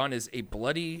playing, and Sean is a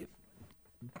bloody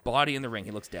body in the ring. He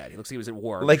looks dead. He looks like he was at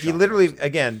war. Like he literally,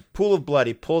 again, pool of blood.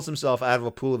 He pulls himself out of a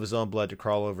pool of his own blood to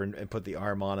crawl over and put the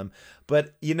arm on him.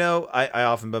 But, I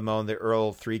often bemoan the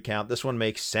Earl 3 count. This one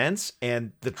makes sense,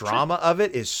 and the drama of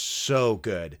it is so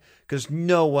good because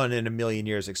no one in a million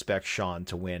years expects Sean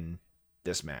to win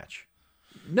this match.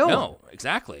 No,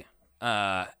 exactly.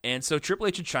 And so Triple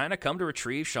H and Chyna come to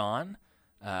retrieve Sean,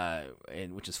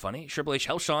 which is funny. Triple H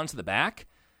helps Sean to the back.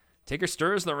 Taker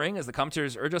stirs the ring as the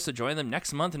commentators urge us to join them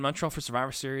next month in Montreal for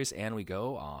Survivor Series, and we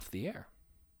go off the air.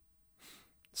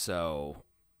 So,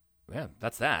 yeah,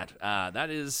 that's that.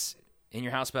 That is In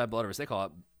Your House Bad Blood, or as they call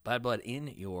it, Bad Blood in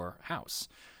Your House.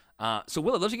 So,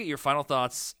 Will, I'd love to get your final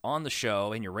thoughts on the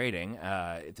show and your rating.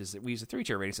 We use a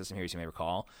 3-tier rating system here, as you may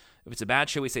recall. If it's a bad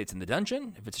show, we say it's in the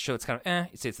dungeon. If it's a show that's kind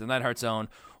of you say it's in the Neidhart zone.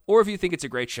 Or if you think it's a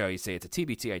great show, you say it's a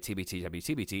TBT, TBT,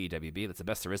 WTBT, EWB. That's the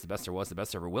best there is, the best there was, the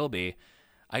best there ever will be.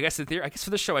 I guess for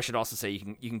this show, I should also say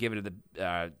you can give it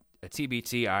a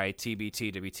TBT,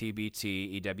 TBT,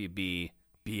 WTBT, EWB,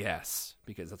 BS,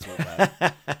 because that's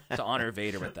what to honor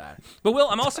Vader with that. But Will,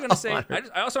 I'm also going to say,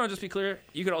 I also want to just be clear.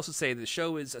 You could also say the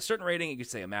show is a certain rating. You could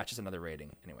say a match is another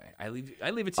rating. Anyway, I leave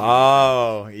it to you.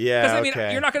 Oh, yeah. Because I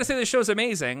mean, you're not going to say the show's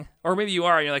amazing, or maybe you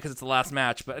are. And you're like, because it's the last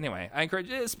match. But anyway, I encourage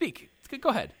you to speak.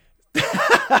 Go ahead.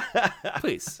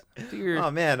 Please.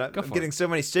 Oh man, I'm getting so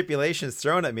many stipulations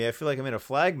thrown at me. I feel like I'm in a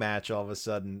flag match all of a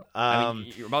sudden. I'm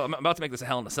about to make this a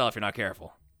Hell in a Cell if you're not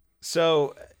careful.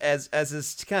 So, as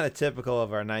is kind of typical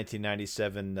of our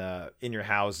 1997 In Your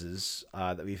Houses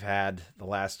that we've had the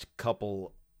last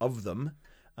couple of them,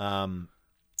 or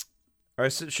I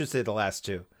should say the last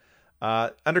 2.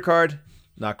 Undercard,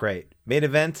 not great. Main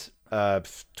event,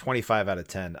 25 out of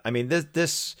 10. I mean,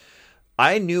 this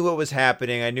I knew what was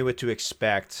happening. I knew what to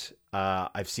expect.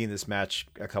 I've seen this match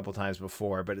a couple times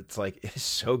before, but it's like, it's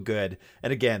so good.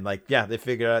 And again, like, yeah, they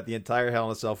figured out the entire Hell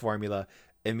in a Cell formula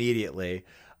immediately.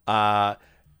 And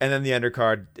then the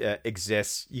undercard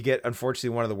exists. You get,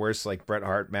 unfortunately, one of the worst like Bret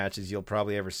Hart matches you'll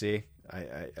probably ever see.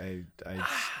 I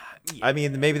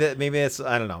mean, maybe that's,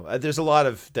 I don't know. There's a lot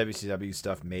of WCW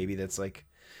stuff maybe that's like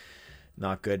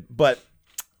not good, but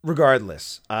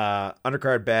regardless,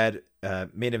 undercard bad,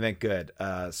 main event good.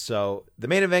 So the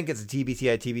main event gets a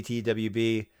TBTI, TBT,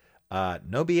 WB,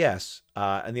 no BS,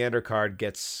 and the undercard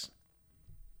gets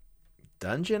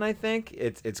dungeon. I think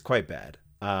it's quite bad.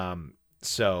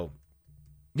 So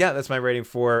yeah, that's my rating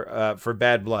for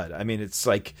Bad Blood. I mean, it's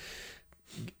like,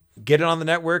 get it on the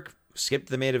network, skip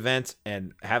the main event,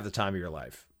 and have the time of your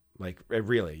life. Like,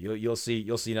 really, you'll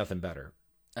see nothing better.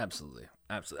 Absolutely.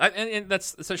 And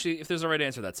that's essentially, if there's a right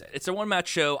answer, that's it. It's a one-match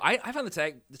show. I found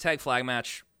the tag flag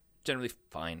match generally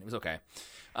fine. It was okay.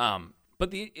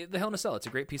 But the Hell in a Cell, it's a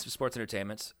great piece of sports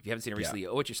entertainment. If you haven't seen it recently, you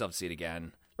owe it yourself to see it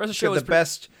again. The rest of the show is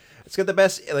best. It's got the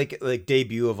best like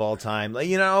debut of all time. Like,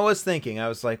 I was thinking, I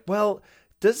was like, well,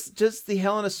 does the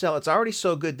Hell in a Cell, it's already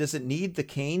so good, does it need the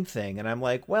Kane thing? And I'm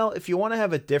like, well, if you want to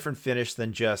have a different finish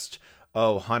than just,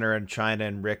 Hunter and Chyna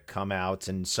and Rick come out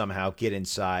and somehow get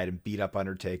inside and beat up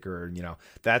Undertaker, and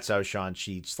that's how Sean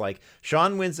cheats. Like,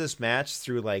 Sean wins this match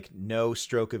through like no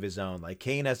stroke of his own. Like,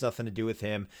 Kane has nothing to do with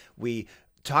him. We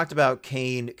talked about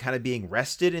Kane kind of being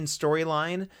rested in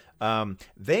storyline.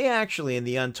 They actually, in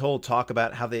the Untold, talk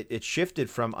about how it shifted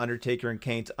from Undertaker and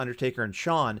Kane to Undertaker and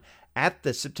Sean at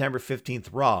the September 15th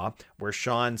Raw, where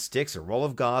Shawn sticks a roll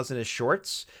of gauze in his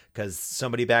shorts because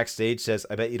somebody backstage says,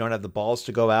 I bet you don't have the balls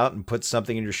to go out and put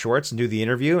something in your shorts and do the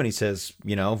interview. And he says,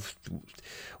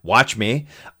 watch me.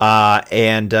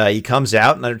 And he comes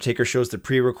out, and Undertaker shows the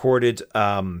pre-recorded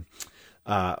the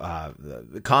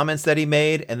comments that he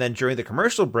made, and then during the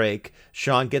commercial break,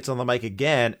 Shawn gets on the mic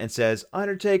again and says,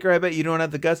 Undertaker, I bet you don't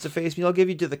have the guts to face me. I'll give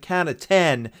you to the count of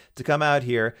 10 to come out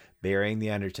here, burying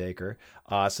the Undertaker.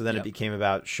 So then it became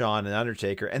about Shawn and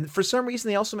Undertaker, and for some reason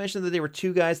they also mentioned that they were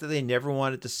two guys that they never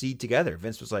wanted to see together.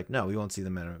 Vince was like, no, we won't see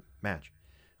them in a match,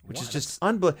 which is just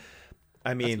unbelievable.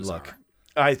 I mean, look,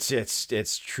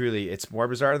 it's truly, it's more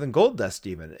bizarre than Goldust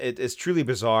even. It's truly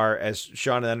bizarre, as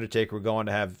Shawn and Undertaker were going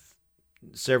to have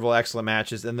several excellent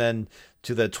matches, and then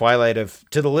to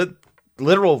the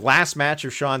literal last match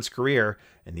of Shawn's career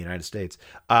in the United States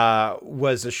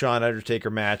was a Shawn Undertaker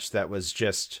match that was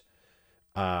just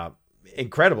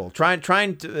incredible.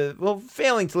 Failing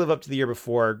to live up to the year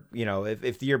before.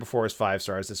 If the year before was 5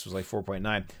 stars, this was like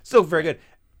 4.9. Still very good.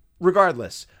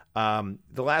 Regardless, the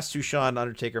last two Shawn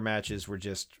Undertaker matches were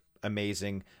just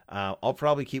amazing. I'll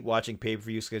probably keep watching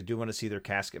pay-per-views because I do want to see their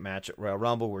casket match at Royal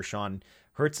Rumble, where Shawn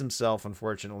hurts himself,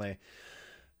 unfortunately,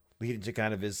 leading to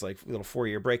kind of his like little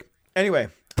 4-year break. Anyway,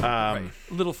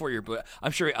 little 4-year break.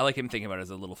 I'm sure I like him thinking about it as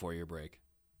a little 4-year break.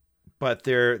 But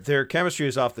their chemistry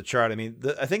is off the chart. I mean,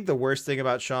 I think the worst thing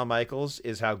about Shawn Michaels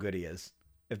is how good he is,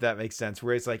 if that makes sense.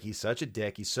 Where it's like, he's such a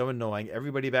dick, he's so annoying.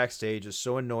 Everybody backstage is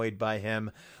so annoyed by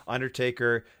him.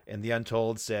 Undertaker in The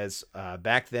Untold says,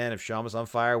 back then, if Shawn was on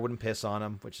fire, I wouldn't piss on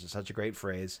him, which is such a great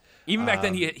phrase. Even back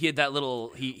then, he had that little.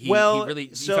 He found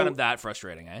him that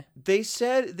frustrating, eh? They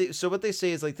said so. What they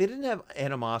say is like they didn't have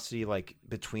animosity like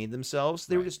between themselves.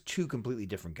 They were just two completely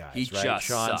different guys. He just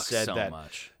sucks so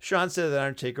much. Sean said that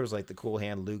Undertaker was like the cool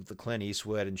hand Luke, the Clint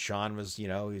Eastwood, and Shawn was,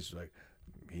 he's like.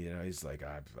 He's like,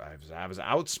 I was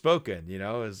outspoken,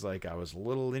 it's like I was a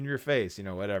little in your face,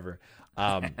 whatever.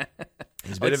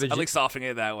 He's a bit of a, I like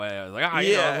softening it that way. I was like,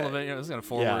 a little bit, it's going to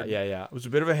forward. Yeah. It was a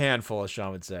bit of a handful, as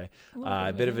Shawn would say,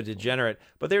 a bit of a degenerate.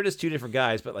 But they were just two different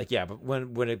guys. But but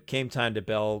when it came time to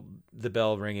the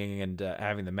bell ringing and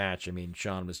having the match, I mean,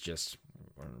 Shawn was just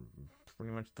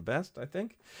pretty much the best, I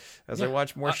think. As I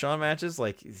watch more Shawn matches,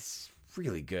 like. He's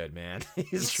really good, man.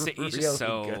 He's just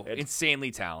so good.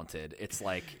 Insanely talented. It's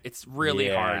like it's really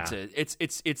hard to.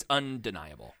 It's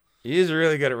undeniable. He's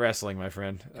really good at wrestling, my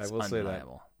friend. I will say that.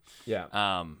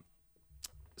 Yeah.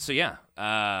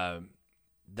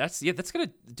 That's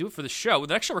gonna do it for the show.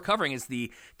 The next show we're covering is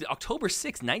the October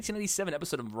 6th, 1997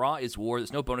 episode of Raw is War.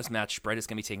 There's no bonus match. Bret is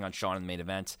gonna be taking on Shawn in the main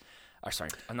event.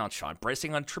 Not Shawn. Bret is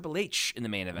taking on Triple H in the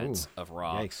main event of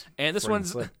Raw. Yikes. And this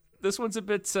one's a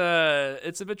bit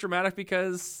it's a bit dramatic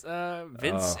because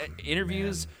Vince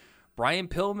interviews Brian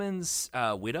Pillman's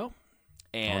widow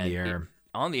and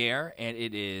on the air, and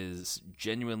it is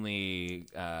genuinely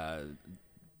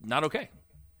not okay.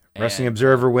 Wrestling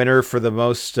Observer winner for the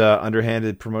most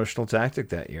underhanded promotional tactic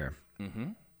that year.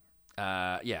 Mm-hmm.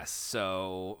 Yes.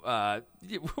 So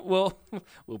we'll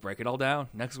break it all down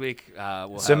next week.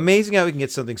 Amazing how we can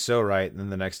get something so right, and then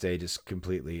the next day just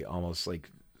completely almost like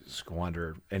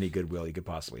squander any goodwill you could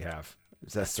possibly have.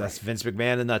 That's Vince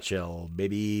McMahon in a nutshell,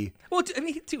 baby. Well, I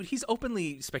mean, dude, he's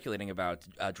openly speculating about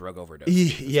drug overdose.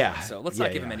 Yeah. So let's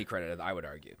not give him any credit, I would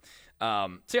argue.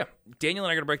 Daniel and I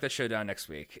are going to break that show down next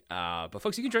week. But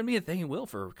folks, you can join me and thanking Will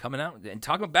for coming out and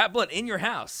talking about Bad Blood in your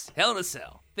house. Hell in a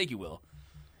Cell. Thank you, Will.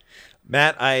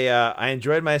 Matt, I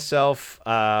enjoyed myself,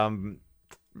 for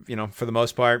the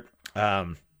most part.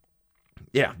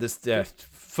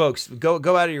 Folks,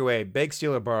 go out of your way, beg,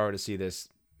 steal, or borrow to see this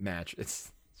match.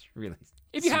 It's really.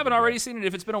 If you haven't already seen it,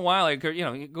 if it's been a while,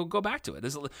 go back to it.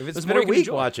 If it's been a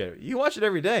week, watch it. You watch it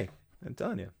every day. I'm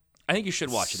telling you. I think you should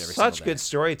watch it every single day. Such good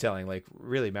storytelling, like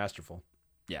really masterful.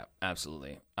 Yeah,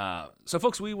 absolutely. So,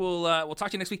 folks, we'll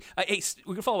talk to you next week. Hey,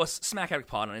 you can follow us, Smack Addict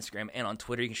Pod, on Instagram and on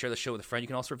Twitter. You can share the show with a friend. You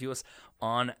can also review us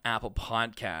on Apple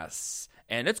Podcasts,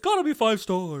 and it's got to be 5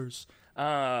 stars.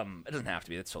 It doesn't have to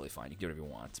be. That's totally fine. You can do whatever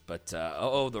you want. But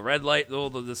the red light.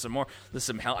 There's some more. There's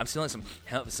some hell. I'm feeling some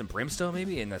brimstone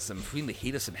maybe, and some feeling the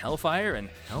heat of some hellfire and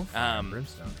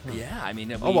brimstone. Yeah, I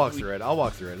mean, I'll walk through it.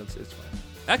 It's fine.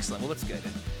 Excellent. Well, that's good.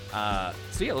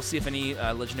 We'll see if any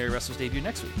legendary wrestlers debut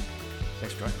next week.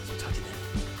 Thanks for joining us. We'll talk to you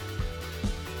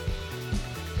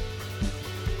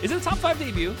then. Is it a top 5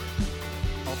 debut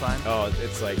all time? Oh,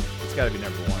 it's got to be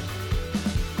number 1.